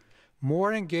EU,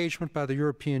 more engagement by the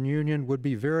European Union would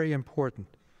be very important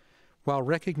while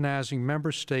recognizing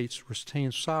member states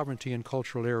retain sovereignty in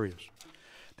cultural areas.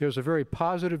 There's a very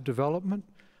positive development.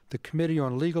 The Committee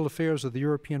on Legal Affairs of the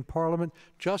European Parliament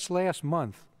just last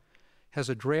month has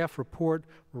a draft report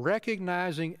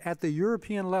recognizing at the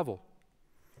European level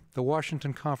the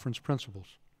Washington Conference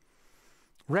principles,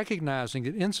 recognizing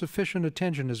that insufficient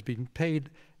attention has been paid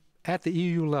at the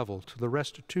EU level to the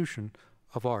restitution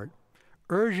of art,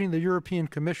 urging the European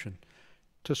Commission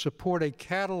to support a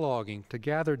cataloging to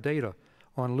gather data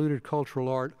on looted cultural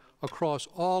art across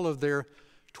all of their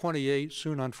 28,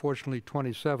 soon unfortunately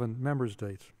 27 member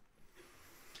states.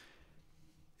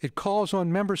 It calls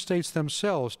on member states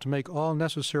themselves to make all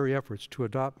necessary efforts to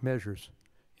adopt measures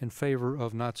in favor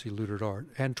of Nazi looted art.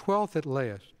 And 12th at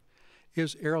last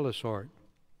is heirless art.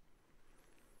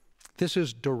 This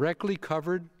is directly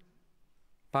covered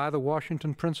by the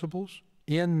Washington principles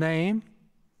in name,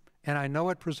 and I know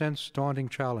it presents daunting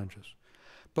challenges.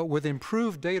 But with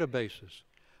improved databases,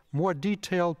 more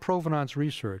detailed provenance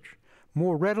research,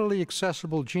 more readily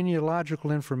accessible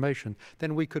genealogical information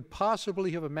than we could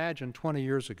possibly have imagined 20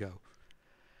 years ago,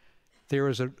 there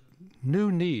is a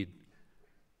new need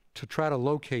to try to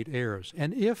locate heirs.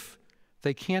 And if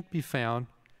they can't be found,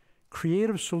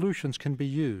 creative solutions can be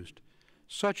used,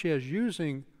 such as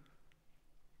using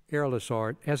heirless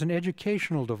art as an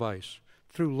educational device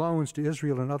through loans to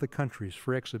Israel and other countries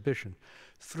for exhibition,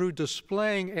 through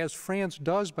displaying, as France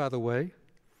does, by the way,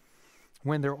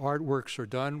 when their artworks are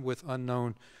done with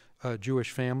unknown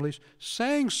Jewish families,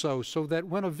 saying so that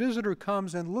when a visitor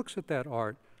comes and looks at that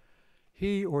art,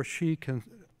 he or she can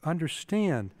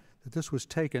understand that this was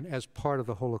taken as part of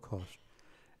the Holocaust.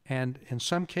 And in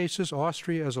some cases,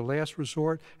 Austria, as a last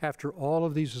resort, after all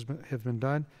of these have been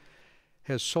done,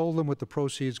 has sold them with the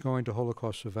proceeds going to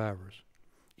Holocaust survivors.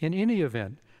 In any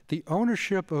event, the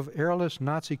ownership of heirless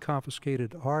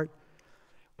Nazi-confiscated art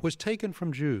was taken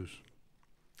from Jews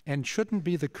and shouldn't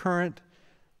be the current,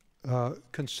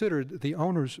 considered the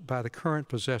owners by the current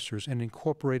possessors and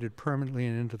incorporated permanently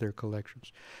into their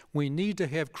collections. We need to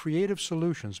have creative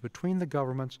solutions between the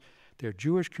governments, their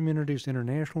Jewish communities,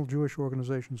 international Jewish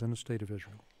organizations, and the State of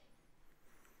Israel.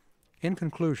 In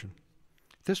conclusion,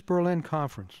 this Berlin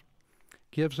conference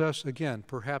gives us, again,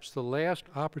 perhaps the last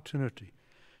opportunity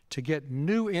to get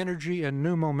new energy and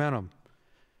new momentum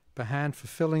behind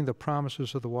fulfilling the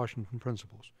promises of the Washington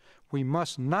principles. We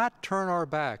must not turn our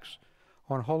backs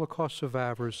on Holocaust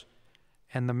survivors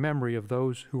and the memory of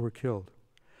those who were killed.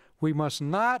 We must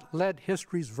not let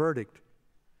history's verdict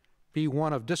be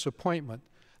one of disappointment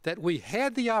that we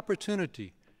had the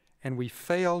opportunity and we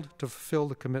failed to fulfill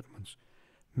the commitments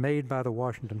made by the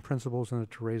Washington principles and the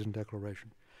Terezin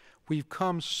Declaration. We've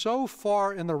come so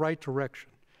far in the right direction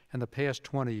in the past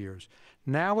 20 years.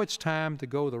 Now it's time to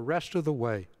go the rest of the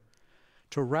way,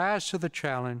 to rise to the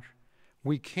challenge.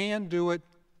 We can do it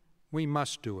We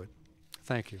must do it.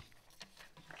 Thank you.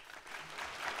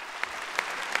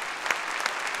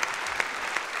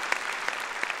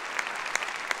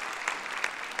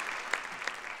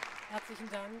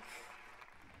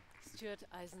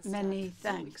 Many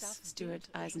thanks, Stuart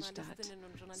Eisenstadt.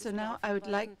 So now I would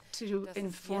like to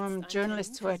inform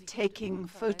journalists who are taking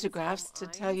photographs to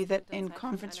tell you that in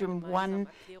conference room 1,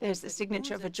 there's the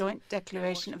signature of a joint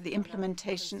declaration of the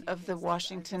implementation of the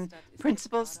Washington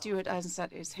Principles. Stuart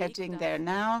Eisenstadt is heading there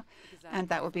now, and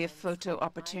that will be a photo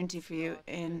opportunity for you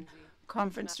in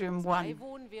conference room 1.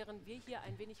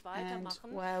 And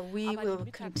while we will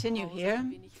continue here,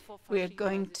 we are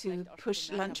going to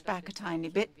push lunch back a tiny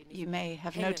bit. You may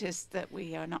have noticed that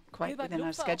we are not quite within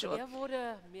our schedule.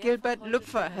 Gilbert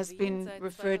Lupfer has been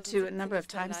referred to a number of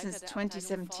times since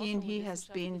 2017. He has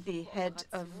been the head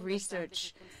of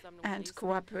research and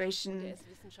cooperation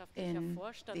in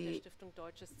the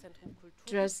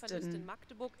Dresden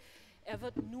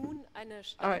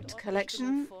art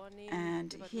collection,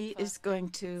 and he is going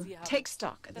to take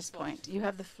stock at this point. You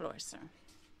have the floor, sir.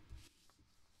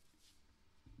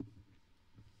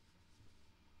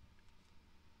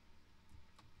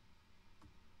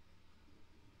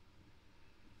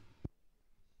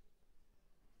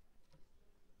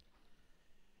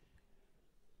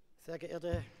 Sehr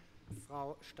geehrte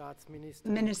Frau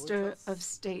Staatsministerin Minister of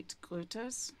State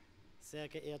Grüters, sehr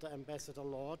geehrter Ambassador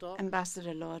Lauder,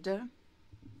 Ambassador Lauder,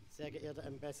 sehr geehrter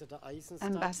Ambassador Eisenstadt,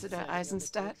 Ambassador sehr geehrte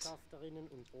Eisenstadt, Botschafterinnen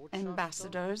und Botschafter,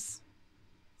 ambassadors,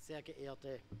 sehr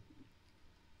geehrte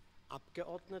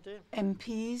Abgeordnete,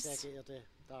 MPs, sehr geehrte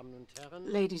Damen und Herren,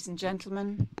 ladies and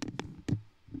gentlemen,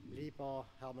 lieber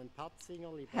Hermann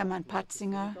Patzinger, lieber Hermann Markus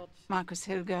Patzinger, Hilgert, Markus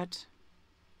Hilgert,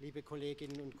 liebe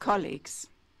Kolleginnen und Kollegen, colleagues.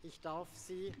 ich darf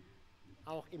Sie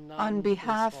auch im On Namen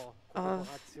behalf unserer of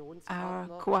our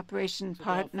Kooperationspartner cooperation zu der vom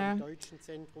partner, Deutschen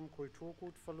Zentrum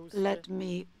Kulturgutverluste let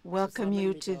me welcome zusammen you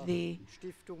mit to der the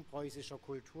Stiftung Preußischer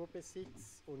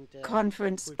Kulturbesitz und der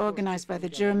conference organized by the Kulturstiftung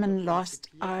der German Länder Lost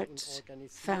konzipiert und Art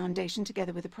organisiert Foundation,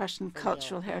 together with the Prussian von der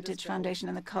Cultural Heritage Foundation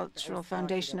and the Cultural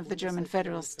Foundation of the German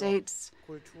Federal States,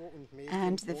 Kultur und Medien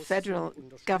and the großzügig Federal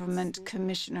Government unterstützen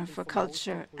Commissioner und for vom Haus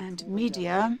Culture der and Kulturen der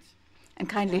Media, Welt and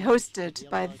kindly hosted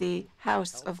by the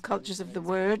House of Cultures of the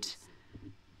World.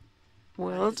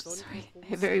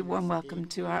 A very warm welcome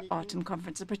to our autumn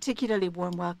conference. A particularly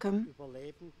warm welcome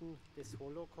Überlebenden des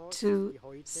Holocaust, to die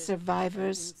heute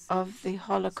survivors bei uns of the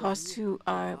Holocaust who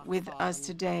are with us Nachfahren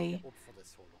today, der Opfer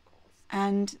des Holocaust.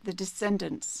 and the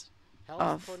descendants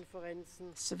of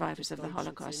Herbstkonferenzen survivors des of the Deutschen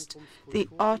Holocaust. Zentrums The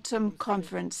autumn Kulturgutverluste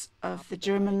conference of the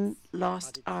German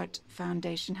Lost Art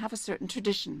Foundation have a certain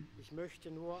tradition. Ich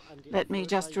möchte nur an die Let me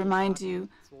just erfolgreiche remind Tagung you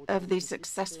of the 2017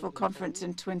 successful in conference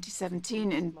in Bonn,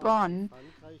 2017 in Kunstmarkt Bonn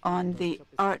Frankreich on unter the deutscher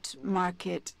art Besatzung.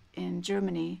 market in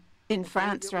Germany, in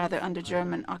France rather, under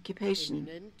German occupation.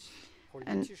 Eminent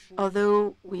And politischen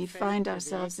although we Umfeld find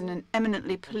ourselves in bewegen, an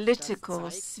eminently und das political zeigt,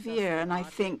 dass sphere, and I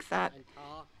gerade think that ein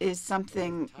paar is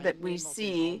something that we Teilnehmer den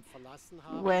see Raum verlassen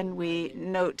haben, when we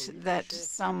eine note that politische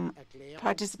some Erklärung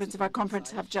participants zu of our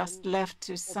conference have just unterzeichnen, left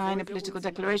to sign a obwohl wir political uns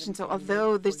in declaration. einem So eminent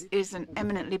although this is politischen an Umfeld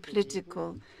eminently bewegen, political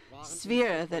waren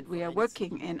sphere diese that we are Konferenzen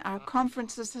working in, our Fachkonferenzen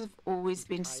conferences have always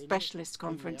been keine specialist primär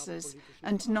conferences politischen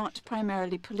and not Veranstaltungen.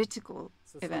 primarily political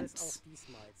So soll es events. auch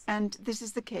diesmal sein. And this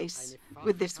is the case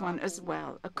with this one as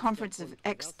well, a conference of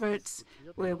experts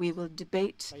where we will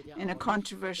debate in a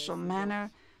controversial manner,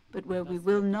 but where we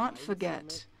will not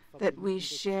forget that we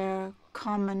share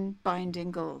common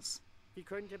binding goals. Wie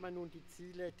könnte man nun die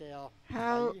Ziele der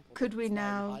How 3 could we oder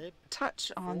now 2,5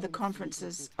 touch on the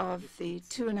conferences of the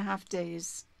 2.5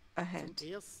 days ahead? Zum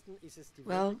Ersten ist es die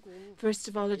Well, Würdigung first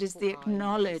of all, it is the der epokalen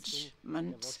Leistung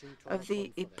acknowledgement der of the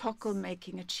Washingtoner Konferenz.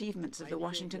 epochal-making achievements of the Einige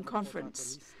Washington ihrer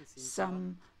Conference. Protagonisten sind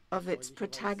Some of its erfreulicherweise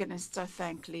protagonists are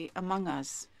thankfully among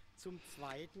us. Zum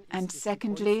Zweiten ist And es die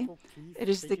secondly, it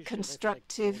is the konstruktiv-kritische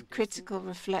constructive, Reflexion critical dessen,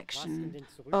 reflection was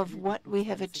in den of what we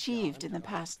have zurückliegenden 20 achieved in the Jahren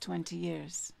past 20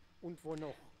 years, und wo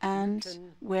noch and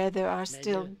Lücken, where there are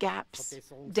still Mängel, gaps,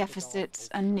 Verbesserungsbedarf deficits,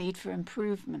 and need for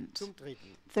improvement. Zum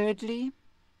Dritten, Thirdly,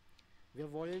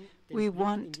 wir wollen den we Blick in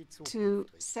want die to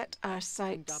Zukunft richten set our und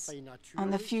sights dabei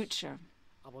on the natürlich, future,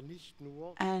 aber nicht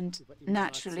nur and über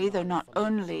naturally, though not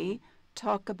internationale only,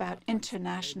 talk about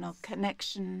international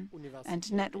connection and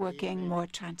networking, more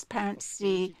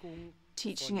transparency, Bestätigung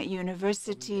teaching von at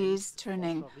universities,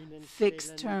 turning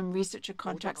fixed-term researcher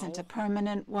contracts into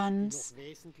permanent die ones noch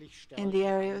wesentlich in the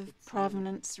stärker area of Einbeziehung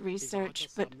provenance research,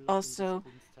 but privater Sammler und des also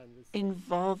Kunsthandels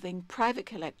involving private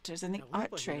collectors and the Darüber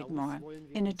art trade hinaus more. wollen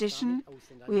wir In uns addition,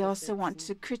 damit we also want auseinandersetzen,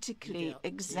 to wie critically der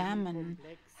examine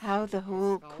Themenkomplex how the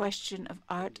whole question of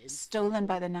art stolen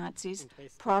by the Nazis,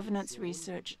 provenance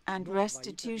research, and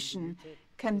restitution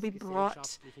can be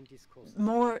brought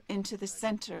more into the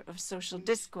center of social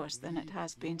discourse than it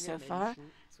has been so far,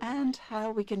 and how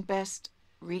we can best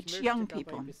reach young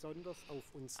people.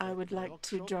 I would like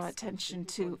to draw attention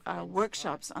to our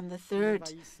workshops on the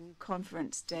third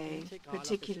conference day,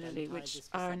 particularly, which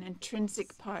are an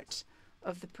intrinsic part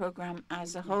of the program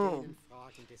as a whole,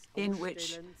 in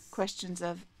which questions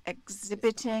of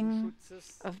exhibiting,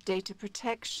 of data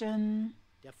protection,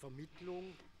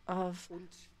 of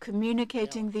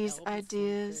communicating these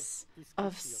ideas,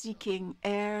 of seeking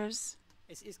heirs,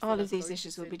 all of these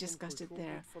issues will be discussed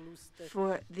there.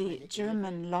 For the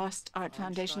German Lost Art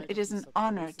Foundation, it is an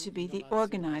honor to be the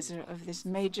organizer of this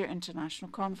major international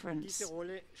conference.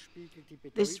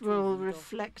 This role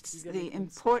reflects the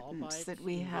importance that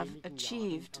we have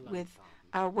achieved with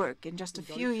our work in just a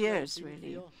few years,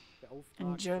 really.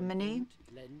 In Germany,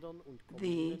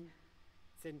 the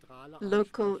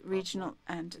local, regional,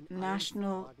 and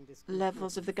national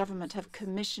levels of the government have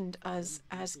commissioned us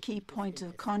as key point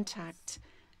of contact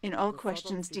in all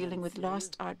questions dealing with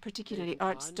lost art, particularly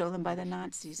art stolen by the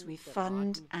Nazis. We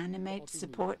fund, animate,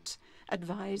 support,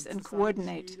 advise, and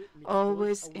coordinate,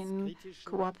 always in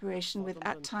cooperation with,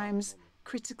 at times,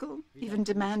 critical, even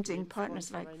demanding partners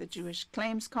like the Jewish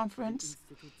Claims Conference,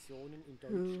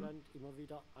 who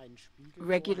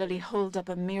regularly hold up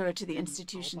a mirror to the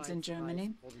institutions in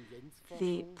Germany,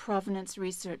 the Provenance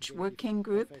Research Working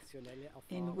Group,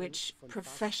 in which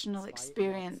professional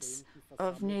experience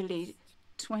of nearly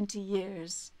 20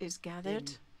 years is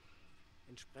gathered,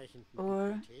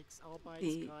 or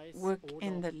the work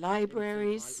in the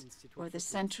libraries, or the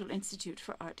Central Institute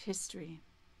for Art History.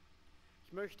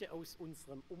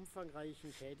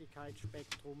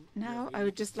 Now, I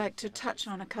would just like to touch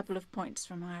on a couple of points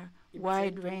from our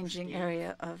wide-ranging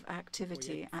area of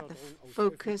activity. At the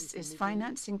focus is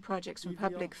financing projects from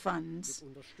public funds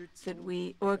that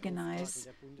we organize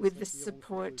with the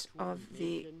support of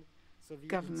the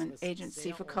Government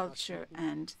Agency for Culture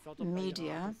and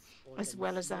Media, as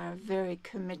well as our very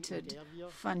committed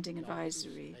funding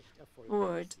advisory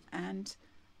board. And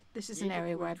this is an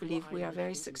area where I believe we are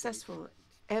very successful.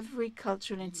 Every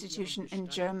cultural institution in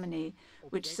Germany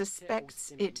which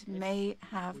suspects it may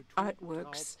have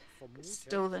artworks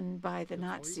stolen by the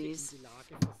Nazis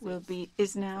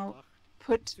is now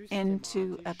put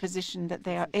into a position that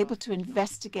they are able to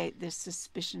investigate this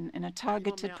suspicion in a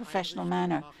targeted professional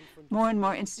manner. More and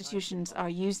more institutions are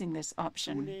using this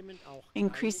option.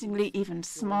 Increasingly, even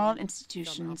small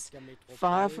institutions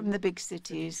far from the big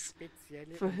cities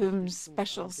for whom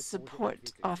special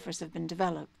support offers have been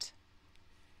developed.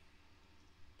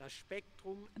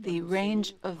 The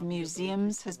range of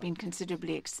museums has been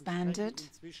considerably expanded,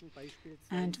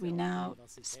 and we now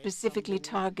specifically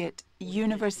target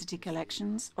university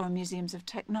collections or museums of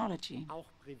technology.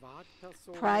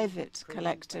 Private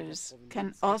collectors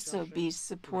can also be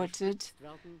supported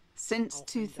since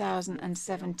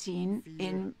 2017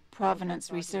 in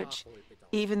provenance research,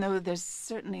 even though there's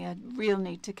certainly a real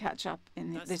need to catch up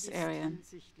in this area.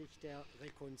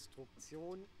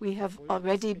 We have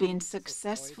already been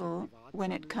successful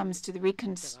when it comes to the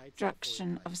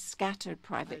reconstruction of scattered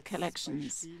private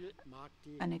collections.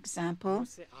 An example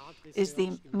is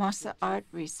the Mosse Art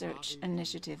Research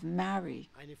Initiative, MARI.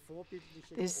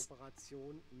 This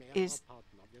is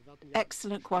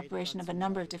excellent cooperation of a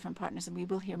number of different partners, and we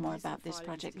will hear more about this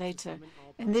project later.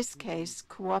 In this case,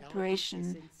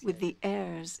 cooperation with the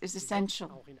heirs is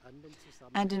essential,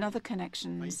 and in other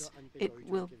connections,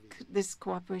 this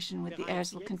cooperation with the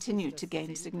heirs will continue to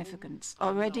gain significance.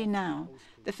 Already now,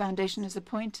 the Foundation is a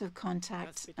point of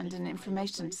contact and an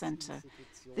information center.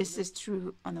 This is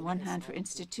true, on the one hand, for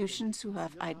institutions who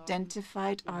have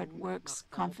identified artworks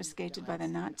confiscated by the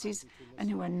Nazis and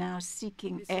who are now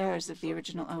seeking heirs of the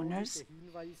original owners.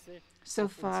 So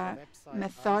far,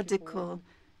 methodical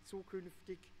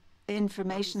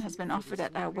information has been offered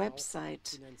at our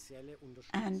website,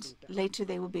 and later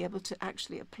they will be able to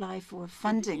actually apply for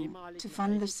funding to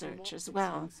fund the search as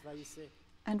well.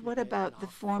 And what about the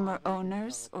former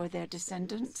owners or their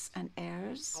descendants and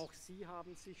heirs?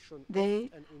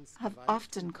 They have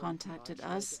often contacted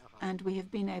us, and we have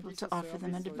been able to offer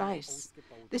them advice.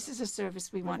 This is a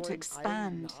service we want to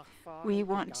expand. We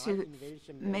want to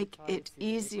make it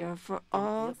easier for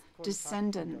all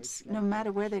descendants, no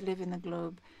matter where they live in the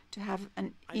globe, to have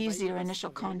an easier initial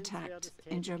contact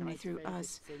in Germany through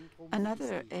us.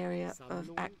 Another area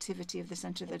of activity of the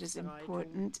center that is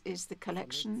important is the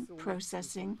collection,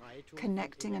 processing,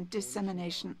 connecting, and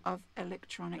dissemination of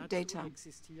electronic data.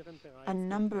 A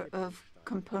number of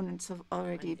components have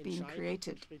already been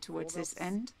created towards this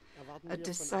end. A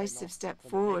decisive step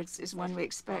forwards is one we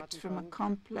expect from a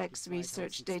complex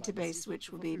research database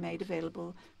which will be made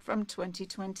available from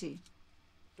 2020.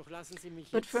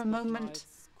 But for a moment,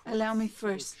 allow me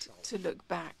first to look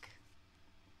back.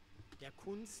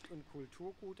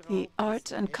 The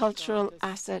art and cultural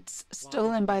assets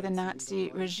stolen by the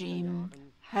Nazi regime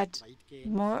had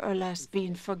more or less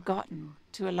been forgotten,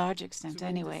 to a large extent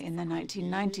anyway, in the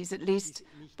 1990s, at least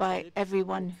by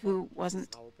everyone who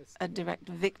wasn't a direct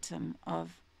victim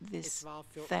of this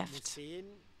theft.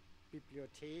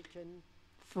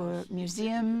 For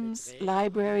museums,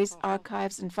 libraries,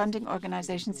 archives, and funding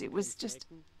organizations, it was just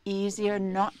easier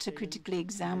not to critically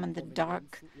examine the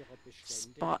dark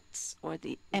spots or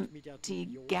the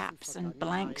empty gaps and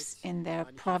blanks in their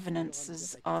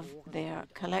provenances of their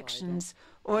collections,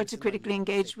 or to critically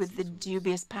engage with the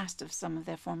dubious past of some of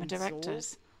their former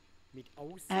directors.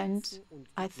 And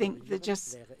I think that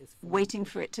just waiting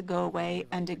for it to go away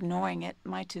and ignoring it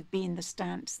might have been the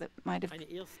stance that might have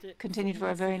continued for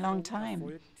a very long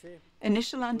time.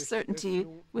 Initial uncertainty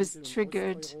was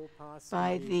triggered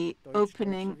by the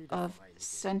opening of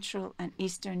Central and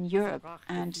Eastern Europe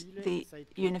and the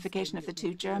unification of the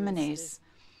two Germanys.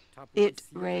 It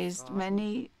raised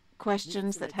many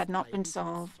questions that had not been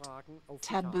solved,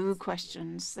 taboo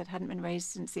questions that hadn't been raised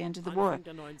since the end of the war,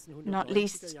 not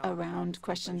least around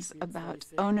questions about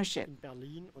ownership.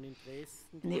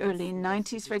 In the early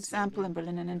 90s, for example, in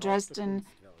Berlin and in Dresden,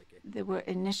 there were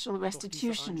initial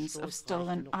restitutions of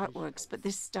stolen artworks, but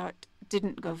this start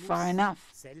didn't go far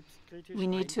enough. We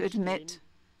need to admit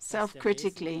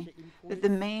self-critically that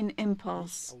the impulse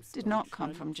impulse did not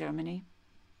come from Germany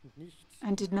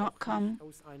and did not come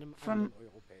from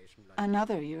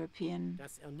another European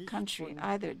country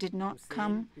either. It did not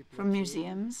come from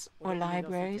museums or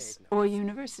libraries or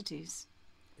universities.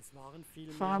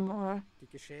 Far more,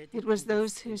 it was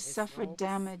those who suffered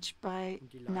damage by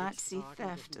Nazi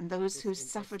theft and those who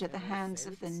suffered at the hands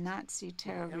of the Nazi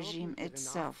terror regime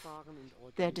itself,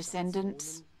 their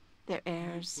descendants, their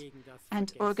heirs,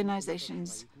 and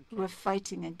organizations who were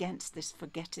fighting against this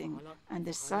forgetting and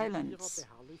this silence.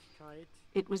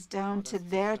 It was down to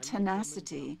their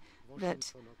tenacity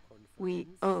that we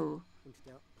owe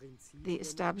the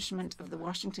establishment of the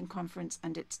Washington Conference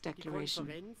and its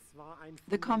declaration.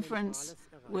 The conference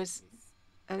was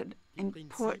an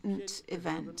important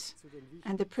event,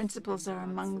 and the principles are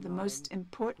among the most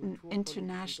important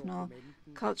international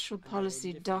cultural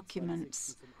policy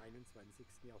documents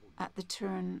at the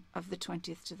turn of the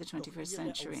 20th to the 21st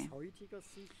century.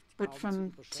 But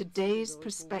from today's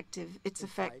perspective, its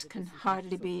effect can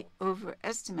hardly be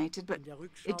overestimated, but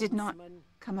it did not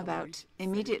come about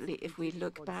immediately. If we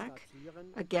look back,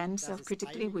 again,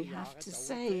 self-critically, we have to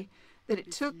say that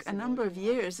it took a number of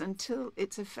years until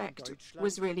its effect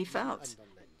was really felt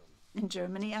in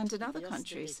Germany and in other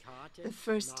countries. The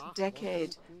first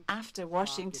decade after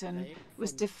Washington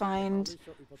was defined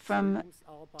from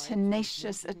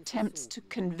tenacious attempts to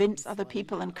convince other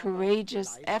people and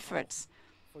courageous efforts,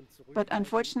 but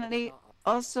unfortunately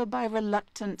also by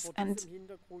reluctance and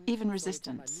even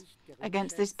resistance.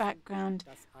 Against this background,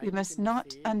 we must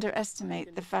not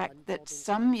underestimate the fact that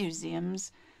some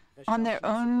museums, on their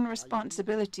own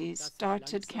responsibility,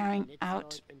 started carrying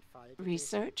out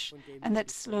research, and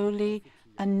that slowly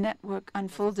a network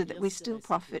unfolded that we still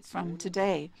profit from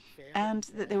today, and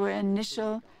that there were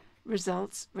initial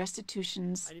results,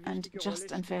 restitutions, and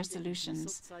just and fair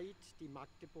solutions.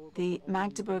 The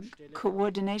Magdeburg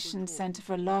Coordination Center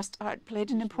for Lost Art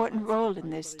played an important role in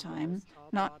this time,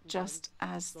 not just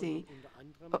as the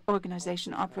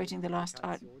organization operating the Lost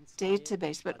Art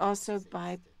database, but also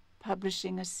by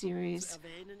publishing a series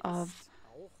of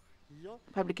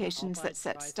publications that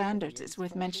set standards. It's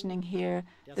worth mentioning here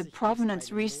the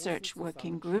Provenance Research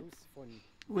Working Group,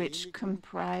 which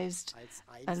comprised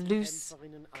a loose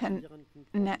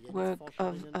network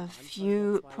of a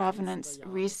few provenance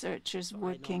researchers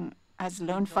working as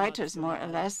lone fighters, more or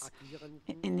less,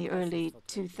 in the early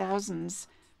 2000s,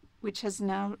 which has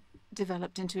now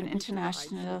developed into an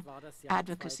international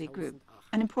advocacy group.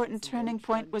 An important turning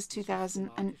point was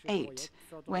 2008,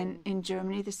 when in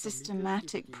Germany the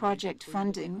systematic project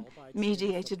funding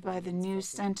mediated by the new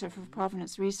Center for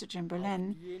Provenance Research in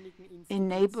Berlin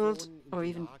enabled or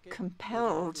even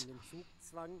compelled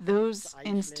those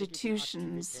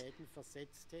institutions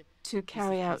to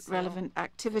carry out relevant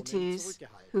activities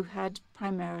who had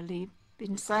primarily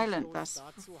been silent thus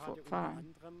far.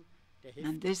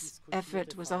 And this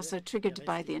effort was also triggered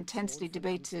by the intensely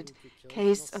debated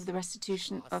case of the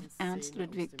restitution of Ernst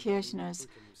Ludwig Kirchner's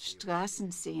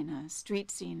Straßenszene,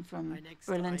 street scene from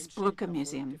Berlin's Brücke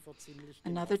Museum.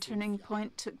 Another turning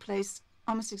point took place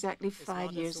almost exactly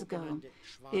 5 years ago.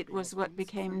 It was what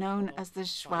became known as the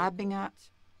Schwabinger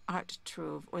Art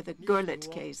Trove, or the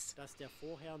Gurlitt case.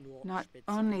 Not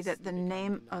only that the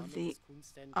name of the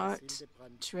art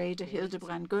trader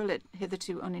Hildebrand Gurlitt,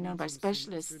 hitherto only known by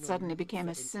specialists, suddenly became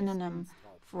a synonym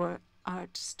for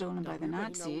art stolen by the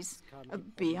Nazis.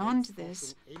 Beyond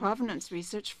this, provenance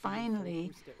research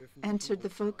finally entered the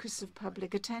focus of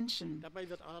public attention.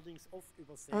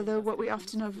 Although what we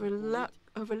often overlook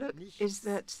is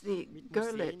that the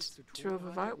Gurlitt trove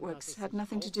of artworks had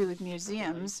nothing to do with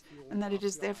museums, and that it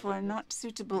is therefore not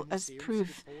suitable as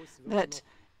proof that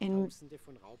in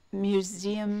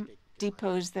museum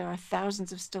depots there are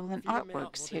thousands of stolen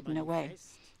artworks hidden away.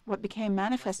 What became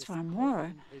manifest far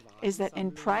more is that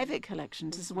in private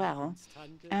collections as well,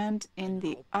 and in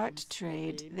the art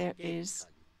trade, there is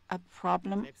a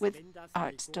problem with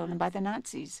art stolen by the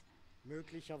Nazis,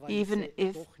 even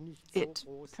if it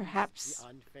perhaps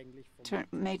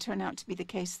may turn out to be the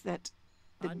case that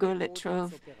the Gurlitt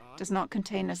trove does not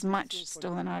contain as much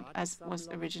stolen art as was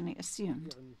originally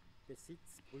assumed.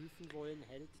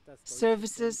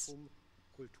 Services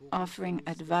offering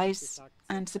advice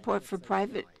and support for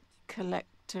private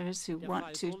collectors who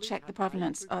want to check the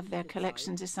provenance of their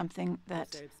collections is something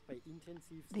that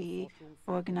the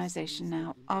organization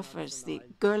now offers. The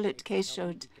Gurlitt case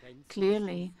showed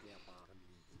clearly,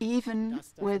 even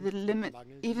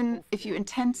if you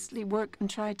intensely work and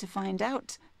try to find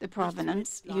out the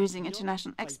provenance using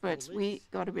international experts, we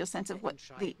got a real sense of what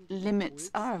the limits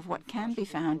are of what can be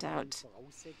found out,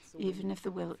 even if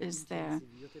the will is there.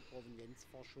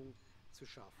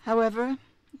 However,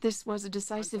 this was a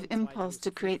decisive impulse to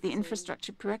create the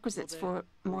infrastructure prerequisites for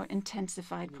more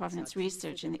intensified provenance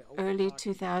research. In the early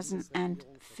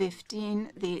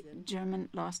 2015, the German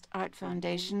Lost Art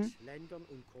Foundation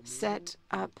set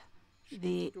up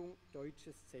the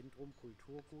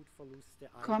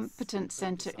Competence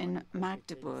Center in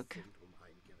Magdeburg.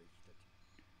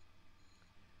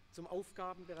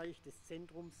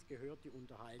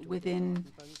 Within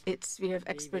its sphere of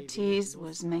expertise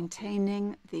was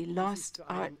maintaining the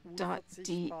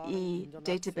lostart.de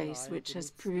database, which has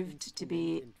proved to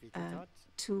be a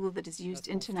tool that is used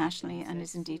internationally and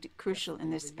is indeed crucial in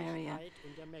this area.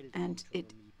 And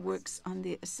it works on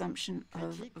the assumption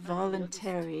of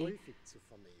voluntary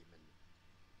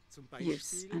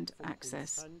use and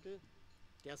access.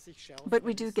 But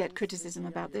we do get criticism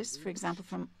about this, for example,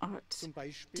 from art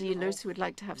dealers who would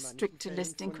like to have stricter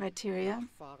listing criteria,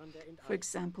 for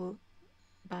example,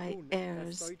 by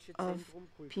heirs of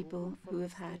people who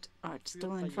have had art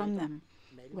stolen from them.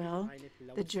 Well,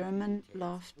 the German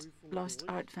Lost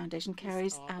Art Foundation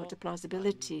carries out a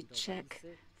plausibility check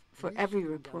for every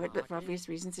report, but for obvious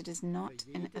reasons it is not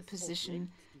in a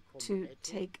position to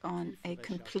take on a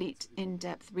complete,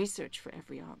 in-depth research for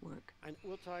every artwork.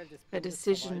 A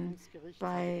decision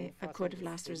by a court of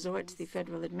last resort, the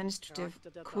Federal Administrative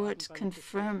Court,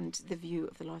 confirmed the view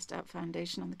of the Lost Art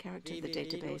Foundation on the character of the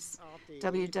database.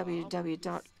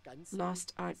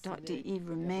 www.lostart.de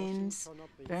remains,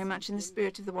 very much in the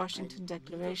spirit of the Washington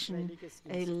Declaration,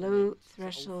 a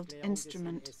low-threshold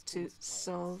instrument to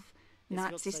solve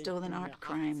Nazi-stolen art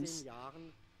crimes.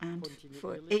 And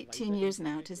for 18 years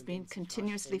now, it has been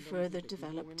continuously further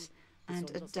developed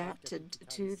and adapted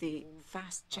to the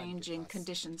fast-changing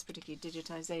conditions, particularly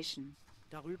digitization.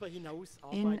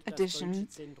 In addition,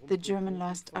 the German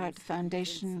Lost Art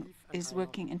Foundation is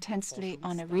working intensely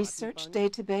on a research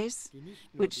database,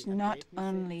 which not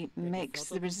only makes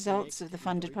the results of the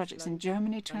funded projects in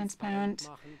Germany transparent,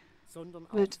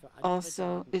 but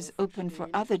also is open for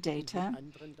other data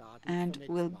and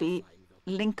will be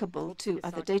linkable to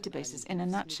other databases. In a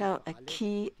nutshell, a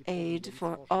key aid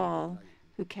for all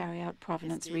who carry out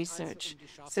provenance research.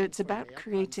 So it's about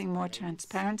creating more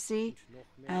transparency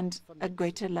and a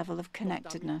greater level of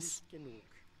connectedness.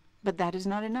 But that is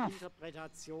not enough.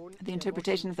 The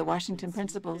interpretation of the Washington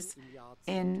Principles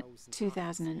in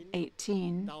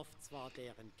 2018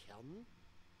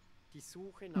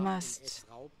 must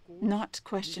not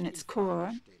question its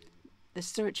core, the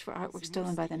search for artwork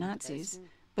stolen by the Nazis,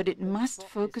 but it must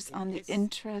focus on the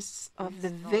interests of the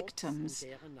victims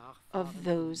of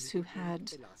those who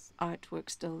had artwork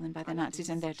stolen by the Nazis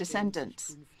and their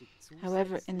descendants.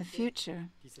 However, in the future,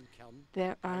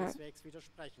 there are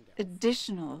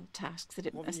additional tasks that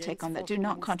it must take on that do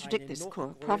not contradict this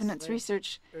core. Provenance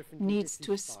research needs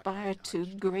to aspire to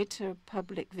greater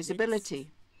public visibility.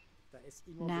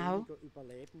 Now,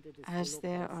 as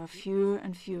there are fewer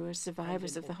and fewer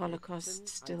survivors of the Holocaust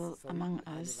still among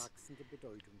us,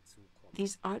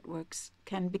 these artworks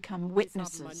can become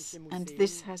witnesses, and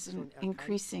this has an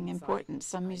increasing importance.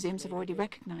 Some museums have already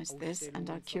recognized this and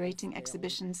are curating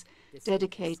exhibitions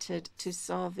dedicated to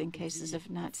solving cases of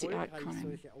Nazi art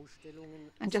crime.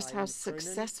 And just how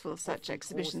successful such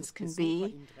exhibitions can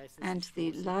be and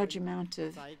the large amount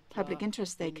of public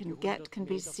interest they can get can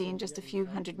be seen just a few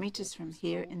hundred meters from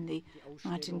here in the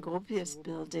Martin Gropius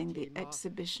building, the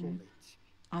exhibition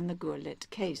on the Gurlitt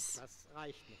case.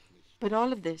 But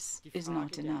all of this is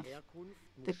not enough.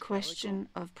 The question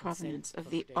of provenance,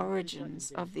 of the origins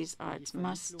of these arts,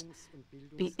 must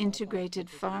be integrated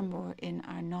far more in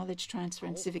our knowledge transfer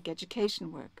and civic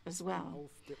education work as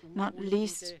well, not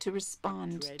least to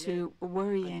respond to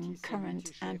worrying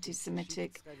current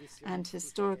anti-Semitic and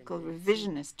historical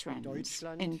revisionist trends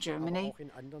in Germany,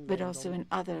 but also in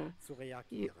other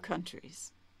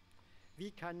countries.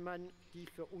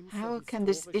 How can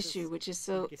this issue, which is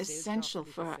so essential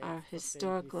for our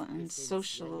historical and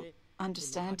social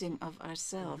understanding of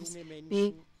ourselves,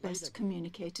 be best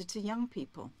communicated to young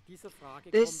people?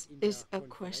 This is a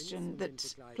question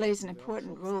that plays an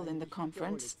important role in the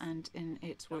conference and in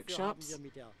its workshops.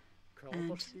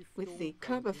 And with the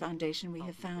Körber Foundation, we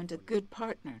have found a good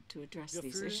partner to address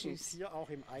these issues.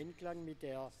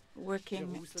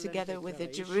 Working together with the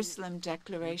Jerusalem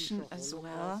Declaration as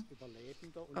well,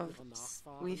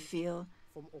 we feel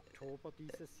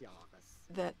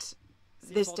that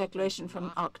this declaration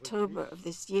from October of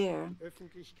this year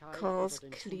calls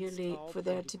clearly for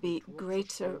there to be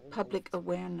greater public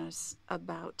awareness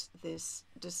about this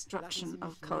destruction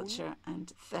of culture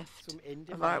and theft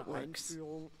of artworks.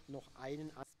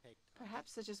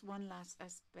 Perhaps there's just one last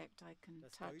aspect I can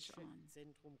touch on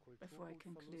before I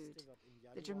conclude.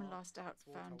 The German Lost Art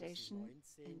Foundation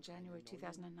in January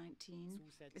 2019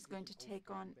 is going to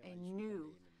take on a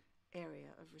new area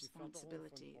of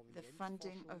responsibility, the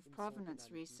funding of provenance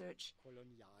research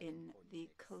in the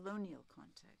colonial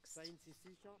context.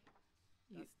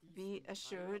 Be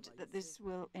assured that this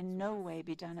will in no way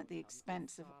be done at the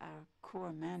expense of our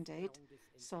core mandate,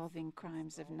 solving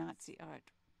crimes of Nazi art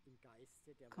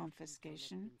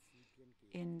confiscation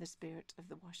in the spirit of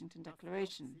the Washington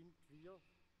Declaration.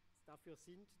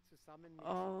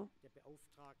 All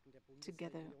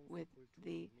together with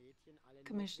the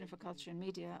Commissioner for Culture and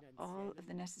Media, all of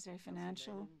the necessary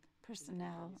financial,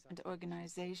 personnel, and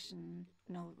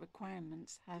organizational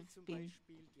requirements have been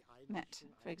met.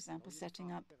 For example,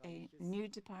 setting up a new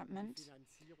department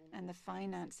and the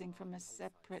financing from a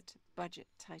separate budget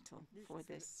title for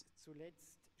this.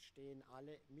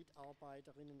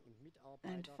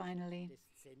 And finally,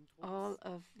 all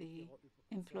of the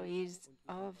employees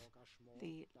of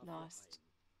the Lost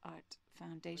Art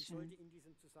Foundation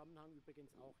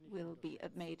will be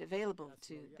made available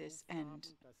to this end.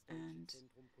 And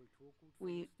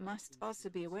we must also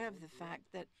be aware of the fact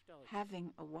that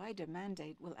having a wider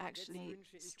mandate will actually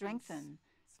strengthen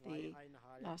the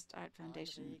Lost Art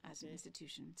Foundation as an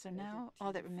institution. So now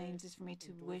all that remains is for me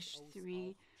to wish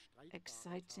 3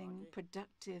 exciting,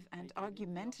 productive, and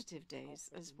argumentative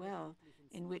days as well,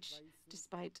 in which,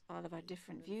 despite all of our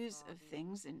different views of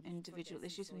things and individual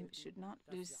issues, we should not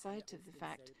lose sight of the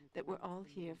fact that we're all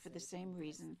here for the same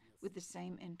reason, with the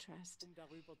same interest,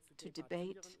 to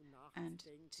debate and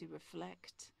to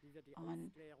reflect on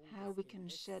how we can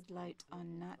shed light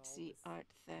on Nazi art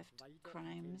theft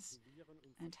crimes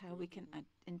and how we can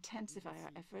intensify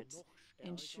our efforts,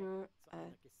 ensure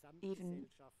an even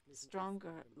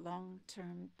stronger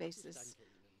long-term basis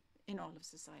in all of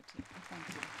society. Thank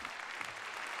you.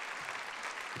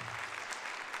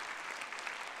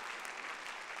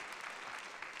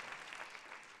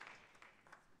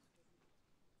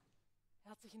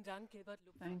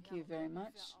 Thank you very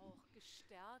much,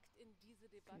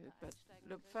 Gilbert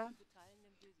Lupfer.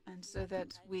 And so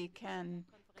that we can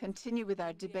continue with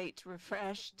our debate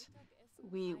refreshed,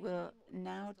 we will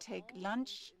now take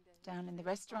lunch down in the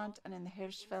restaurant and in the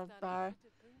Hirschfeld bar.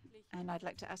 And I'd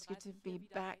like to ask you to be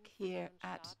back here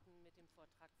at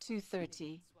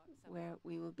 2:30, where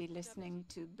we will be listening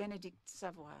to Bénédicte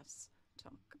Savoy's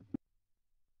talk.